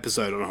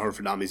episode on Horror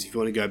for Dummies. If you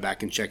want to go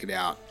back and check it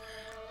out.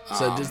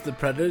 So does the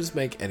Predators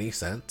make any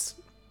sense?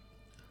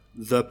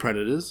 The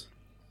Predators.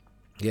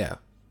 Yeah.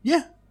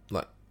 Yeah.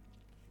 Like.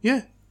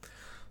 Yeah.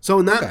 So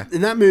in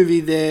that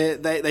movie,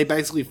 they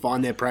basically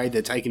find their prey.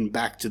 They're taken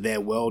back to their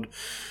world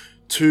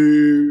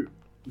to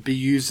be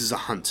used as a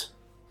hunt.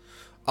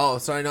 Oh,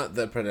 sorry, not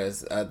the Predators.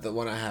 The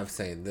one I have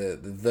seen,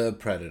 the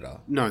Predator.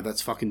 No,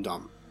 that's fucking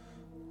dumb.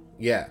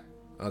 Yeah.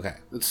 Okay.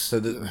 So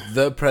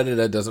the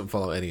Predator doesn't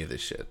follow any of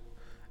this shit,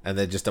 and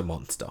they're just a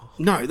monster.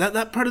 No,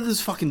 that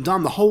Predator's fucking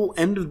dumb. The whole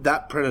end of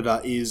that Predator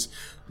is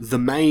the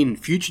main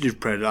fugitive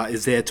Predator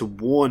is there to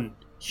warn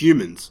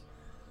humans,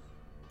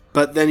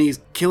 but then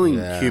he's killing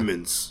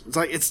humans. It's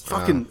like it's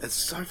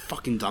so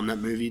fucking dumb, that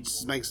movie. It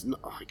just makes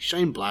like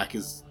Shane Black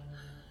is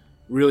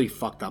really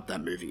fucked up,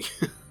 that movie.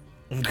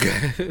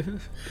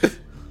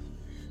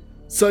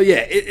 So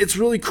yeah, it's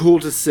really cool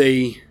to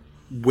see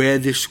where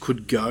this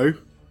could go.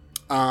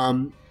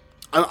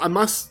 I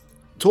must,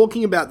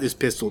 talking about this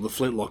pistol, the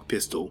flintlock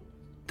pistol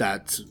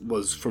that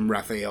was from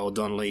Raphael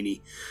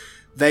Donolini,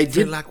 they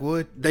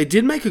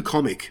did make a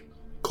comic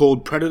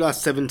called Predator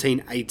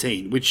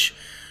 1718, which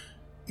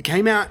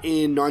came out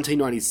in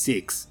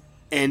 1996,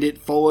 and it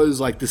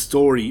follows like the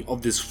story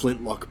of this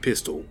flintlock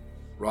pistol,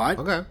 right?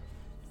 Okay.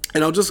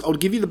 And I'll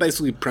give you the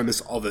basically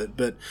premise of it,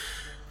 but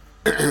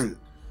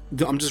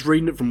I'm just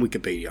reading it from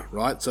Wikipedia,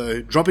 right?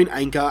 So, dropping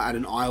anchor at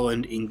an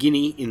island in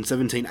Guinea in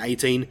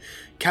 1718,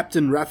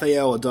 Captain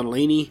Raphael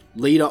Donolini,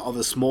 leader of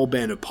a small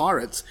band of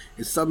pirates,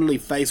 is suddenly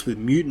faced with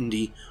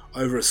mutiny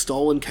over a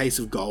stolen case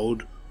of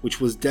gold, which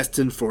was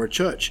destined for a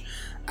church.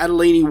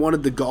 Adelini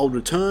wanted the gold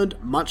returned,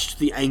 much to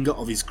the anger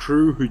of his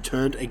crew who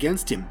turned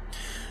against him.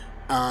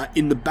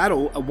 In the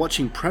battle, a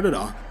watching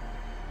Predator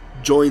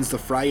joins the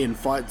fray and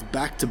fights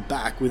back to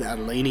back with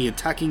Adelini,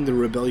 attacking the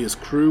rebellious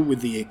crew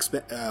with the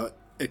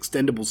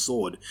extendable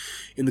sword.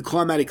 In the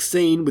climatic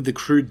scene, with the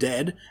crew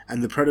dead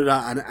and the Predator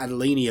and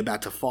Adelini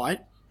about to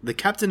fight, the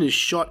captain is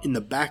shot in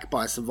the back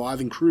by a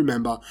surviving crew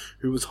member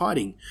who was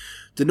hiding.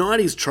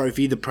 Denied his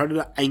trophy, the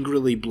Predator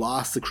angrily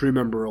blasts the crew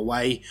member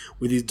away.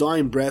 With his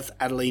dying breath,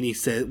 Adelini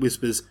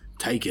whispers,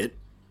 "Take it,"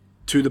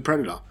 to the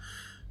Predator.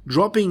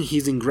 Dropping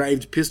his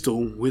engraved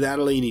pistol with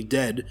Adelini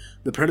dead,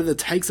 the Predator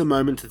takes a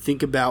moment to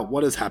think about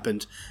what has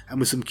happened, and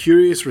with some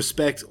curious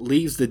respect,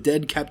 leaves the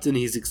dead captain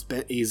his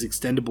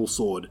extendable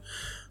sword.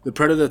 The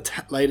Predator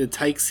later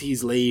takes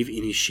his leave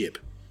in his ship.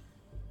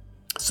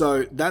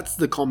 So that's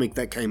the comic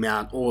that came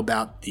out, all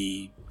about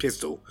the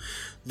pistol.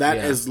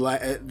 That's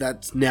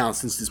now,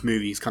 since this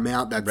movie's come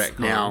out, that's retconned.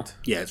 Now,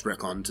 yeah, it's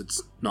retconned.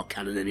 It's not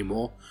canon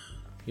anymore.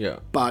 Yeah,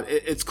 but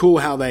it's cool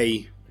how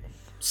they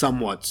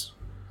somewhat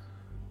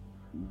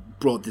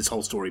brought this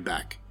whole story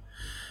back.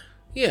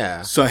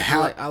 Yeah. So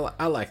how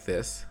I like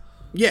this.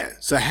 Yeah.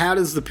 So how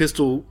does the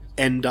pistol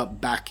end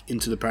up back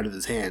into the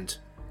Predator's hand?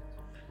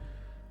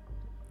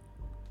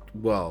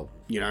 Well,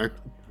 You know,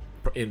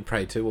 in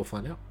Prey 2, we'll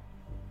find out.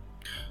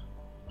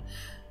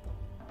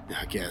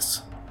 I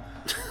guess.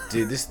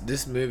 Dude,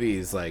 this movie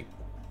is like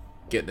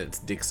getting its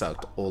dick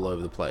sucked all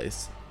over the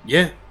place.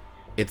 Yeah.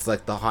 It's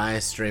like the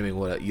highest streaming.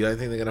 What? You don't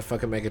think they're gonna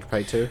fucking make it to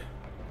Prey 2?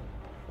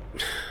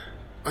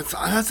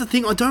 That's the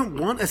thing. I don't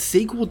want a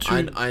sequel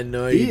to. I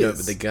know you don't,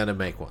 but they're gonna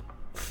make one.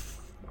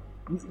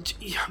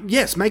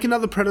 Yes, make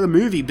another Predator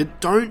movie,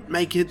 but don't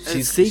make it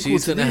a sequel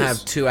She's to gonna this.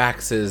 have 2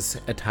 axes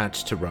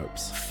attached to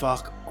ropes.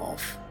 Fuck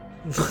off.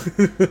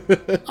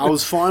 I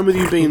was fine with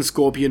you being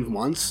Scorpion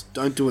once.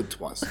 Don't do it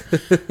twice.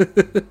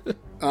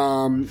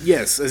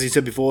 Yes, as you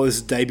said before, this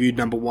is debuted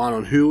 #1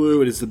 on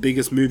Hulu. It is the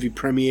biggest movie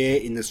premiere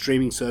in the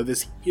streaming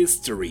service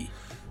history.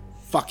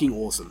 Fucking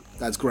awesome.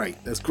 That's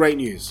great. That's great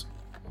news.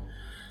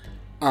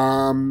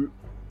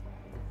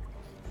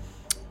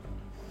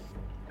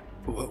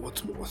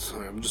 What's more?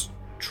 Sorry, I'm just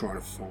trying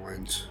to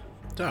find.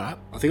 It's alright.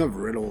 I think I've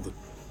read all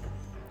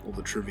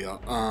the trivia.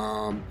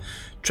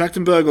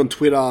 Trachtenberg on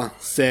Twitter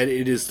said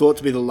it is thought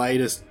to be the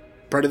latest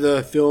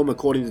Predator film,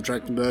 according to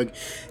Trachtenberg.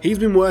 He's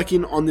been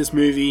working on this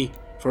movie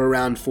for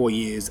around 4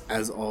 years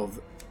as of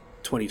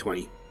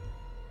 2020.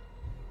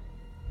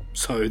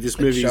 So this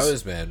movie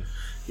shows, man.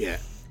 Yeah,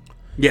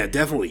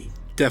 definitely.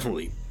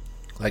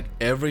 Like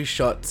every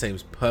shot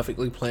seems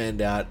perfectly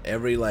planned out.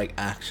 Every like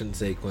action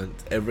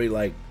sequence, every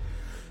like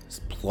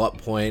plot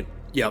point.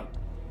 Yep.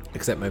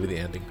 Except maybe the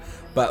ending,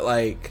 but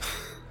like.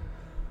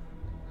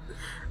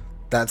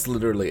 That's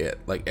literally it.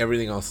 Like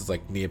everything else is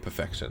like near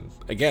perfection.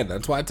 Again,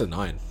 that's why it's a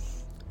 9.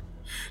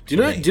 Do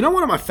you know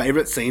one of my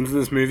favorite scenes in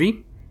this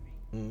movie?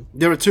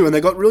 There are 2, and they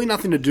got really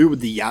nothing to do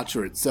with the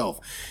yacha itself.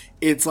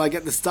 It's like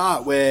at the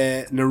start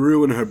where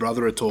Naru and her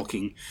brother are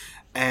talking,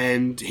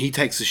 and he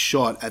takes a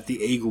shot at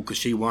the eagle because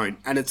she won't,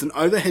 and it's an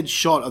overhead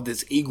shot of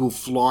this eagle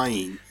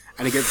flying,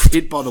 and it gets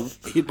hit by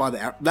the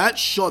arrow. That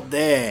shot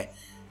there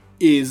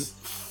is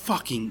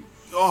fucking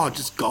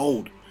just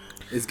gold.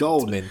 It's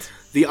gold. It's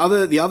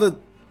mint. The other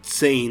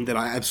scene that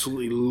I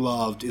absolutely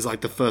loved is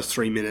like the first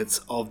 3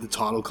 minutes of the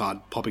title card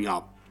popping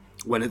up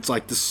when it's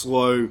like the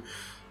slow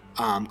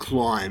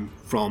climb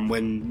from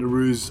when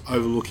Naru's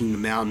overlooking the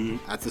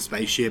mountain at the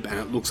spaceship and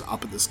it looks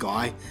up at the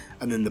sky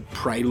and then the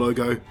Prey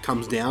logo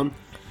comes down.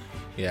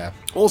 Yeah.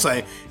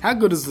 Also, how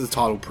good is the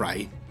title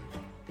Prey?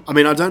 I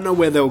mean, I don't know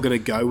where they were going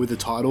to go with the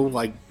title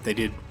like they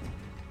did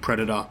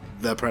Predator,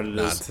 The Predators,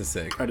 Nah, it's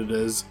sick.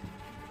 Predators.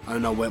 I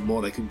don't know where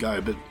more they could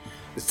go, but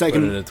it's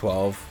taken... Predator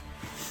 12.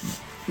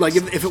 Like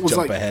if it was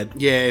Jump like ahead.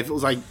 Yeah, if it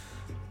was like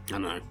I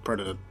don't know,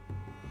 Predator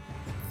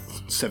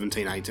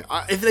 17, 18.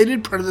 If they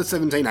did Predator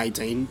 17,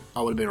 18,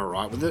 I would have been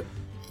alright with it.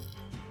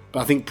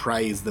 But I think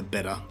Prey is the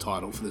better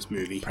title for this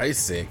movie. Prey's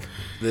sick.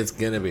 There's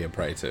gonna be a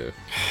Prey 2.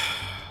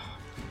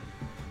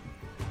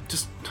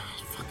 Just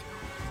fuck.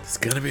 There's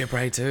gonna be a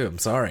Prey 2. I'm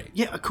sorry.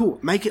 Yeah, cool.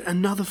 Make it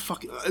another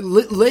fucking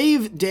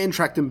leave Dan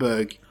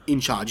Trachtenberg in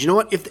charge. You know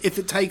what? If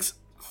it takes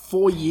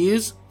 4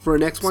 years for a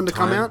next one to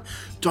come out,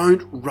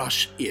 don't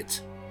rush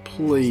it.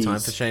 Please. It's time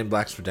for Shane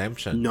Black's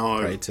redemption. No.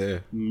 Prey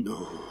 2.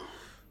 No.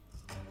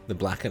 The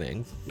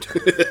Blackening.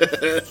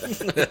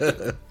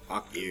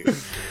 Fuck you.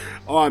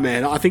 Alright,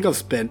 man. I think I've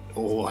spent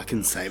all I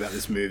can say about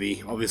this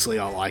movie. Obviously,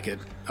 I like it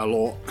a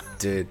lot.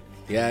 Dude.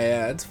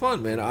 Yeah, it's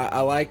fun, man. I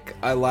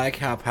like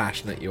how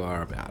passionate you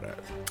are about it.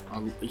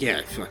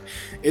 Yeah.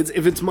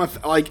 If it's my...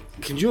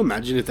 Like, can you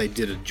imagine if they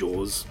did a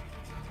Jaws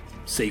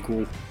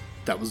sequel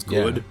that was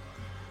good? Yeah.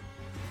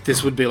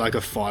 This would be like a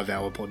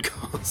 5-hour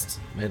podcast.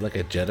 Made like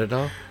a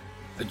Jeddah?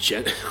 A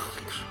jet...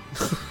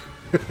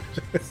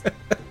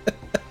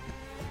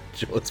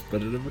 Jaws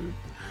Predator movie?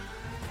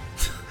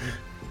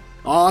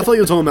 Oh, I thought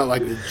you were talking about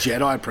like the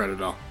Jedi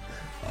Predator.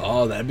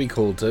 Oh, that'd be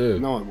cool too.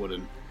 No, I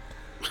wouldn't.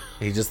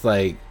 He just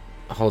like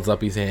holds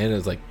up his hand and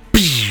it's like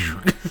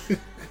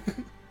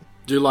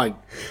Do like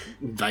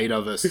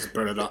Vader versus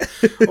Predator.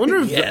 I wonder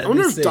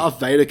if Darth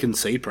Vader can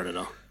see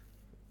Predator.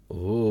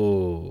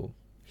 Oh,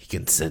 he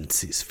can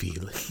sense his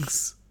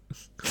feelings.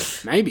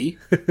 Maybe.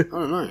 I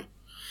don't know.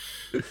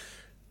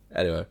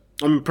 Anyway,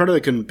 I mean,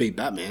 Predator can beat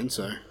Batman,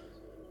 so...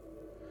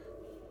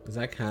 is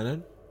that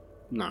canon?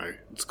 No,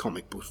 it's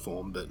comic book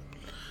form, but...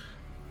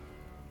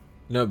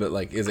 No, but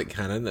like, is it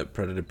canon that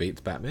Predator beats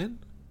Batman?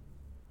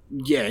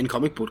 Yeah, in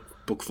comic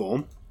book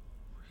form.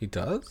 He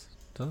does?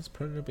 Does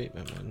Predator beat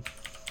Batman?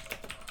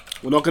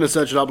 We're not going to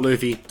search it up,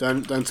 Luffy.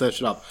 Don't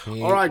search it up.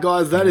 Alright,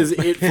 guys, that is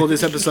it for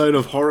this episode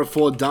of Horror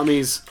for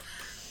Dummies.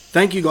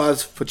 Thank you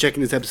guys for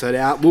checking this episode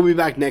out. We'll be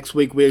back next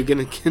week. We're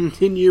going to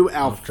continue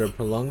our After a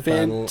prolonged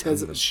battle,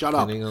 Shut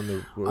up. on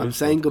the roof I'm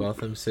saying of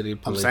Gotham City I'm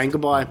Police saying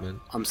goodbye.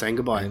 Department, I'm saying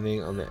goodbye.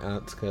 landing on the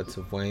outskirts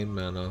of Wayne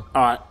Manor.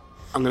 Alright,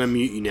 I'm going to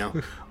mute you now.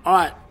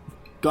 Alright,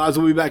 guys,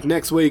 we'll be back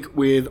next week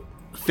with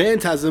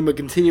Phantasm. We're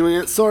continuing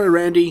it. Sorry,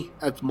 Randy.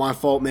 That's my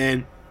fault,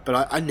 man.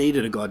 But I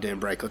needed a goddamn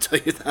break, I'll tell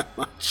you that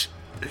much.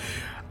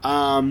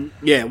 I want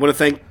to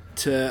thank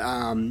to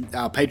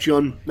our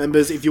Patreon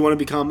members. If you want to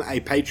become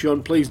a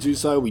Patreon, please do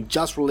so. We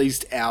just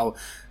released our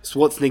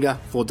Schwarzenegger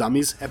for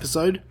Dummies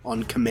episode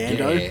on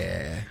Commando.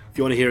 Yeah. If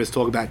you want to hear us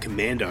talk about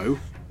Commando,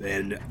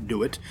 then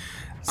do it.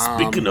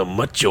 Speaking of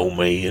Macho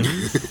Man.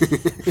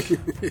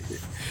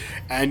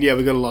 And yeah,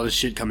 we've got a lot of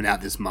shit coming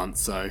out this month.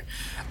 So,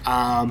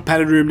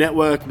 Padded Room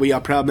Network, we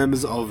are proud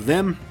members of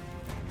them.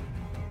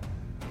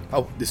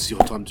 Oh, this is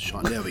your time to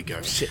shine. There we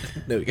go. Shit.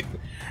 There we go.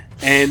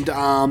 And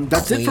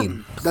that's it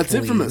from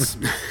us.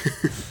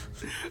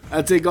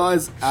 That's it,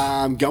 guys.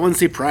 Go and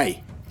see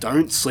Prey.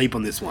 Don't sleep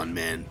on this one,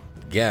 man.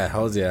 Yeah,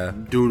 hells yeah.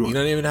 You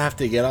don't even have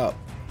to get up.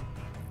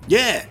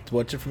 Yeah.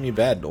 Watch it from your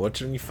bed.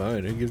 Watch it on your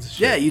phone. Who gives a shit?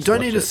 Yeah, you Just don't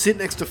watch need to it. sit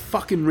next to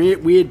fucking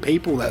weird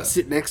people that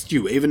sit next to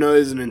you, even though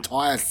there's an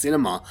entire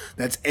cinema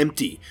that's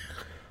empty.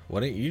 Why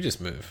don't you just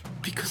move?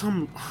 Because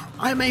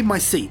I made my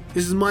seat.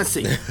 This is my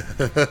seat.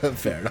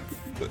 Fair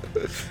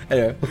enough.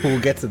 Anyway, we'll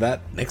get to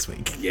that next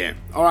week. Yeah.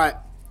 All right.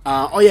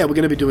 Oh yeah, we're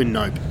going to be doing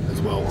Nope as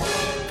well.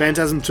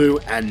 Phantasm 2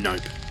 and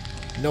Nope.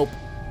 Nope.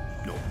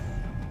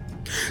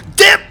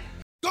 Damn!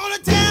 Gonna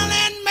tell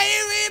Aunt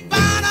Mary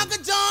about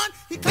Uncle John.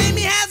 He claimed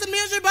he has a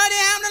misery, but he